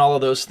cap in all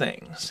of those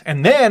things.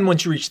 And then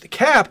once you reach the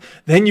cap,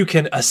 then you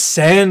can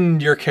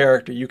ascend your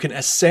character. You can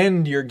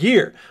ascend your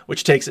gear,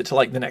 which takes it to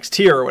like the next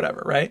tier or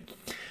whatever, right?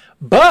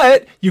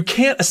 But you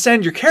can't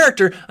ascend your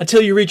character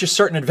until you reach a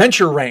certain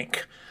adventure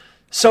rank.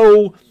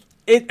 So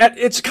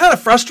it's kind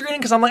of frustrating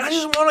because I'm like, I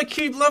just want to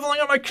keep leveling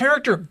up my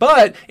character.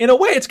 But in a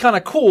way, it's kind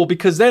of cool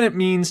because then it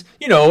means,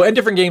 and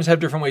different games have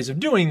different ways of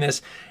doing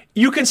this.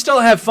 You can still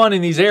have fun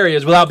in these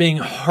areas without being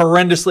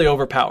horrendously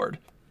overpowered.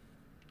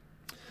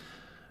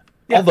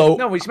 Yeah,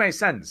 although, which makes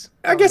sense.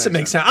 I guess it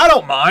makes sense. I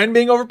don't mind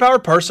being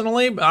overpowered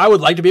personally. I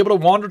would like to be able to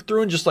wander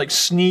through and just like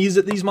sneeze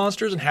at these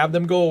monsters and have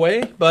them go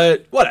away.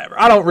 But whatever.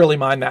 I don't really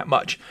mind that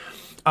much.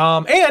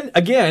 And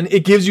again,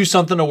 it gives you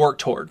something to work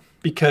toward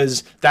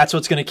because that's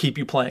what's going to keep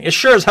you playing. It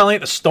sure as hell ain't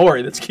the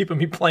story that's keeping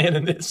me playing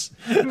in this.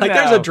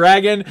 There's a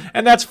dragon,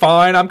 and that's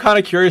fine. I'm kind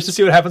of curious to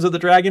see what happens with the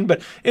dragon.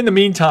 But in the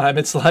meantime,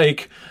 it's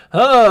like,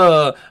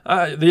 the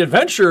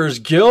Adventurers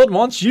Guild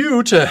wants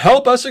you to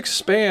help us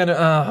expand.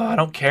 I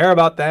don't care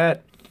about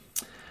that.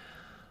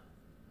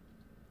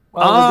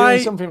 Well, we're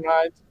doing something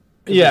right.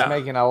 It's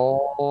making a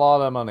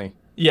lot of money.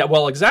 Yeah,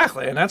 well,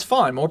 exactly, and that's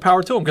fine. More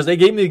power to them because they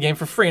gave me the game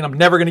for free, and I'm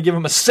never going to give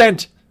them a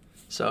cent.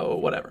 So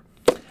whatever.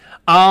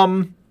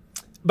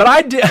 But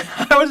I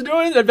was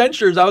doing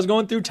adventures. I was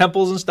going through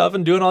temples and stuff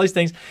and doing all these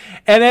things,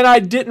 and then I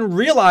didn't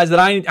realize that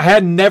I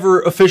had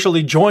never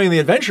officially joined the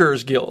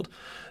Adventurers Guild.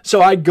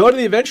 So I go to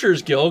the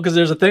Adventurers Guild because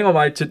there's a thing on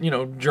my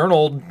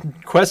journal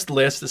quest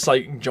list that's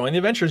like join the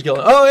Adventurers Guild.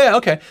 Oh yeah,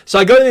 okay. So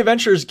I go to the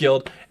Adventurers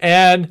Guild,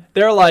 and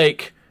they're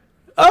like,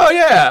 oh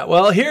yeah,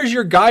 well here's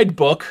your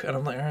guidebook, and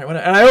I'm like, all right,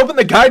 and I open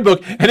the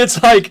guidebook, and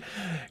it's like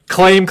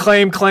claim,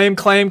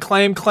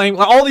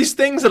 all these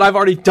things that I've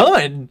already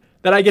done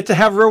that I get to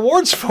have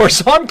rewards for.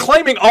 So I'm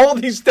claiming all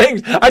these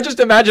things. I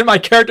just imagine my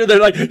character, they're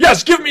like,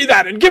 yes, give me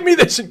that, and give me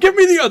this, and give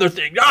me the other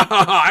thing.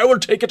 I will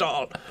take it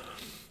all.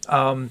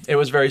 It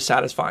was very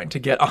satisfying to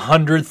get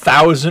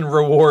 100,000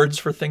 rewards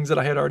for things that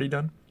I had already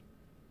done.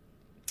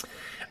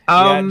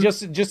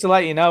 Just to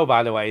let you know,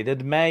 by the way,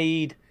 they'd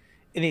made,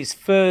 in its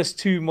first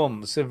 2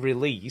 months of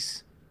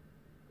release,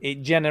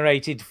 it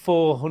generated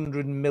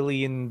 $400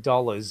 million.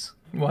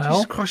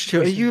 Well,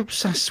 are you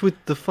obsessed with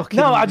the fucking?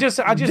 No, I just.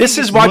 This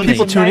is why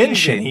people tune in,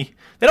 Chinny.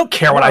 They don't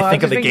care what I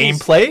think of the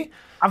gameplay.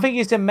 I think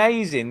it's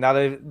amazing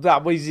that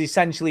that was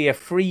essentially a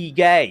free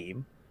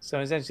game. So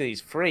essentially,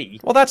 it's free.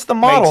 Well, that's the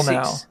model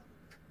now.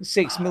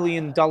 $6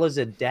 million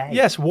a day.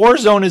 Yes,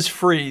 Warzone is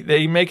free.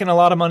 They're making a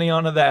lot of money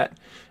onto that.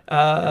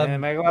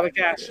 Make a lot of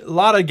cash. A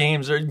lot of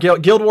games are.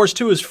 Guild Wars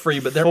 2 is free,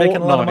 but they're making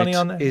a lot of money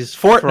on that.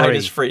 Fortnite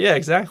is free. Yeah,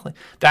 exactly.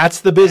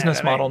 That's the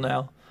business model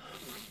now.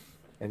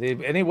 And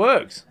it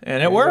works.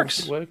 And it works.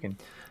 It's working.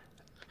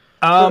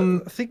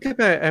 Think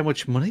about how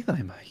much money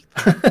they make.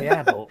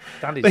 Yeah,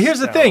 but here's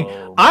the thing.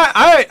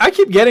 I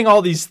keep getting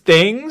all these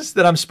things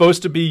that I'm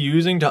supposed to be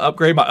using to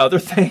upgrade my other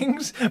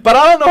things, but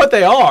I don't know what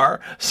they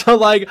are. So,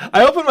 like,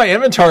 I open my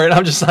inventory and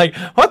I'm just like,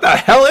 what the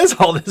hell is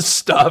all this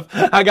stuff?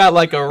 I got,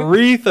 like, a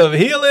wreath of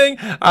healing.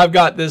 I've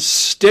got this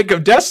stick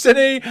of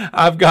destiny.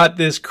 I've got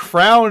this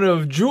crown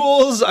of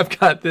jewels. I've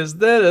got this,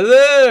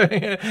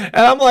 and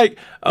I'm like,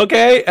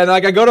 okay. And,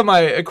 like, I go to my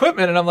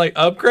equipment and I'm like,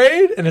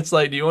 upgrade? And it's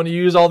like, do you want to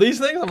use all these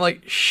things? I'm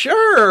like,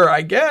 sure,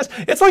 I guess.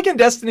 It's like in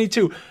Destiny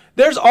 2.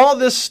 There's all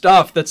this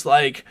stuff that's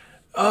like,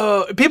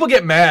 people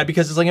get mad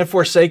because it's like in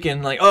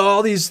Forsaken, like,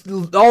 all these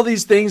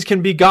things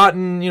can be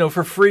gotten,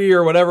 for free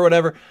or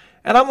whatever.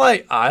 And I'm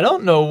like, I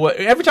don't know what.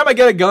 Every time I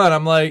get a gun,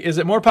 I'm like, is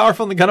it more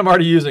powerful than the gun I'm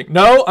already using?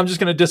 No, I'm just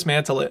going to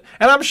dismantle it.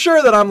 And I'm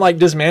sure that I'm like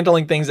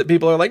dismantling things that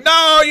people are like,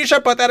 no, you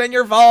should put that in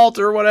your vault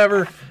or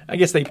whatever. I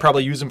guess they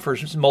probably use them for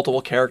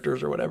multiple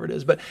characters or whatever it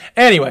is. But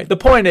anyway, the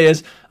point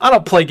is, I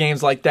don't play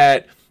games like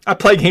that. I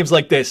play games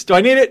like this. Do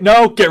I need it?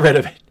 No, get rid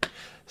of it.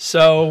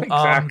 So,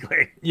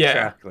 exactly. Yeah.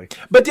 Exactly.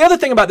 But the other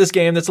thing about this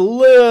game that's a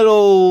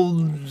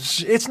little,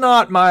 it's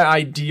not my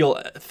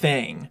ideal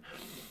thing,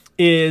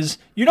 is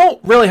you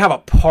don't really have a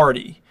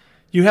party.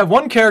 You have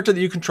one character that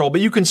you control,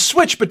 but you can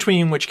switch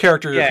between which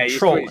character you're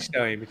controlling. You switch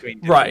between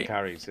different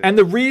characters. And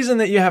the reason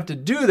that you have to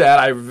do that,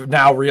 I've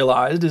now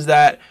realized, is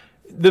that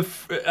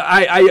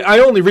I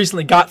only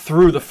recently got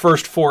through the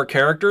first 4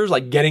 characters,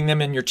 like getting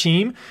them in your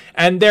team,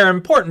 and they're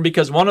important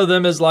because one of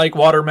them is like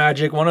water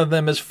magic, one of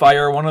them is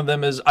fire, one of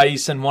them is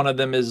ice, and one of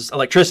them is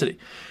electricity.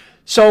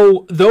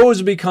 So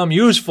those become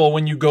useful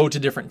when you go to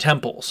different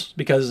temples,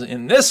 because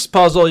in this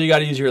puzzle you got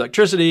to use your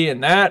electricity,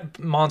 and that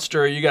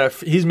monster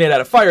he's made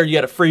out of fire, you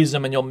got to freeze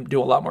him and you'll do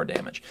a lot more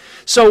damage.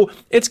 So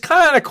it's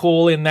kind of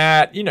cool in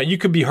that, you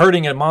could be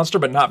hurting a monster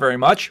but not very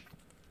much.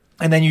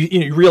 And then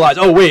you realize,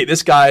 oh wait,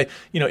 this guy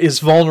is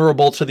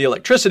vulnerable to the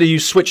electricity. You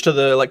switch to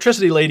the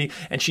electricity lady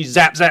and she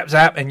zap zap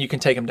zap and you can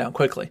take him down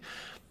quickly.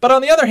 But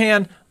on the other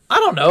hand, I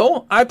don't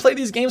know. I play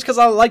these games because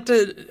I like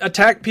to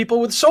attack people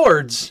with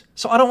swords.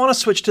 So I don't want to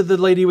switch to the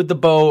lady with the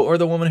bow or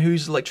the woman who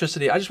uses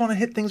electricity. I just want to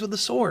hit things with the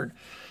sword.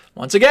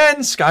 Once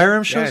again,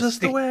 Skyrim shows us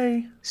the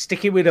way.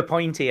 Stick it with a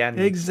pointy end.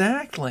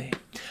 Exactly.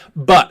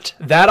 But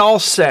that all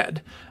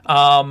said,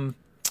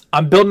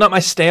 I'm building up my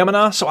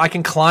stamina so I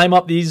can climb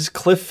up these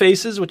cliff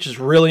faces, which is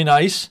really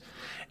nice.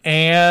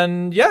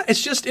 And yeah,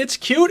 it's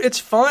cute, it's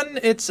fun,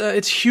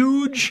 it's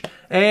huge,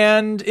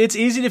 and it's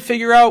easy to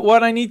figure out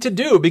what I need to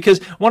do,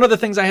 because one of the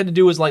things I had to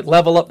do was like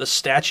level up the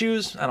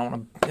statues. I don't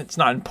want to, it's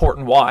not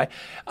important why,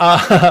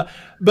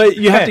 but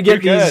you have to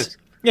get these.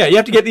 Yeah, you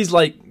have to get these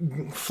like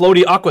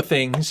floaty aqua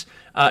things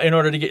in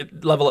order to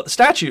level up the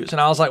statues.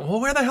 And I was like, well,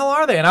 where the hell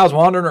are they? And I was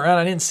wandering around.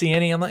 I didn't see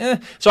any. I'm like, eh.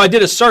 So I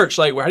did a search,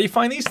 like, well, how do you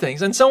find these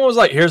things? And someone was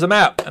like, here's a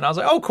map. And I was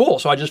like, oh, cool.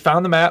 So I just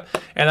found the map,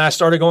 and I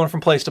started going from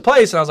place to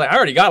place. And I was like, I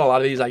already got a lot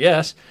of these, I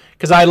guess,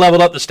 because I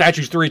leveled up the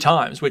statues 3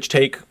 times, which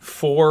take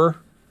 4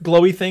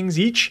 glowy things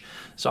each.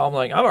 So I'm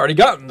like, I've already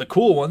gotten the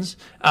cool ones.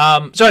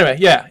 So anyway,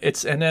 yeah,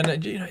 it's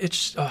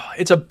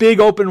a big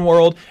open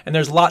world, and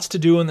there's lots to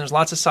do, and there's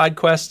lots of side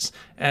quests,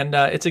 and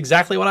it's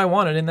exactly what I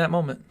wanted in that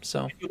moment.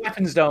 So the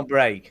weapons don't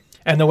break.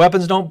 And the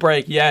weapons don't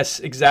break. Yes,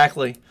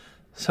 exactly.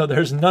 So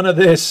there's none of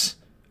this.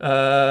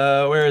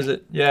 Where is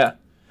it? Yeah.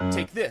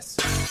 Take this.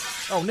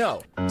 Oh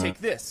no. Take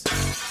this.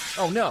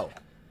 Oh no.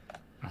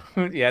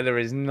 Yeah, there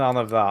is none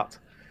of that.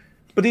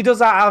 But he does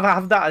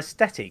have that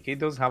aesthetic. He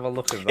does have a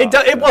look of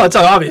that. Well, it's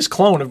an obvious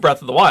clone of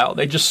Breath of the Wild.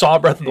 They just saw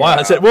Breath of the Wild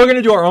and said, we're going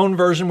to do our own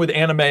version with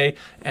anime.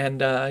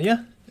 And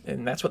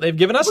and that's what they've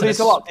given us. But and it's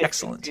a lot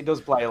excellent. It does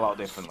play a lot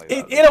differently.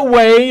 In a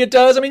way, it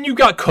does. I mean, you've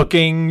got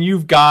cooking.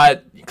 You've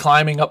got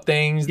climbing up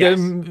things. Yes.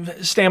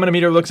 The stamina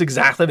meter looks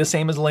exactly the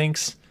same as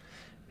Link's.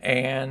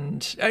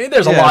 And I mean,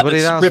 there's a lot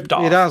that's ripped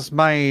off. It has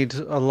made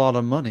a lot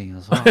of money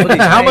as well.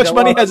 How much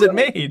money has it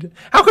made?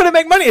 How could it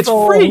make money? It's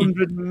free.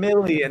 400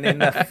 million in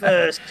the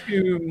first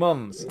 2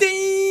 months.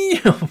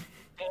 Damn.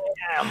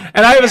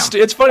 And I have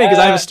it's funny because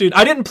I have a student.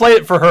 I didn't play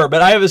it for her,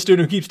 but I have a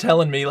student who keeps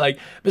telling me, like,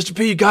 Mr.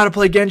 P, you got to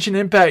play Genshin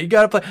Impact. You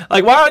got to play.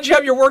 Like, why don't you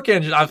have your work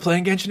engine? I'm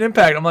playing Genshin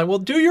Impact. I'm like, well,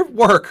 do your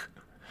work.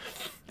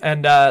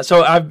 And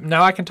so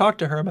now I can talk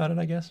to her about it,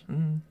 I guess.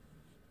 Mm.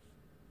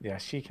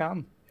 Yes, she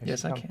can.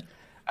 Yes, I can.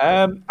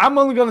 I'm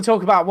only going to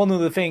talk about one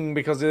other thing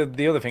because of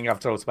the other thing I've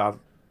talked about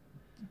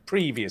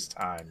previous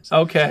times.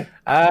 Okay.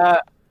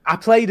 I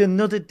played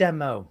another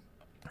demo.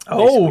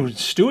 Oh,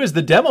 Stu is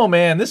the demo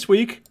man this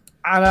week.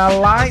 And I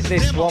like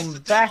this one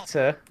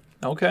better.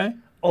 Okay.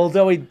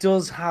 Although it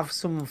does have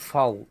some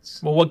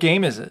faults. Well, what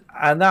game is it?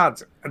 And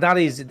that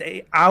is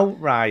the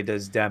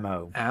Outriders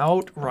demo.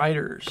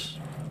 Outriders.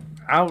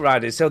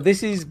 So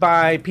this is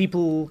by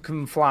People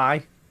Can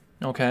Fly.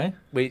 Okay.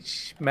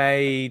 Which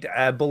made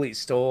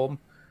Bulletstorm.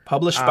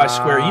 Published by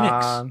Square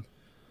Enix.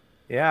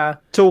 Yeah.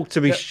 Talk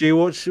to me, Stu.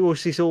 What's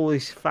this all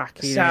this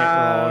fucking...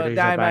 So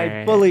they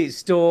made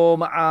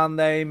Bulletstorm, and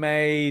they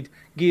made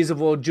Gears of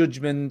War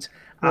Judgment,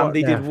 and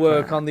they did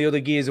work on the other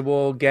Gears of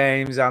War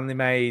games, and they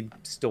made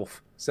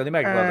stuff. So they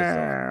make a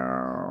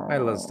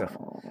lot of stuff.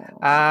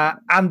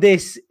 And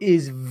this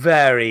is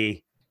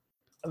very,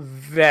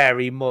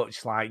 very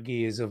much like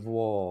Gears of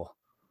War.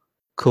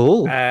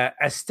 Cool.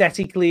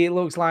 Aesthetically, it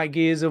looks like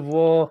Gears of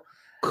War.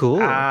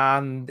 Cool.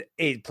 And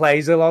it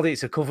plays a lot.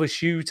 It's a cover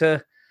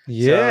shooter.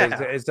 Yeah.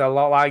 So it's a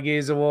lot like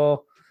Gears of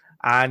War.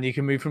 And you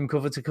can move from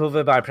cover to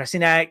cover by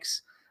pressing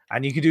X.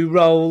 And you can do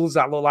rolls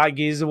that look like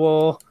Gears of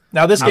War.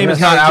 Now, this game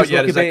is not out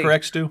yet. Is that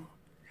correct, Stu?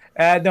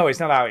 No, it's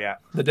not out yet.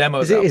 The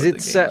demo is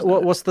it set?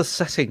 What's the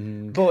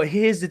setting? But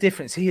here's the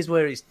difference. Here's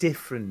where it's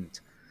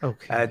different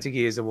to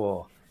Gears of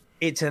War.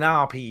 It's an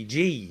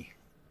RPG.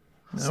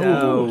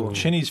 So,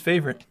 Chinny's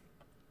favorite.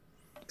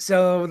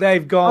 So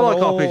they've gone. I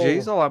like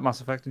RPGs. I like Mass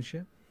Effect and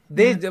shit.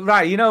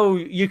 Right, you know,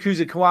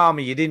 Yakuza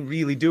Kiwami, you didn't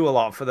really do a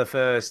lot for the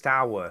first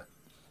hour.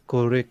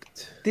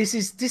 Correct. This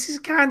is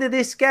kind of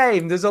this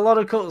game. There's a lot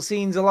of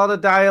cutscenes, a lot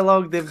of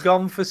dialogue. They've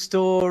gone for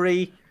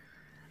story,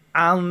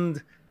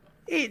 and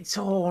it's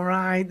all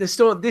right. The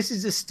story. This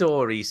is a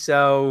story.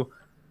 So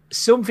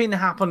something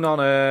happened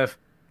on Earth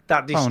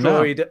that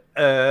destroyed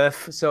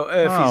Earth. So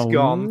Earth is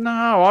gone.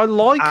 No, I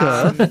like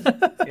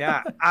Earth.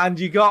 Yeah, and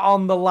you got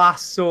on the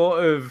last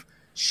sort of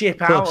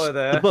ship out of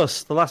there.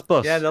 The last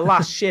bus. Yeah, the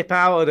last ship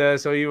out of there.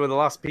 So you were the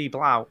last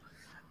people out,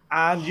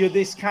 and you're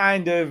this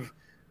kind of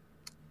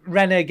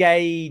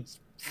renegade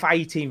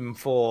fighting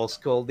force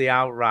called the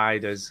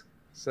Outriders.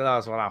 So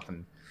that's what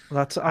happened.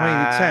 It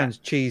sounds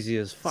cheesy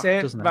as fuck,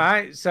 doesn't it?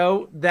 Right.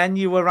 So then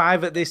you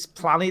arrive at this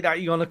planet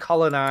that you're going to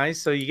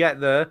colonize. So you get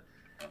there,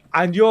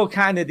 and you're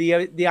kind of the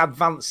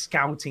advanced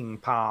scouting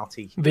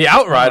party. The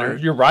Outrider.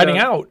 You're riding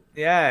out.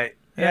 Yeah.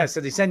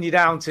 So they send you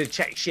down to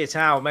check shit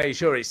out, make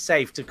sure it's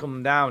safe to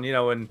come down,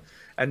 and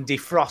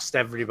defrost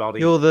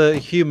everybody. You're the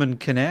human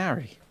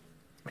canary.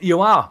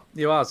 You are.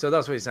 So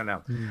that's what you sent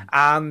out.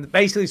 And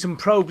basically some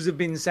probes have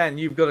been sent.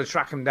 You've got to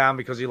track them down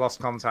because you lost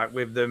contact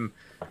with them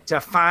to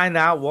find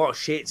out what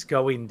shit's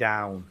going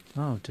down.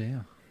 Oh,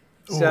 dear.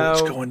 So,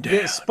 it's going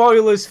down.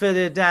 Spoilers for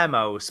the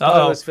demo.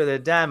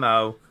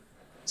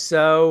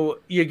 So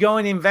you go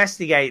and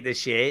investigate the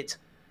shit.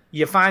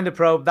 You find a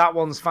probe. That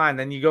one's fine.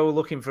 Then you go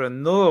looking for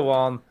another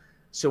one.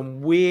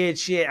 Some weird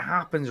shit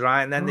happens,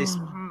 right? And then this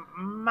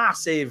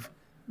massive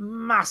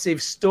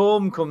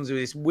storm comes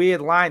with this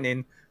weird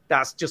lightning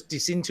that's just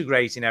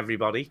disintegrating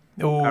everybody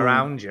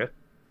around you.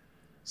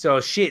 So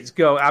it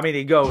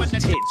goes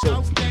tits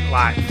up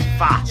like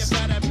fast.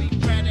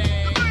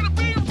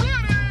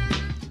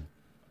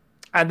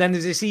 And then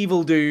there's this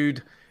evil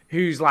dude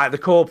who's like the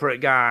corporate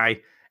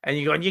guy, and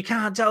you're going, you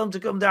can't tell him to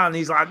come down. And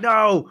he's like,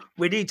 no,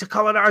 we need to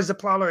colonize the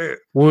planet.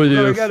 We're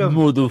the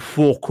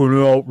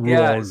motherfucking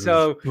outriders. Yeah,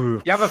 so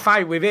you have a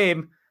fight with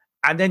him,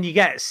 and then you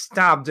get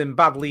stabbed and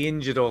badly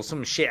injured, or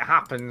some shit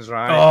happens,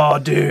 right? Oh,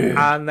 dude.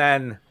 And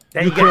then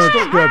you get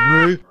stuck.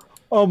 Stab me.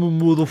 I'm a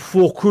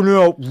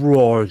motherfucking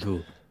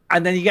outrider.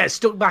 And then you get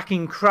stuck back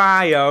in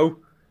cryo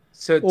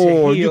to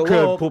heal you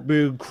can't up. Put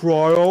me in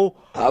cryo.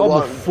 I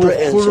want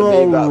Britain to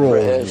be that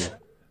British.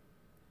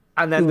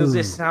 And then does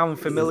this sound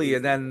familiar?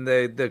 Then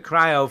the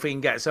cryo thing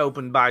gets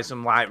opened by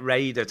some like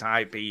raider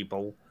type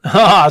people.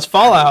 It's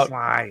Fallout.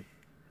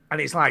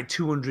 And it's like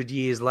 200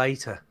 years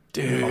later,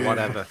 dude, or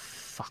whatever.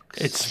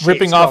 It's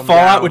ripping off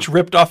Fallout, which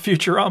ripped off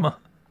Futurama.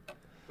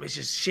 Which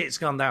is shit's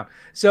gone down.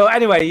 So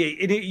anyway,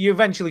 you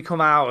eventually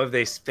come out of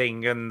this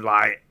thing, and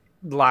like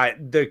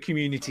the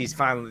community's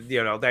finally,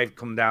 they've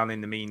come down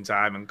in the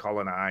meantime and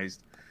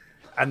colonized,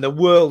 and the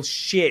world's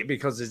shit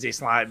because there's this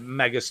like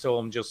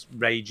megastorm just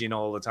raging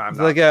all the time.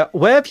 Like,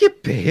 where have you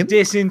been?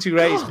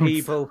 Disintegrates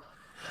people.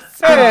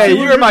 Hey,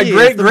 you're my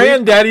great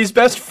granddaddy's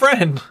best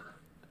friend.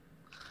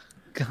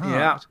 God.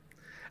 Yeah.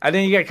 And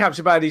then you get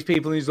captured by these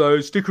people, and he's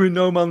like, stick her in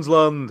no man's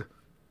land.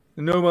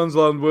 In no man's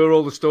land, where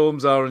all the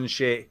storms are and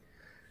shit.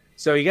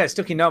 So you get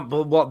stuck in that,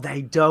 but what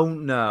they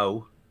don't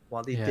know,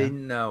 what they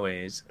didn't know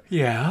is,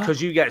 because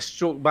you get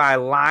struck by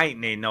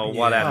lightning or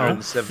whatever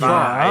and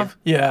survive,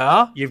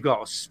 you've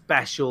got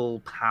special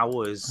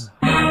powers.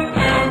 So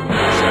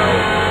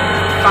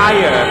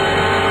fire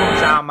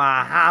comes out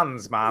my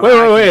hands, man.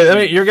 Wait. I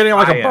mean, you're getting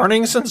like a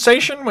burning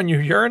sensation when you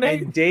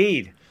urinate?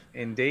 Indeed.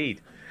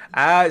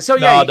 So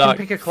you can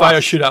pick a class.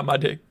 Fire shoot out my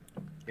dick.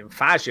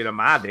 Fire shoot out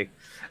my dick.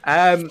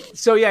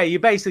 So you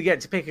basically get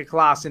to pick a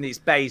class, and it's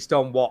based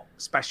on what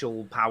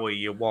special power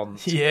you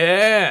want.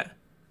 Yeah.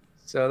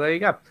 So there you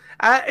go.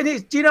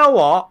 And do you know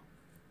what?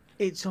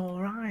 It's all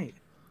right.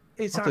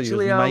 It's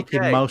actually okay.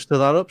 Making most of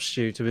that up,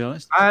 Stu. To be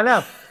honest, I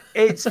know.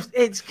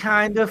 It's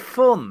kind of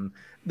fun.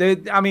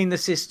 The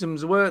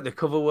systems work. The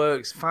cover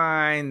works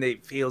fine.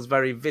 It feels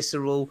very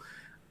visceral.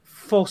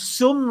 For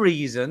some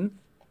reason,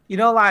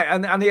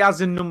 and it has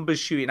the numbers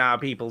shooting out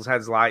of people's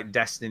heads like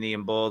Destiny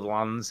and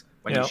Borderlands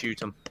when you shoot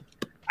them.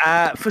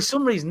 For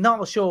some reason,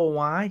 not sure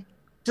why.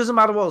 Doesn't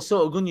matter what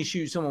sort of gun you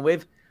shoot someone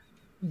with,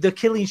 the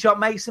killing shot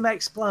makes them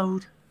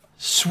explode.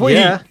 Sweet.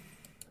 Yeah.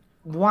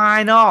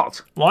 Why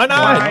not? Why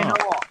not?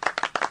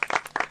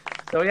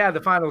 So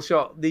the final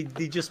shot, they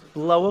just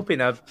blow up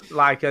in a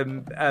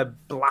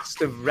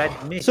blast of red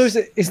mist. So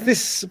is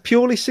this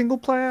purely single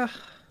player?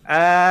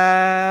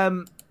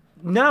 No,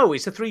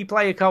 it's a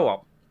 3-player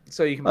co-op,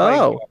 so you can play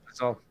co-op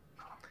as well.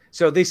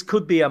 So this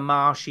could be a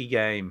marshy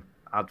game.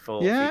 I'd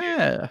thought.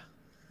 Yeah,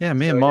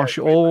 me and Marsh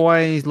are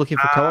always looking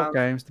for co-op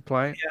games to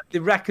play. Yeah, they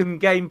reckon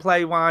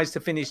gameplay-wise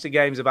to finish the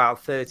game's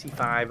about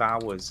 35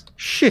 hours.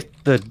 Shit,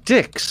 the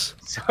dicks.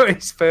 So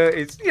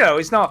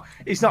it's not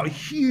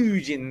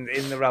huge in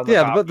the realm.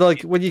 Yeah, but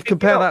like when you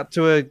compare that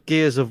to a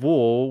Gears of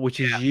War, which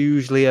is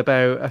usually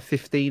about a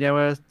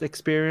 15-hour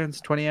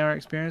experience, 20-hour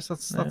experience,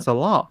 that's a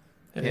lot.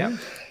 Yeah.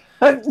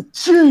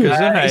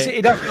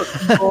 It has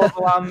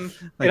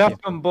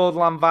some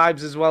Borderland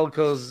vibes as well,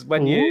 because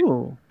when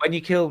you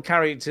kill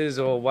characters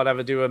or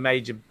whatever, do a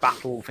major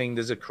battle thing,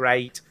 there's a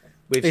crate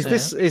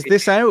Is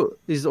this out?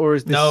 Or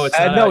is this? No, it's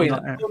not. No, it's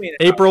not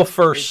April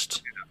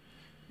 1st.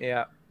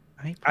 Yeah,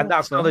 and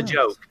that's not a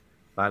joke,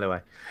 by the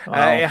way.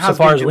 It has so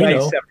far as we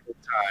know.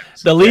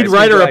 The lead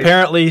writer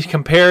apparently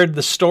compared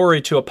the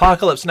story to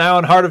Apocalypse Now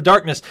and Heart of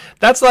Darkness.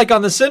 That's like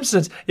on The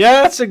Simpsons.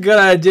 Yeah, that's a good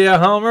idea,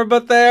 Homer,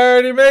 but they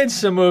already made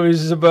some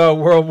movies about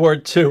World War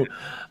II.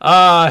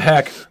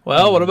 Heck.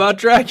 Well, what about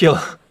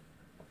Dracula?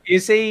 You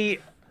see,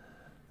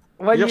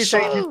 when you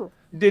say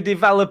the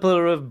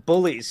developer of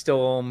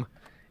Bulletstorm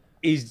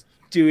is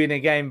doing a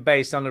game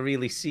based on a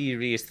really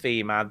serious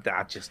theme, I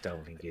just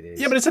don't think it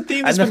is. Yeah, but it's a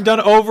theme that's been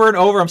done over and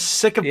over. I'm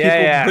sick of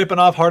people ripping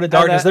off Heart of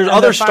Darkness. There's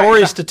other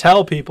stories to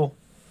tell people.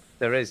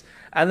 There is.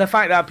 And the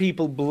fact that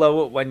people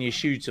blow up when you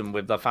shoot them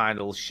with the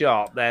final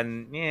shot,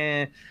 then,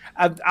 yeah,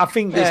 I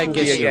think this will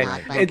be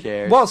a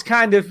game. What's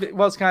kind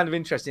of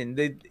interesting,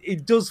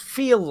 it does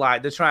feel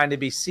like they're trying to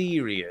be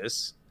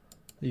serious.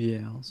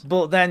 Yeah.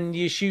 But then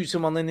you shoot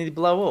someone and they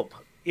blow up.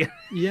 Yeah.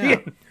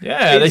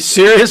 Yeah, they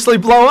seriously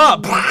blow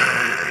up.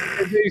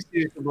 They do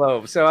seriously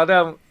blow up. So I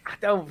don't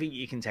think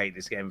you can take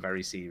this game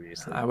very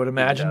seriously. I would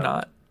imagine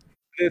not.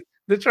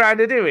 They're trying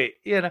to do it,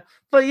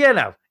 But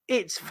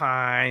it's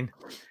fine.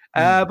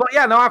 But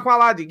yeah, no, I quite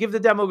like it. Give the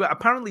demo.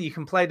 Apparently, you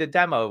can play the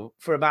demo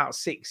for about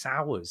 6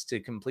 hours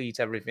to complete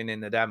everything in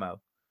the demo.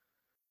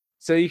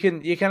 So you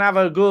can have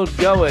a good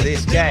go at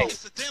this game.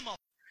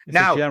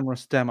 Now, a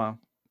generous demo.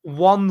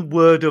 One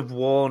word of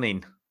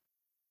warning.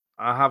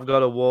 I have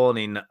got a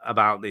warning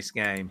about this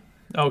game.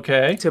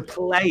 Okay. To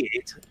play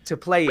it,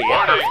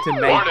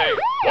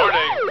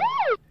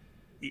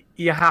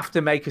 you have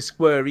to make a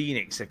Square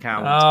Enix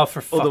account. Oh,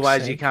 for fuck's sake.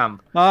 Otherwise, you can't.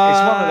 It's one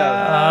of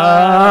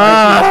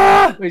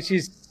those, which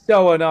is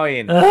so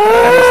annoying.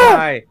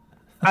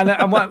 And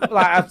it's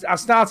like, I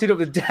started up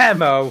the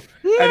demo,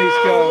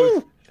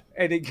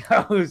 and it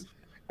goes,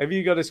 have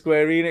you got a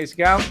Square Enix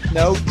account?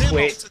 No,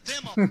 quit.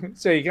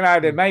 So you can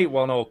either make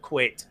one or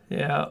quit.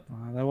 Yeah.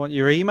 They want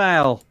your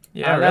email.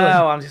 Yeah, I know. really.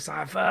 I'm just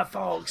like, for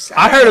fuck's sake.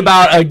 I heard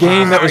about a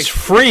game that was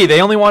free.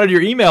 They only wanted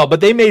your email,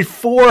 but they made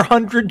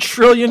 $400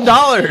 trillion.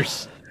 No.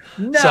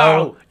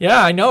 So,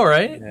 yeah, I know,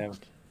 right? Yeah.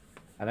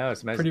 I know,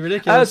 it's amazing. Pretty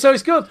ridiculous. So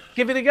it's good.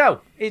 Give it a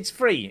go. It's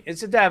free.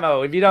 It's a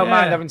demo. If you don't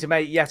mind having to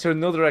make yet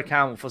another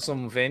account for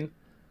something,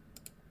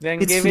 then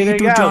give it a go. It's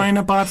free to join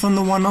apart from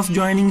the one-off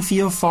joining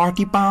fee of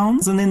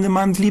 £40, and then the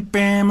monthly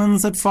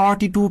payments at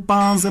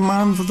 £42 a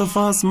month for the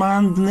first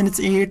month, and then it's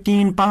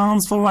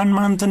 £18 for 1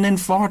 month, and then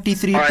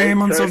 43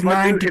 payments of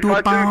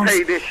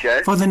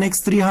 £92 for the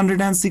next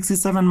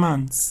 367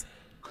 months.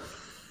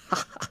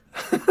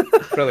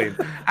 Brilliant.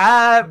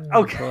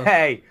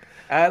 Okay.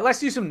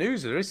 Let's do some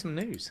news. There is some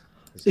news.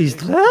 Is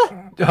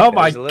there? Oh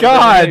my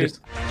God.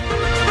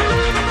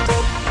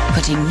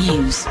 Putting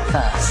news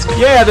first.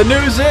 Yeah, the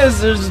news is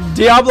there's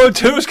Diablo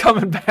 2's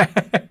coming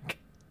back.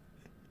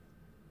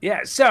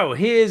 Yeah, so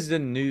here's the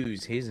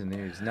news.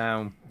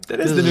 Now,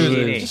 that is the news.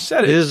 Chinny, Just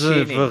said it. Is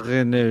it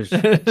fucking news?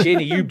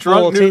 Chinny, you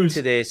bought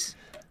into this.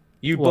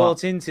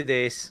 Bought into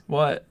this.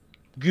 What?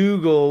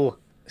 Google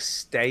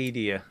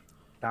Stadia.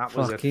 That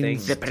was fucking a thing.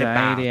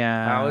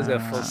 Stadia. That was a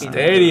fucking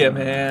Stadia,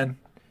 man.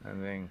 I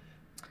think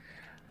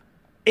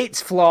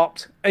it's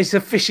flopped. It's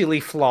officially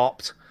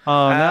flopped.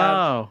 Oh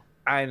no!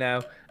 I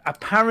know.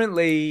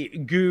 Apparently,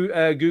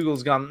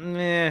 Google's gone.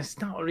 It's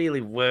not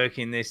really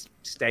working. This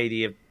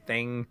Stadia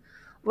thing.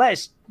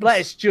 Let's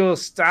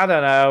just, I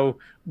don't know,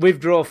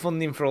 withdraw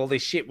funding for all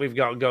this shit we've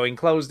got going.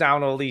 Close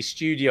down all these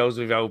studios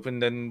we've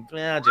opened, and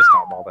just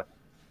not bother.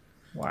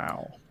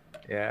 Wow.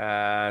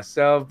 Yeah.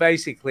 So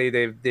basically,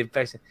 they've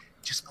basically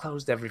just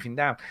closed everything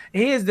down.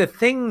 Here's the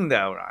thing,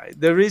 though, right?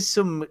 There is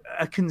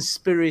a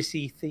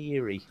conspiracy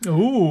theory.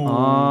 Ooh.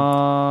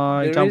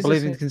 I don't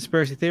believe in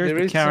conspiracy theories,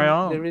 but carry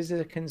on. There is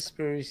a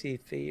conspiracy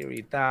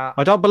theory that...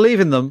 I don't believe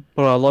in them,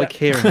 but I like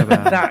hearing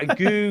about them. That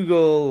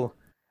Google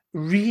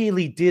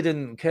really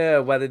didn't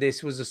care whether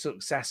this was a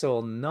success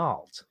or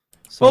not.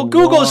 Well,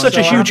 Google is such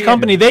a huge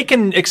company. They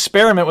can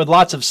experiment with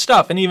lots of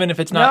stuff, and even if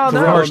it's not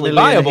commercially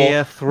viable,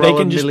 they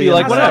can just be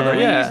like, whatever,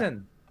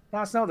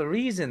 That's not the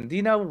reason. Do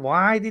you know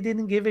why they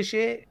didn't give a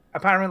shit?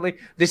 Apparently,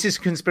 this is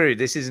conspiracy.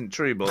 This isn't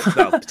true, but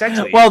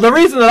potentially. Well, the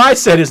reason that I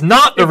said is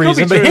not the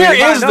reason, but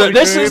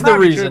this is the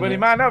reason. But it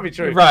might not be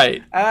true.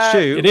 Right.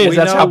 It is.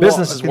 That's how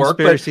businesses work.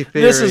 But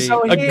this is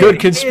a good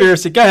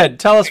conspiracy. Go ahead.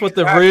 Tell us what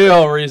the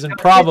real reason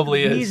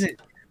probably is.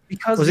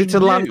 Was it to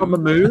land on the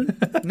moon?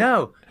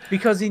 No,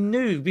 because he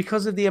knew,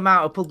 because of the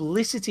amount of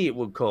publicity it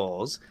would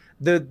cause,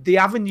 the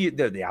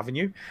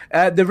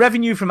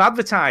revenue from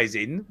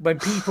advertising when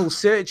people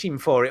searching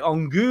for it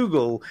on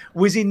Google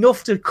was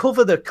enough to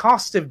cover the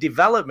cost of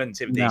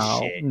development of this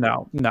shit.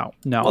 No.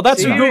 Well,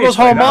 that's Google's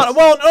whole model.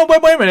 Well, no,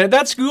 wait a minute.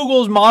 That's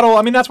Google's model.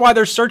 I mean, that's why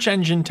their search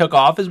engine took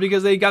off, is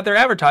because they got their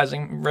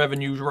advertising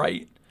revenues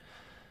right.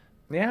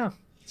 Yeah.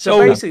 So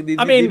basically,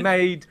 they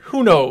made,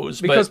 who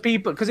knows? Because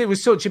it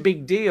was such a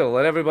big deal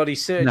and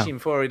everybody's searching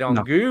for it on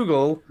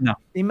Google.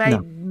 They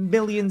made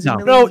millions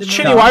and millions. No,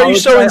 Chinny, why are you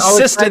so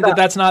insistent that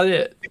that's not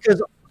it?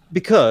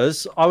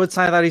 Because I would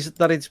say that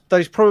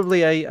is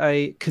probably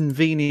a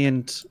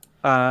convenient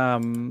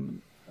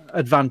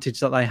advantage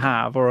that they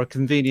have or a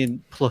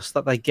convenient plus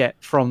that they get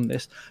from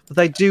this, but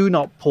they do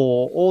not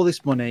pour all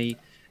this money.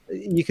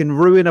 You can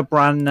ruin a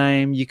brand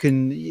name. You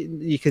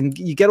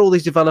get all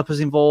these developers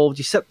involved.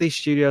 You set these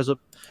studios up.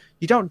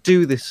 You don't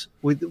do this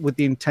with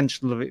the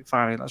intention of it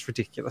failing. That's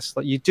ridiculous.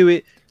 Like you do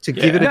it to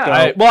give it a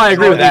go. I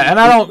agree with that, and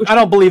I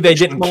don't believe they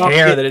didn't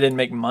care that it didn't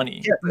make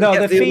money. No,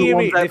 the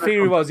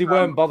theory was he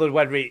weren't bothered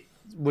whether it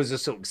was a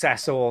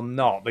success or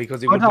not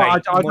because it would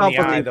make money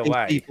either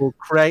way. People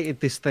created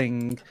this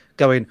thing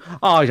going,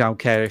 I don't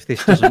care if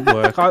this doesn't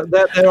work.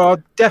 There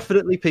are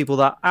definitely people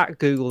that at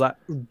Google that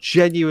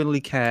genuinely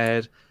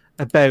cared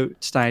about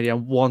Stadia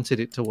and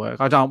wanted it to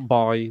work. I don't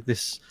buy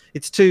this.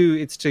 It's too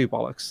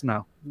bollocks.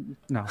 No.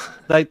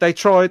 They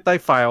tried, they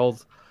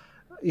failed.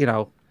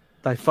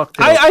 They fucked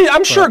it up.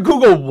 I'm sure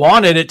Google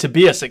wanted it to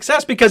be a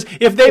success because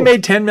if they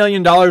made $10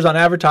 million on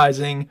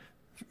advertising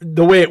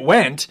the way it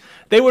went,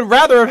 they would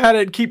rather have had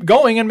it keep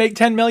going and make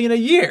 $10 million a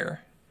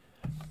year.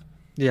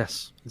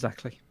 Yes,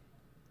 exactly.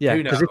 Yeah,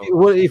 because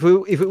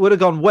if it would have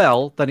gone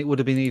well, then it would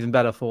have been even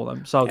better for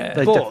them. So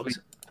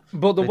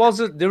but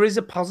there is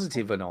a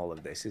positive in all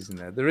of this, isn't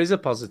there? There is a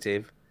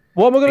positive.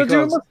 What am I going to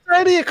do with my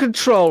Stadia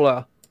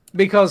controller?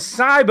 Because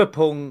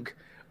Cyberpunk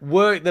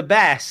worked the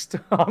best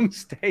on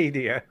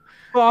Stadia.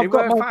 Well, I've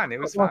got my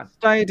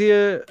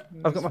Stadia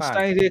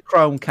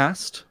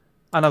Chromecast,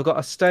 and I've got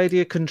a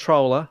Stadia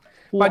controller.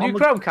 My new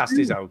Chromecast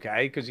is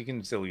okay because you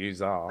can still use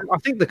that. I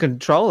think the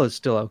controller's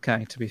still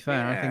okay. To be fair,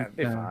 yeah, I think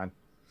it'll be fine.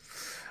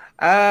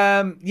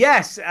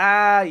 Yes,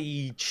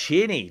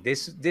 Chinny.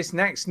 This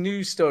next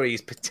news story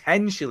is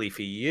potentially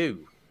for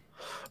you.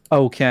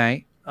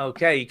 Okay.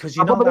 Okay, because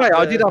you know. By the way,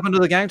 I did have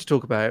another game to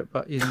talk about,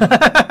 but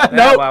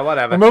no, well,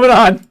 whatever. We're moving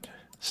on.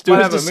 Stu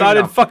has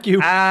decided. Fuck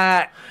you.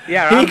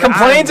 He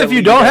complains if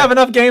you don't have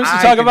enough games to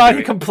talk about.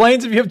 He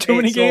complains if you have too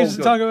many games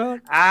to talk about.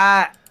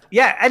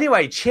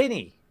 Anyway,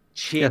 Chinny.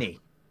 Yeah.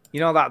 You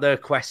know that the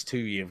Quest 2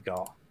 you've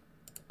got.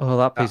 Oh,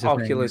 that piece of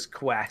Oculus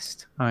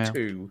Quest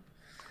 2.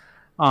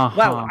 Uh-huh.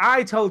 Well,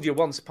 I told you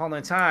once upon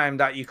a time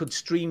that you could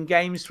stream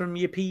games from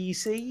your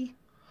PC.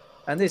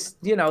 And this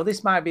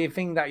might be a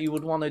thing that you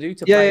would want to do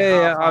to play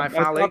Half-Life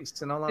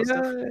Alyx and all that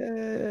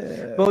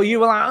stuff. But you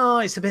were like, oh,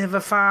 it's a bit of a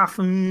faff.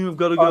 I've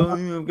got to go.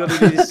 I've got to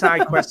do this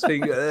side quest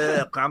thing.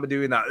 Can't be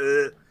doing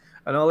that.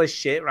 And all this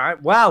shit,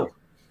 right? Well,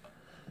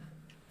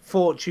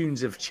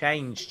 fortunes have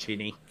changed,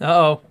 Chinny.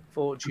 Uh-oh.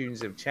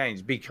 Fortunes have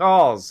changed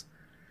because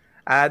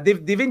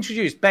they've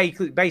introduced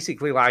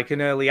basically like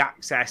an early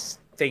access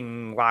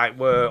thing, like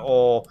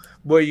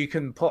where you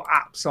can put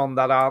apps on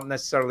that aren't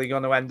necessarily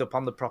going to end up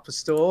on the proper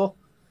store.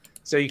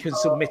 So you can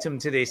submit them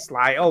to this,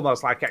 like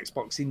almost like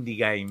Xbox indie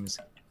games.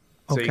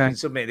 So you can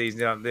submit these,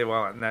 they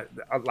won't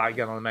like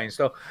get on the main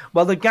store.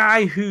 Well, the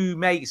guy who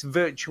makes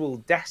Virtual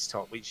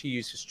Desktop, which he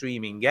used for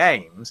streaming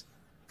games,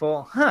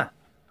 thought,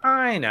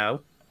 I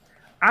know.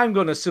 I'm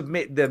going to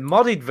submit the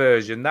modded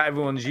version that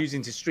everyone's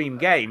using to stream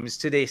games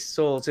to this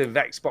sort of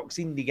Xbox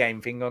indie game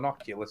thing on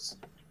Oculus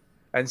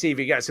and see if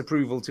it gets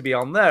approval to be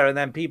on there. And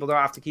then people don't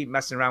have to keep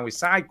messing around with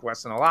side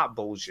quests and all that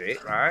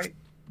bullshit, right?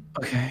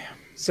 Okay.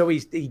 So he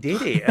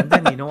did it. And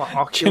then you know what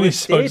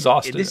Oculus did?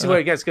 Exhausted. This is where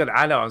it gets good.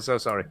 I know, I'm so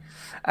sorry.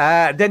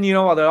 Then you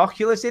know what the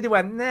Oculus did? He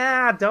went,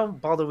 nah, don't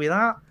bother with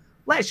that.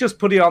 Let's just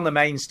put it on the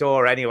main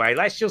store anyway.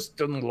 Let's just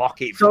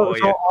unlock it for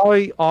you.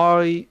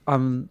 I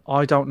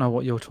don't know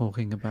what you're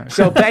talking about.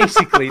 So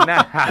basically,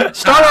 now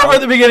start over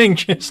at the beginning,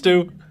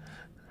 Stu.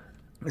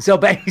 So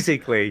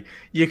basically,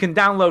 you can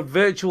download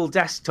Virtual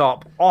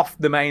Desktop off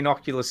the main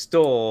Oculus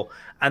store,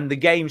 and the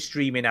game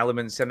streaming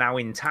elements are now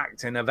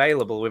intact and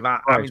available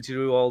without having to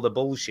do all the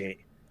bullshit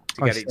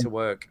to get it to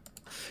work.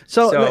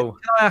 So can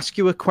I ask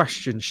you a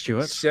question,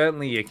 Stuart?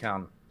 Certainly you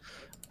can.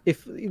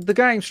 If the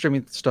game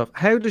streaming stuff,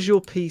 how does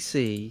your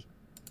PC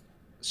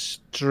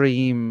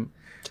stream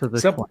to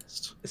the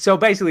Quest? So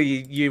basically,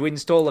 you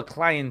install a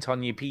client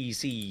on your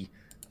PC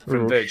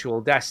from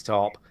Virtual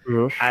Desktop,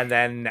 and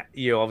then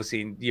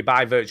you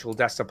buy Virtual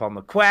Desktop on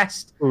the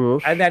Quest,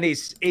 and then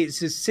it's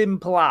as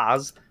simple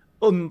as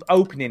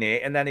opening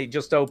it, and then it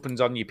just opens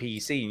on your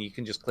PC, and you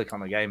can just click on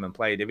the game and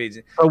play it.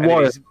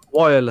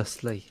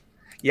 Wirelessly.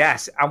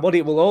 Yes, and what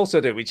it will also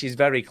do, which is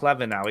very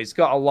clever now, it's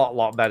got a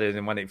lot better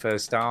than when it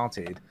first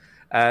started.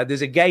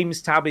 There's a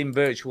games tab in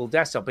Virtual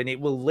Desktop, and it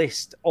will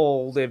list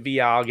all the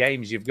VR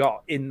games you've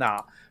got in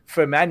that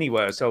from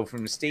anywhere. So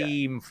from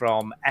Steam,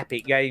 from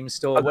Epic Games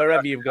Store,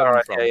 wherever you've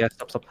got them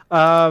from. Stop.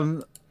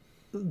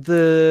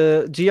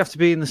 Do you have to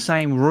be in the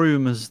same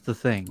room as the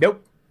thing?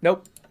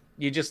 Nope.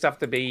 You just have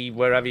to be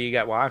wherever you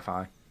get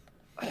Wi-Fi.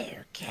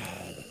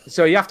 Okay.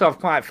 So you have to have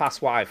quite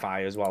fast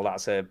Wi-Fi as well.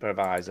 That's a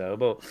proviso.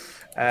 But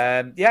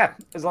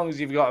as long as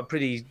you've got a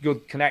pretty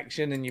good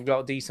connection and you've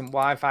got decent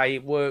Wi-Fi,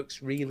 it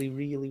works really,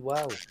 really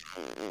well.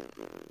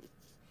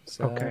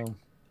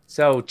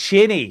 So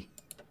Chinny,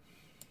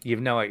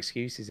 you've no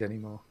excuses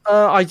anymore.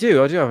 I do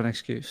have an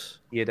excuse.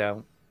 You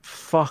don't.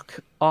 Fuck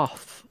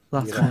off.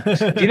 That's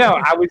fine. You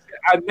know,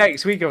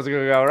 next week I was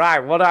going to go, right,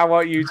 what do I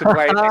want you to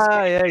play this week?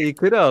 Yeah, you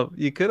could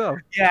have.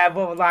 Yeah,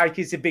 but like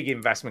it's a big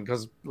investment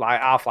because like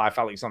Half-Life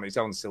Alyx on its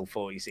own is still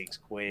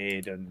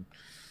 £46, and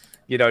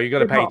you know you got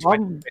to pay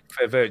 $20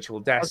 for a virtual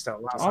desktop.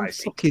 That's I'm like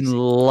fucking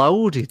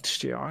loaded,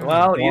 Stu.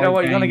 Well, you know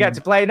what you're going to get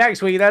to play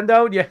next week, then,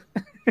 don't you?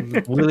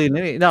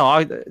 Willy-nilly.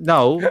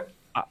 No.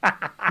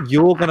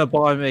 You're going to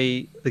buy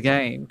me the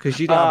game because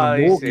you don't have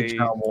a mortgage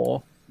no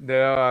more.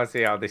 No, I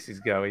see how this is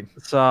going.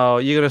 So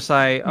you're going to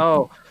say,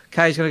 "Oh,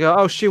 Kay's going to go.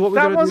 Oh, Stu, what we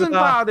going to do wasn't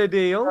part of the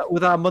deal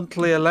with our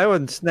monthly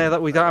allowance now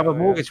that we don't have a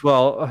mortgage?"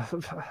 Well,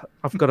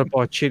 I've got to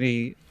buy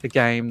Chinny a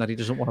game that he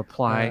doesn't want to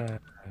play.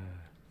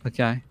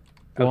 Okay.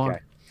 Okay.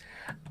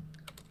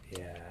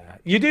 Yeah,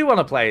 you do want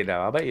to play it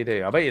though. I bet you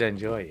do. I bet you'd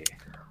enjoy it.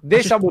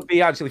 This I would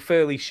be actually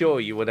fairly sure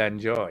you would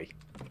enjoy.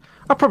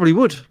 I probably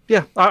would.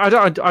 Yeah. I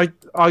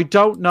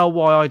don't know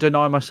why I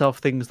deny myself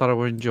things that I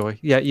would enjoy.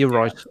 Yeah, you're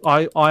right.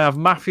 I have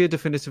Mafia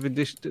Definitive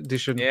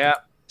Edition. Yeah.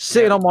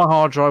 Sitting on my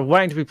hard drive,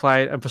 waiting to be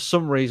played, and for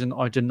some reason,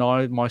 I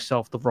deny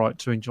myself the right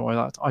to enjoy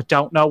that. I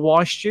don't know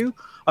why, Stu.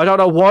 I don't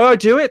know why I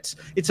do it.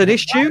 It's an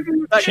issue.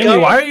 Chinny,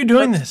 why are you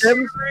doing this?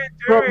 From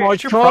my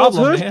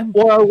childhood,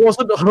 why I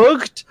wasn't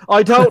hugged,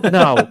 I don't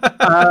know.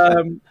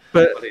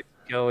 But it's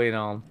going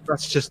on.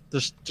 That's just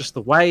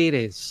the way it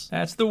is.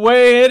 That's the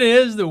way it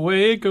is. The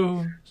way it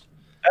goes.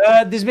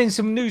 There's been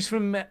some news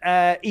from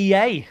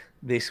EA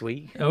this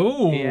week.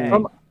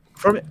 Oh,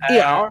 from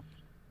EA.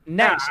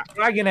 Next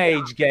Dragon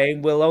Age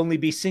game will only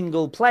be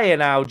single player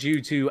now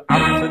due to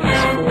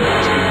Anthem's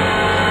fortune.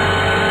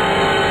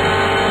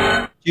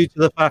 Due to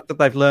the fact that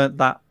they've learned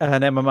that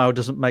an MMO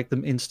doesn't make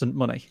them instant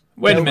money.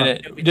 Wait a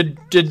minute.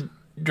 Did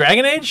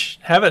Dragon Age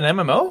have an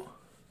MMO?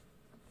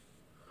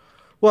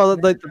 Well,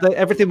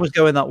 everything was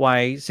going that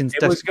way since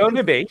it was going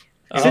to be.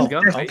 Since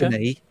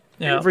Destiny,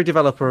 every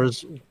developer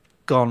has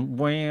gone,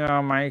 we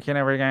are making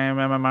every game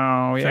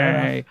MMO,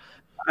 yay.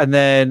 And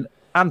then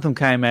Anthem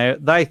came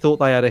out. They thought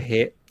they had a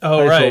hit.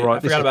 Oh, right. I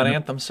forgot about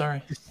Anthem.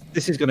 Sorry.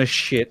 This is going to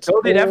shit.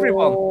 So did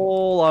everyone.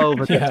 All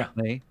over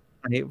Destiny.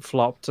 And it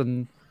flopped.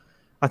 And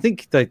I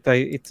think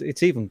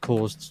it's even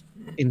caused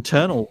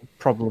internal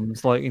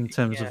problems, like in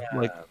terms of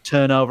like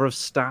turnover of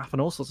staff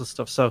and all sorts of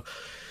stuff. So,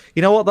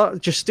 you know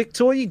what? Just stick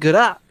to what you're good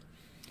at.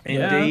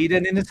 Indeed.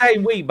 And in the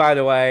same week, by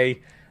the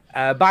way,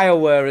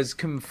 BioWare has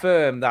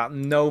confirmed that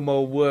no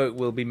more work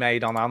will be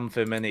made on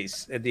Anthem, and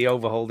it's the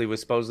overhaul they were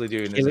supposedly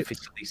doing is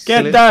officially.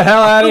 Get the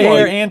hell out of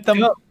here,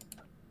 Anthem!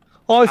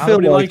 I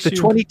feel like the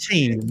 20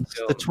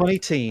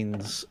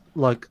 teens,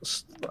 like,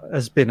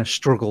 has been a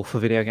struggle for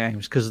video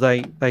games because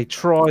they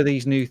try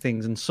these new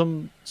things and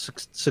some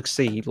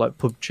succeed, like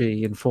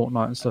PUBG and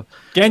Fortnite and stuff.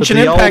 Genshin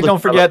Impact,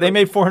 don't forget, they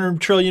made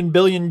 $400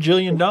 billion.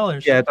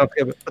 Yeah, don't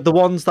forget. But the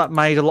ones that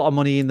made a lot of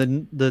money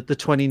in the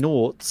 20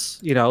 noughts,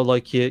 you know,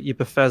 like your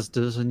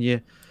Bethesdas and your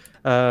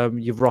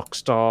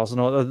Rockstars and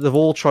all, they've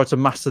all tried to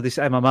master this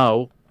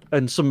MMO.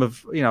 And some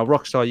of, you know,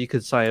 Rockstar, you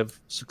could say, have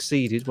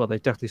succeeded. Well, they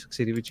definitely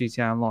succeeded with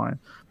GTA Online.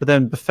 But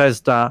then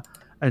Bethesda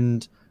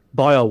and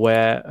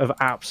BioWare have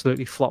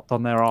absolutely flopped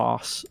on their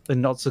arse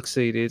and not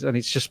succeeded. And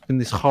it's just been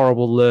this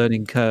horrible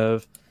learning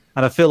curve.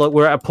 And I feel like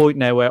we're at a point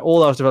now where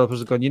all those developers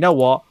have gone, you know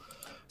what?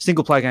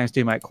 Single-player games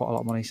do make quite a lot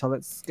of money. So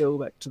let's go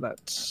back to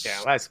that. Yeah,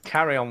 let's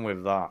carry on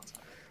with that.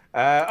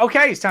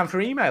 Okay, it's time for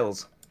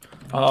emails.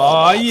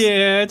 Oh,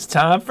 yeah, it's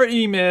time for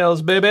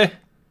emails, baby.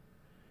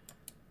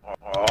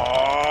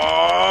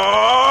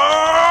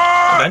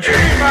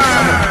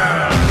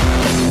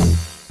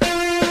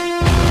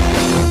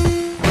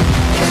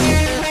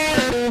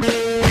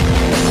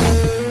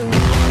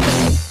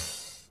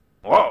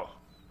 Whoa,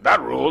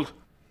 that ruled.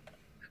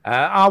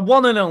 Our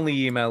one and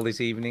only email this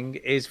evening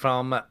is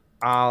from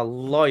our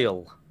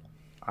loyal,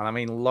 and I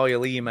mean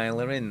loyal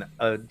emailer in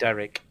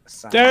Derek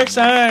Sainz. Derek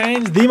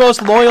Sainz, the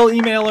most loyal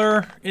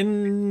emailer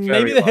in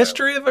maybe the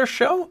history of our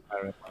show.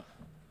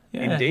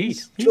 Yeah, indeed.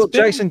 Sure,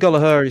 Jason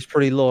Gallagher is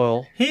pretty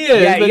loyal. He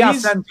is. Yeah, he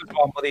has sent us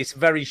one, but it's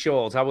very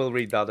short. I will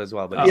read that as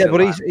well. But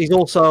he's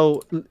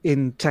also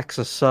in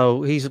Texas,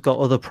 so he's got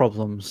other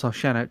problems. So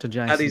shout out to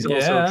Jason. That is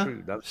also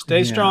true.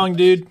 Stay strong,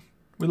 dude.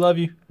 We love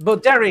you.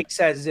 But Derek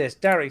says this.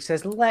 Derek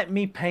says, "Let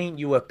me paint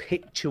you a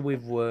picture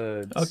with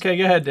words." Okay,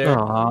 go ahead, Derek.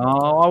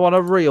 Oh, I want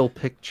a real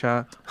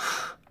picture.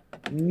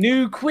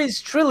 New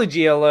quiz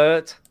trilogy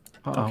alert.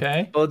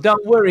 Okay. But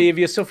don't worry if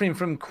you're suffering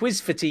from quiz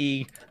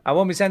fatigue. I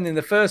won't be sending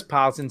the first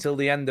part until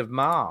the end of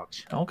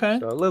March. Okay.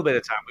 So a little bit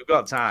of time. We've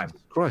got time.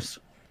 Christ.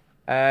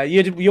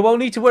 You won't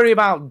need to worry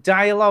about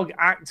dialogue,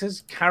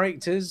 actors,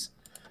 characters.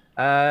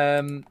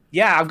 Yeah,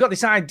 I've got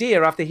this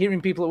idea after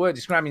hearing people at work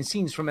describing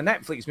scenes from a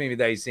Netflix movie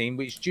they've seen,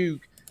 which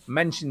Duke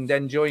mentioned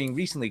enjoying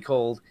recently,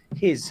 called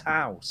His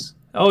House.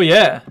 Oh,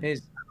 yeah.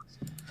 His House.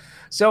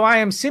 So I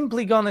am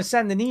simply going to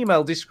send an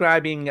email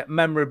describing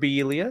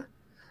memorabilia,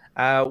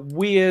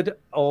 weird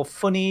or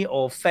funny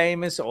or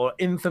famous or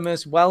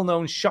infamous,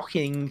 well-known,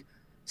 shocking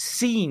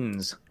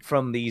scenes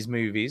from these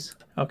movies.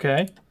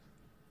 Okay.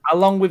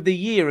 Along with the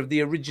year of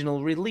the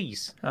original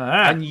release.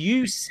 And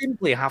you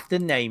simply have to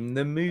name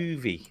the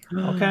movie.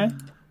 Okay.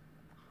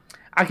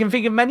 I can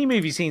think of many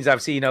movie scenes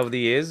I've seen over the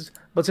years,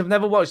 but I've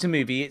never watched the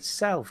movie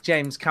itself.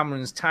 James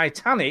Cameron's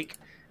Titanic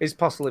is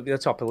possibly at the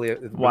top of the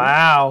list.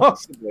 Wow.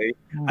 Possibly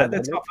at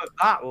the top of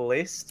that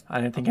list.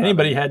 I didn't think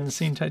anybody hadn't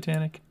seen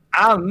Titanic.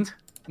 And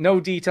no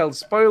detailed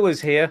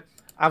spoilers here.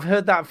 I've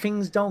heard that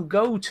things don't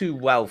go too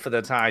well for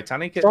the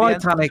Titanic.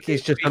 Titanic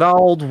is just an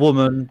old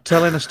woman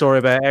telling a story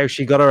about how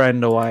she got her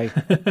end away.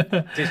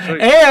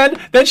 And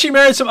then she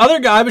married some other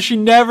guy, but she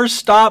never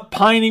stopped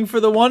pining for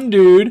the one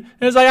dude. And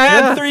it's like, I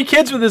had 3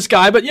 kids with this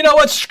guy, but you know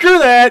what? Screw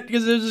that,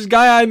 because there's this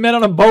guy I met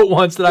on a boat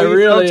once that I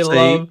really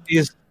love.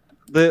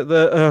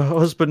 The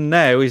husband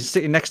now is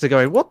sitting next to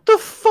going, what the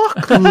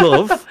fuck,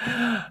 love?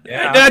 Did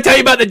I tell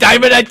you about the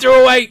diamond I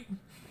threw away?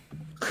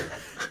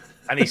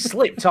 And he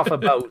slipped off a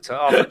boat,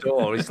 off a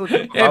door. He slipped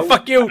off a boat,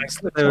 fuck you.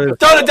 Throw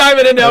the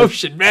diamond in the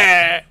ocean,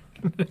 man.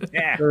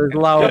 Yeah. There's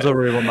loads of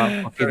room on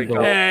that fucking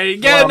door. Hey,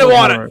 get in the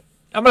water.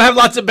 I'm going to have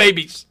lots of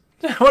babies.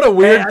 What a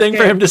weird thing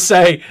for him to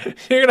say.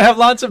 You're going to have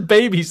lots of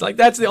babies. Like,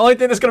 that's the only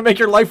thing that's going to make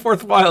your life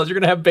worthwhile is you're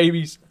going to have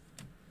babies.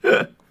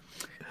 Fuck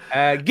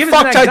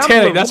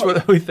Titanic, that's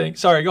what we think.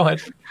 Sorry, go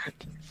ahead.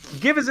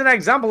 Give us an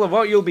example of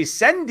what you'll be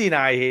sending,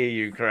 I hear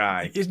you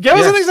cry. Give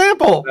us an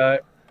example.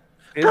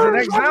 Here's an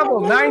example.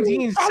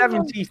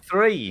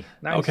 1973.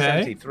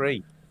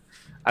 1973.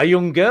 A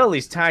young girl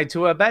is tied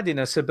to her bed in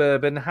a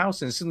suburban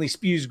house and suddenly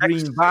spews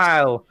green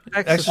bile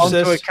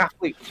onto a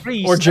Catholic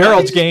priest. Or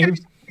Gerald's game.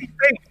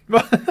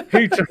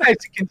 Who tries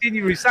to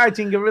continue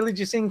reciting a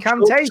religious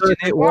incantation.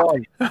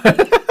 I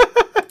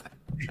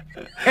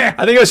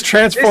think it was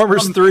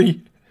Transformers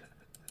 3.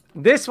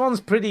 This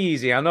one's pretty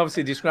easy. I'm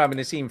obviously describing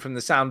a scene from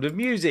The Sound of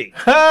Music.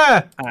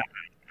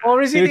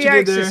 Or is it The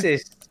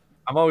Exorcist?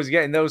 I'm always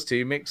getting those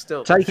two mixed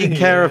up. Taking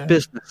care of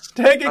business.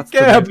 Taking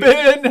care of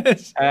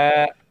business.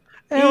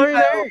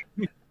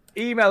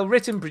 Email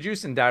written,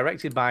 produced, and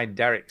directed by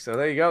Derek. So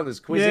there you go. There's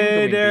quizzing.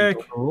 Yay,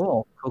 Derek.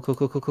 Cool.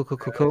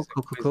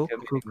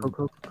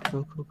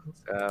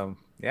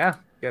 Yeah,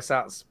 guess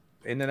that's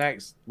in the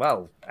next,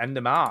 end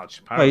of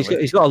March. Oh,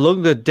 he's got a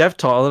longer dev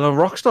title than a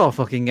Rockstar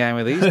fucking game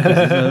with these.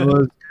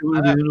 The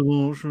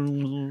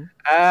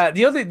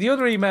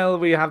other email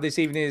we have this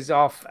evening is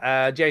off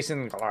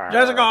Jason.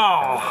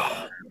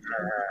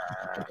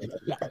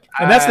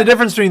 And that's the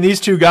difference between these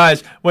two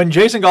guys. When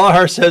Jason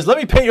Gallagher says, "Let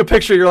me paint you a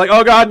picture," you're like,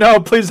 "Oh God, no!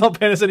 Please don't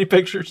paint us any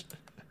pictures."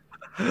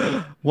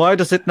 Why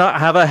does it not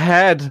have a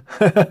head?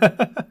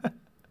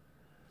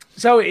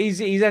 So he's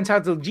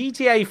entitled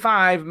GTA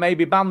 5 may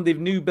be banned if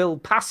new bill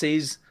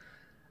passes,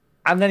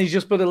 and then he's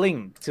just put a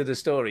link to the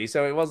story.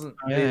 So it wasn't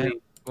really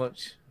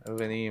much of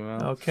an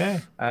email.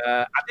 Okay.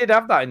 I did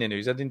have that in the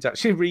news. I didn't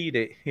actually read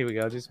it. Here we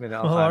go. Just a minute.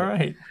 All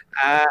right.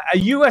 A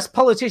U.S.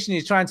 politician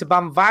is trying to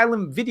ban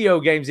violent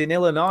video games in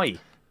Illinois.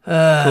 Cool.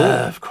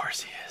 Of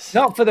course he is.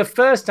 Not for the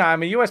first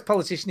time, a U.S.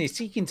 politician is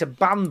seeking to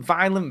ban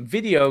violent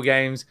video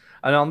games,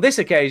 and on this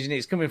occasion,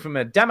 it's coming from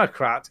a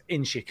Democrat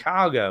in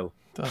Chicago.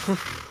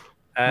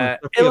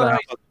 Illinois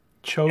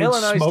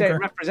State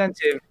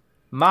Representative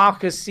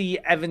Marcus C.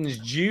 Evans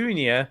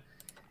Jr.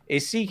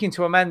 is seeking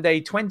to amend a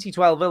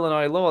 2012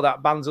 Illinois law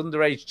that bans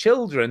underage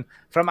children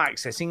from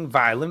accessing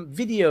violent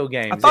video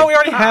games. I thought we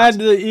already had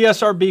the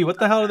ESRB. What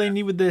the hell do they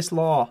need with this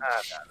law?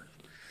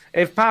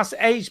 If passed,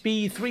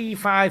 HB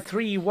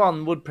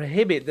 3531 would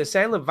prohibit the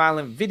sale of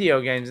violent video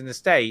games in the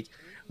state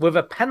with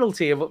a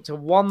penalty of up to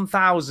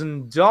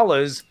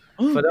 $1,000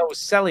 for those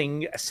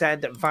selling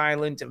said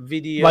violent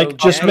video games.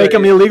 Just make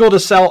them illegal to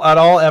sell at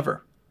all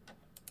ever.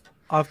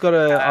 I've got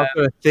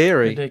a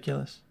theory.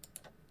 Ridiculous.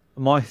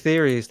 My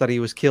theory is that he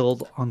was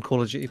killed on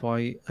Call of Duty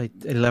by an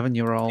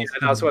 11-year-old. Yeah,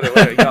 that's what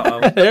it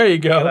got. There you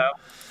go.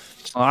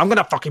 I'm going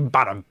to fucking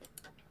ban him.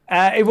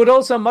 It would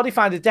also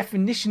modify the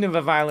definition of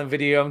a violent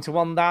video game to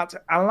one that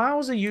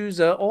allows a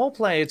user or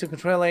player to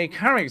control a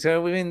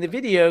character within the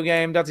video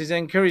game that is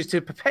encouraged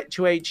to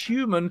perpetuate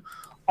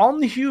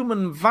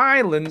on-human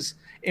violence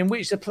in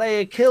which the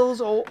player kills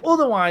or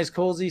otherwise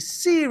causes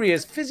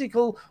serious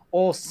physical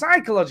or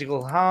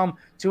psychological harm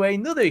to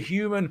another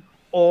human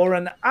or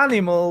an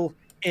animal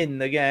in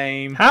the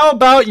game. How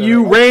about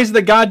you raise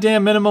the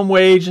goddamn minimum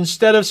wage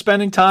instead of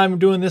spending time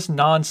doing this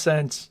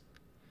nonsense?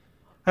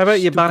 How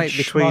about you ban it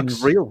between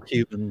real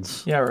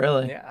humans? Yeah,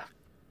 really. Yeah.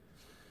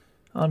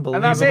 Unbelievable.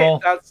 And that's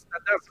it. That's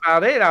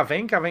about it, I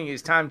think. I think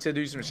it's time to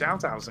do some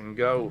shout-outs and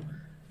go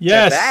to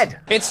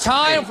bed. It's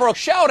time for a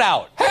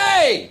shout-out.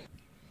 Hey!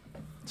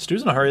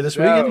 Stu's in a hurry this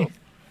week, isn't he?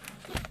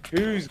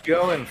 Who's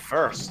going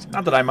first?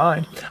 Not that I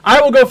mind.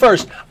 I will go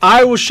first.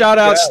 I will shout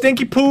out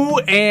Stinky Poo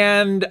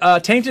and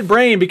Tainted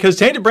Brain, because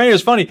Tainted Brain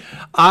is funny.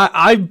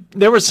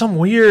 There was some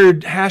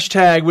weird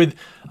hashtag with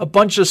a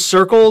bunch of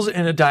circles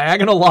in a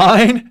diagonal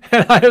line,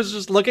 and I was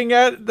just looking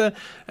at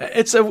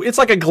it's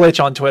like a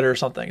glitch on Twitter or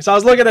something. So I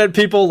was looking at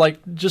people like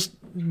just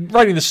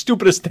writing the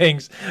stupidest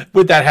things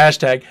with that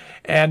hashtag,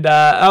 And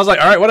I was like,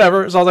 all right,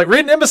 whatever. So I was like,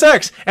 read Nimbus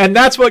X. And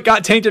that's what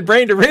got Tainted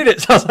Brain to read it.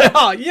 So I was like,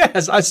 oh,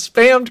 yes, I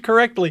spammed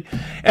correctly.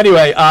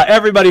 Anyway,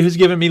 everybody who's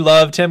given me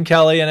love, Tim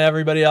Kelly and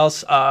everybody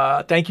else,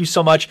 thank you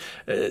so much.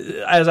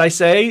 As I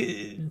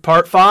say,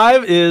 part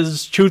 5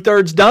 is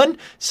 2/3 done.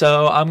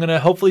 So I'm going to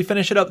hopefully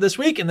finish it up this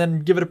week and then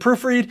give it a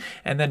proofread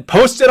and then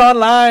post it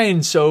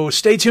online. So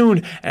stay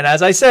tuned. And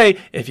as I say,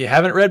 if you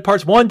haven't read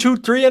parts 1, 2,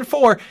 3, and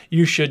 4,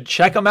 you should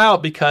check them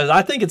out because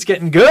I think it's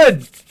getting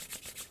good.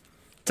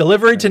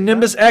 Delivery to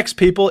Nimbus X,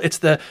 people. It's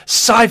the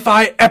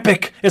sci-fi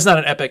epic. It's not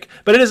an epic,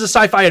 but it is a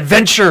sci-fi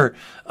adventure.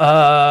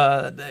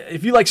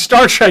 If you like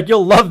Star Trek,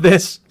 you'll love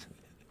this.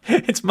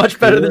 It's much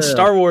better than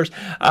Star Wars.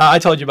 I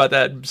told you about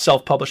that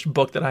self-published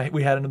book that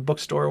we had in the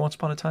bookstore once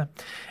upon a time.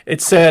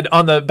 It said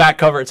on the back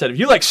cover, it said, if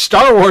you like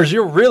Star Wars,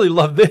 you'll really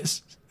love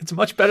this. It's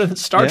much better than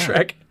Star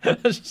Trek. I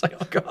was just like,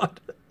 oh,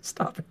 God,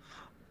 stop it.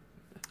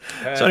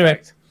 So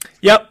anyway,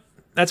 yep,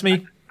 that's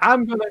me.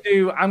 I'm gonna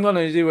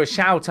do a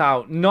shout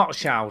out, not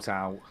shout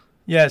out.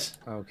 Yes.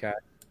 Okay.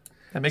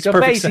 That makes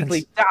perfect sense. So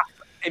basically,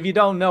 if you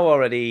don't know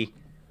already,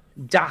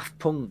 Daft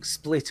Punk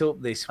split up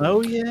this week.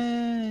 Oh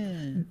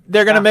yeah.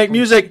 They're gonna make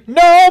music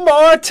no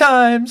more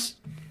times.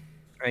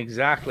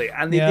 Exactly,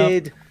 and they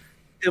did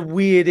the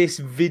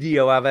weirdest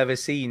video I've ever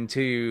seen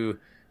to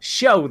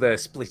show the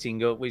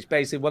splitting up, which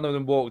basically one of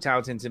them walked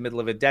out into the middle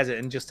of a desert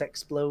and just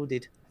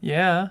exploded.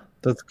 Yeah,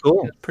 that's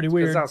cool. Pretty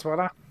weird. That's what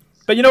happened.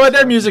 But you know what?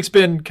 Their music's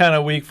been kind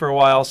of weak for a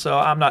while, so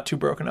I'm not too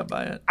broken up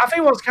by it. I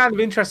think what's kind of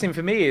interesting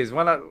for me is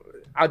when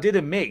I did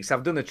a mix,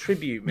 I've done a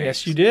tribute mix.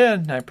 Yes, you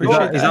did. I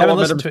appreciate that. I haven't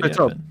listened to it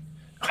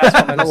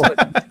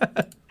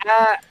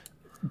yet.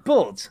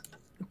 But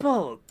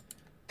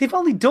they've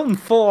only done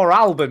 4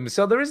 albums,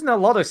 so there isn't a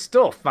lot of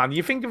stuff, man.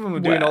 You think of them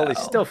doing all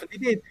this stuff.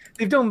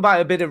 They've done by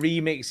a bit of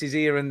remixes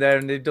here and there,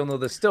 and they've done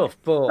other stuff.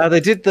 But they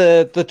did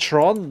the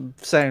Tron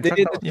soundtrack. They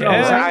did the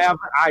Tron.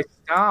 I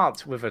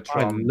start with a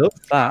Tron. I love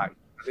that.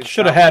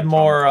 Should have had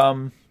more.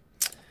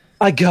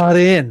 I got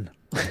in.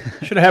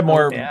 Should have had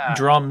more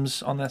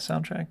drums on that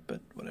soundtrack,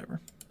 but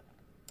whatever.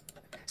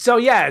 So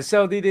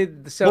they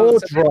did. So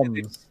drums.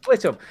 They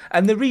split up,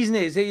 and the reason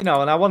is, and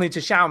I wanted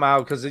to shout them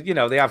out because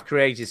they have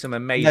created some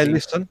amazing.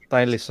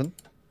 They listen.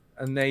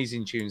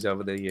 Amazing tunes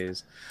over the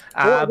years.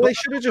 But they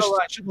should have just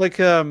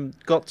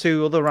got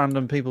 2 other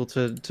random people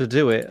to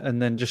do it,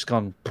 and then just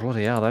gone,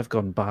 bloody hell, they've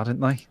gone bad, haven't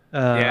they?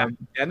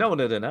 No one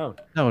would have known.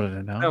 No one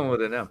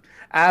would have known.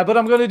 But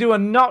I'm going to do a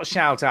not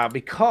shout out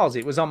because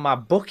it was on my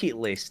bucket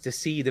list to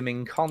see them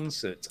in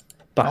concert.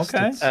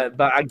 Bastards. Okay.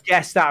 But I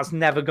guess that's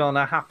never going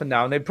to happen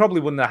now, and it probably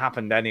wouldn't have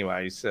happened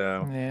anyway.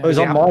 So it was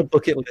on my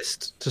bucket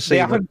list to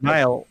see Rick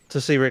Mail,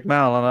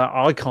 and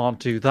I can't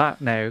do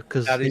that now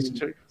because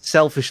he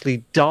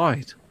selfishly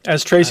died.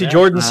 As Tracy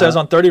Jordan says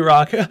on 30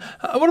 Rock,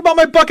 what about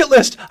my bucket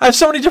list? I have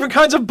so many different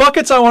kinds of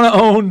buckets I want to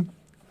own.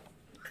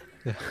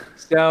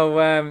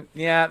 So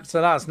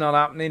so that's not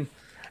happening.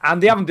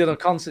 And they haven't done a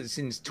concert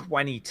since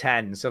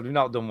 2010, so they've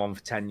not done one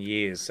for 10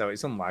 years, so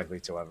it's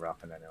unlikely to ever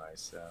happen anyway.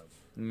 So,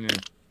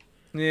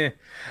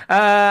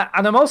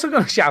 and I'm also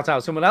going to shout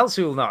out someone else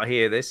who will not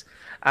hear this,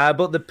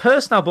 but the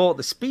person I bought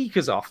the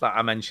speakers off that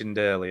I mentioned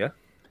earlier,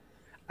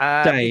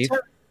 Dave.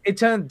 It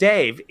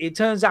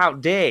turns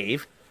out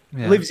Dave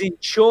lives in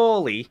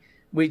Chorley,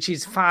 which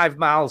is 5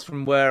 miles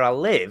from where I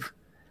live,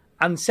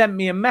 and sent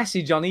me a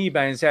message on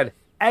eBay and said,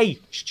 Hey,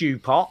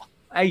 Stewpot,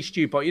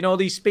 you know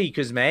these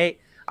speakers, mate?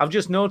 I've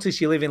just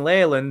noticed you live in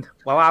Leyland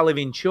while I live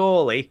in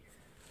Chorley.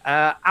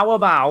 How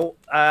about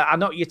I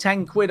knock you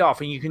 10 quid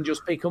off and you can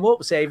just pick them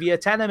up, save you a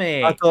tenner,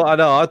 mate? I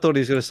thought he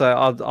was going to say,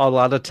 I'll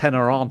add a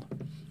tenner on.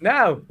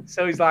 No.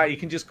 So he's like, you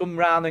can just come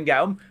round and get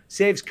them.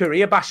 Saves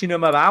career bashing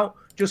them about.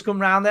 Just come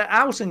round the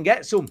house and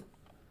get some.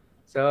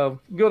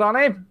 So good on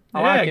him.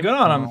 I like him. Good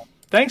on him.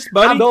 Thanks,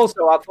 buddy. And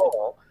also I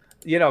thought,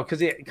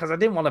 because I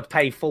didn't want to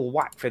pay full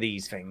whack for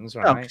these things,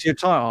 right? No, because you're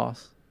tight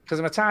arse. Because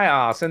I'm a tight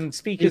arse, and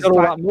speakers. You've got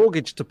all that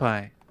mortgage to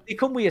pay. They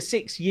come with a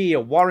 6-year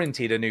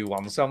warranty, the new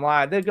one. So I'm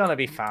like, they're going to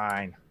be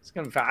fine. It's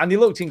going to be fine. And they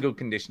looked in good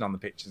condition on the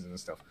pictures and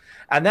stuff.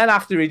 And then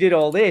after he did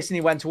all this and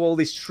he went to all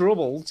this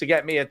trouble to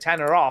get me a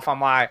tenner off,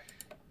 I'm like,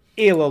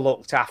 he'll have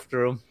looked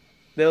after them.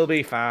 They'll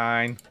be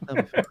fine.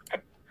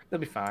 They'll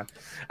be fine.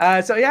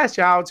 So, shout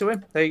out to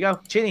him. There you go.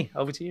 Chinny,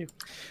 over to you.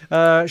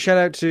 Shout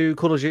out to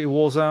Call of Duty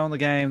Warzone, the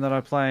game that I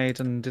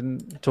played and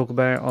didn't talk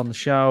about on the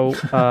show.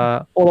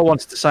 All I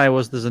wanted to say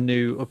was there's a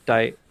new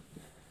update.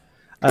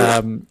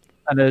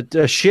 And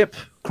a ship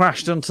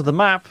crashed onto the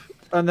map,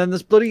 and then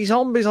there's bloody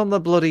zombies on the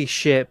bloody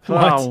ship.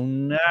 What? Oh,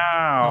 no.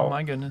 Oh,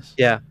 my goodness.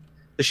 Yeah.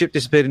 The ship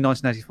disappeared in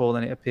 1984,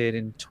 then it appeared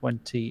in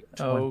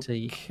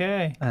 2020.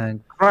 Okay.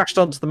 And crashed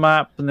onto the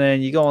map, and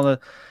then you go on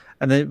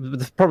and then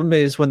the problem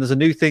is when there's a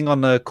new thing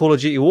on the Call of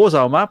Duty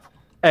Warzone map,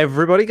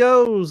 everybody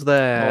goes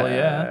there. Oh,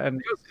 yeah.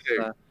 And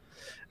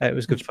it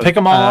was good fun. Pick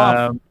them all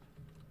off.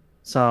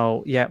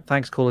 So, yeah,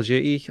 thanks, Call of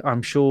Duty.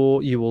 I'm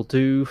sure you will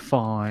do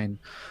fine.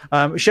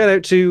 Shout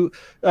out to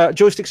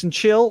Joysticks and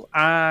Chill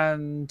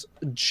and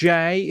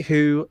Jay,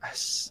 who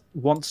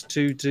wants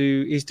to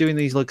do... He's doing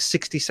these,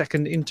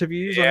 60-second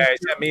interviews. Yeah, he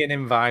sent me an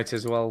invite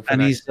as well.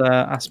 And he's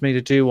asked me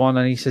to do one,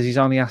 and he says he's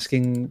only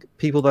asking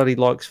people that he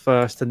likes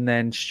first and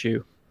then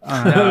Stu.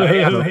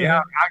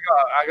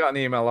 I got an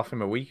email off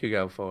him a week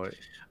ago for it.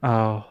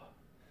 Oh.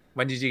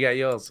 When did you get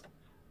yours?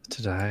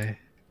 Today.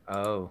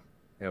 Oh.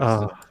 It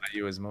was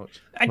you as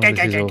much. Yep,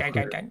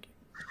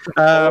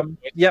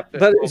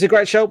 but it's a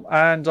great show,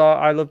 and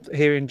I love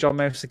hearing John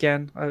Mouse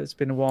again. It's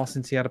been a while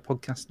since he had a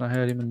podcast, and I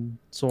heard him and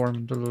saw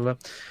him.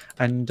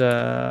 And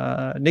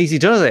Neezy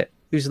does it,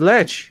 who's a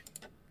ledge.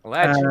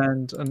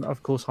 And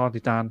of course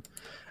Hardy Dan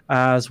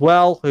as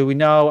well, who we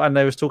know. And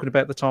they was talking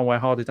about the time where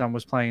Hardy Dan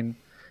was playing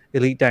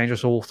Elite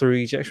Dangerous all through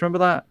EGX. Remember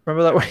that?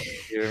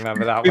 You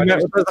remember that?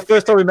 The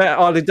first time we met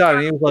Hardy Dan,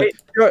 and he was like,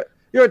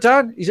 "You're at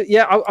Dan?" He said,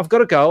 "Yeah, I've got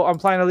to go. I'm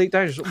playing Elite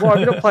Dangerous." "Well,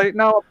 I'm not playing it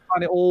now. I'm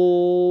playing it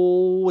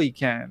all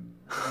weekend."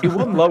 He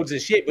won loads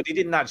of shit, but he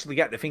didn't actually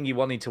get the thing he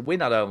wanted to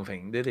win. I don't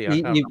think, did he? He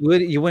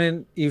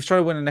was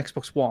trying to win an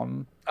Xbox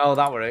One. Oh,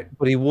 that were it.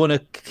 But he won a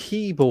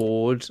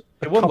keyboard.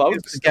 He won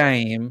loads of the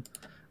game,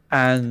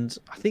 and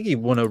I think he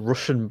won a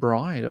Russian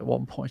bride at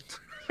one point.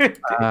 I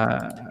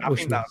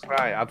think that's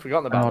right. I'd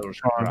forgotten about the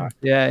Russian bride.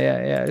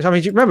 Yeah. I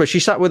mean, remember she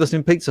sat with us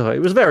in Pizza Hut. It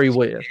was very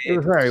weird. It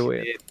was very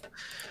weird.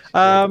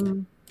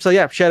 So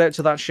yeah, shout out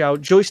to that show,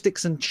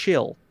 Joysticks and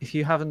Chill. If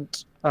you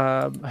haven't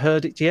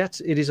heard it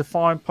yet, it is a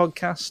fine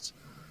podcast.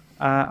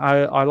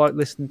 I like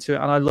listening to it,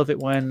 and I love it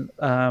when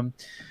a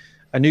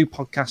new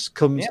podcast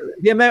comes. Yeah.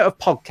 The amount of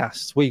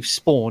podcasts we've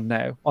spawned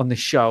now on this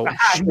show,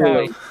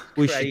 surely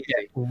we should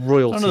get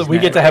royalties. I don't know that we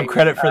get to have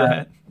credit for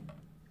that.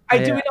 Do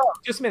we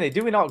not? Just a minute.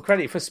 Do we not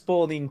credit for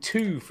spawning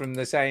 2 from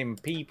the same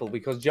people?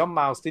 Because John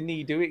Mouse, didn't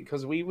he do it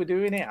because we were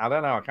doing it? I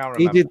don't know. I can't remember.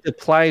 He did the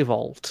Play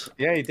Vault.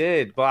 Yeah, he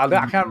did. But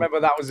I can't remember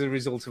that was a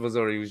result of us,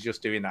 or he was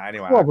just doing that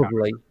anyway.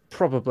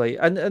 Probably.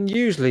 And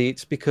usually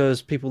it's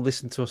because people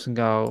listen to us and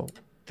go,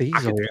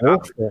 "These are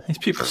awful. These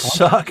people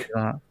suck."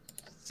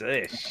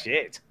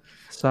 Shit.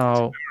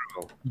 So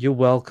you're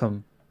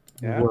welcome,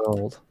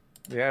 world.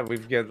 Yeah,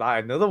 we've got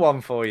another one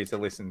for you to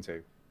listen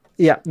to.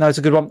 Yeah, no, it's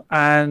a good one,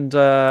 and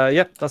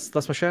that's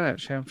my shout out.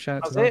 Shout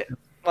out to that.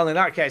 Well, in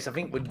that case, I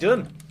think we're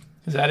done.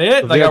 Is that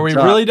it? Are we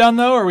really done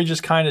though, or are we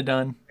just kind of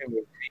done? I think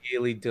we're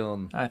really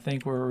done. I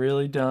think we're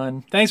really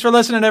done. Thanks for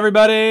listening,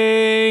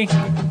 everybody.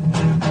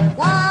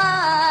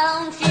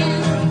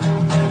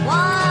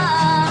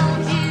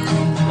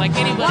 Like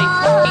anybody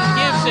fucking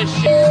gives a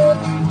shit.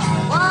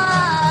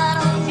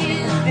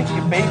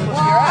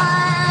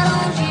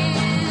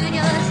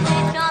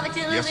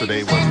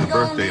 Yesterday was the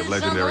birthday of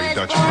legendary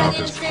Dutch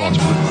flautist Frans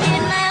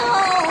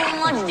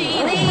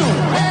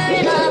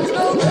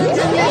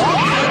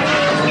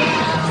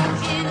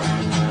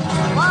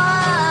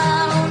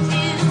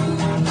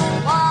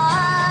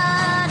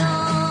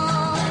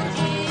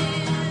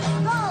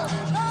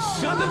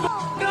Shut the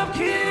up,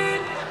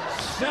 kid.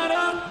 Shut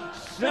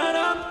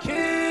up,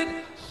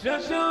 kid.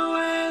 Shut your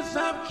ass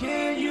up,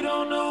 kid. You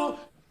don't know.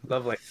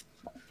 Lovely.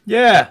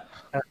 Yeah.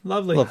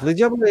 Lovely.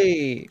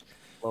 Lovely.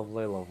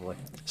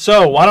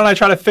 So why don't I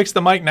try to fix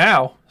the mic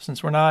now,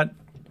 since we're not...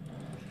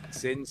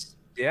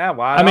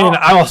 Why I mean,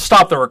 I will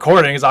stop the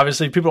recording, because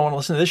obviously people don't want to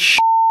listen to this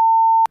shit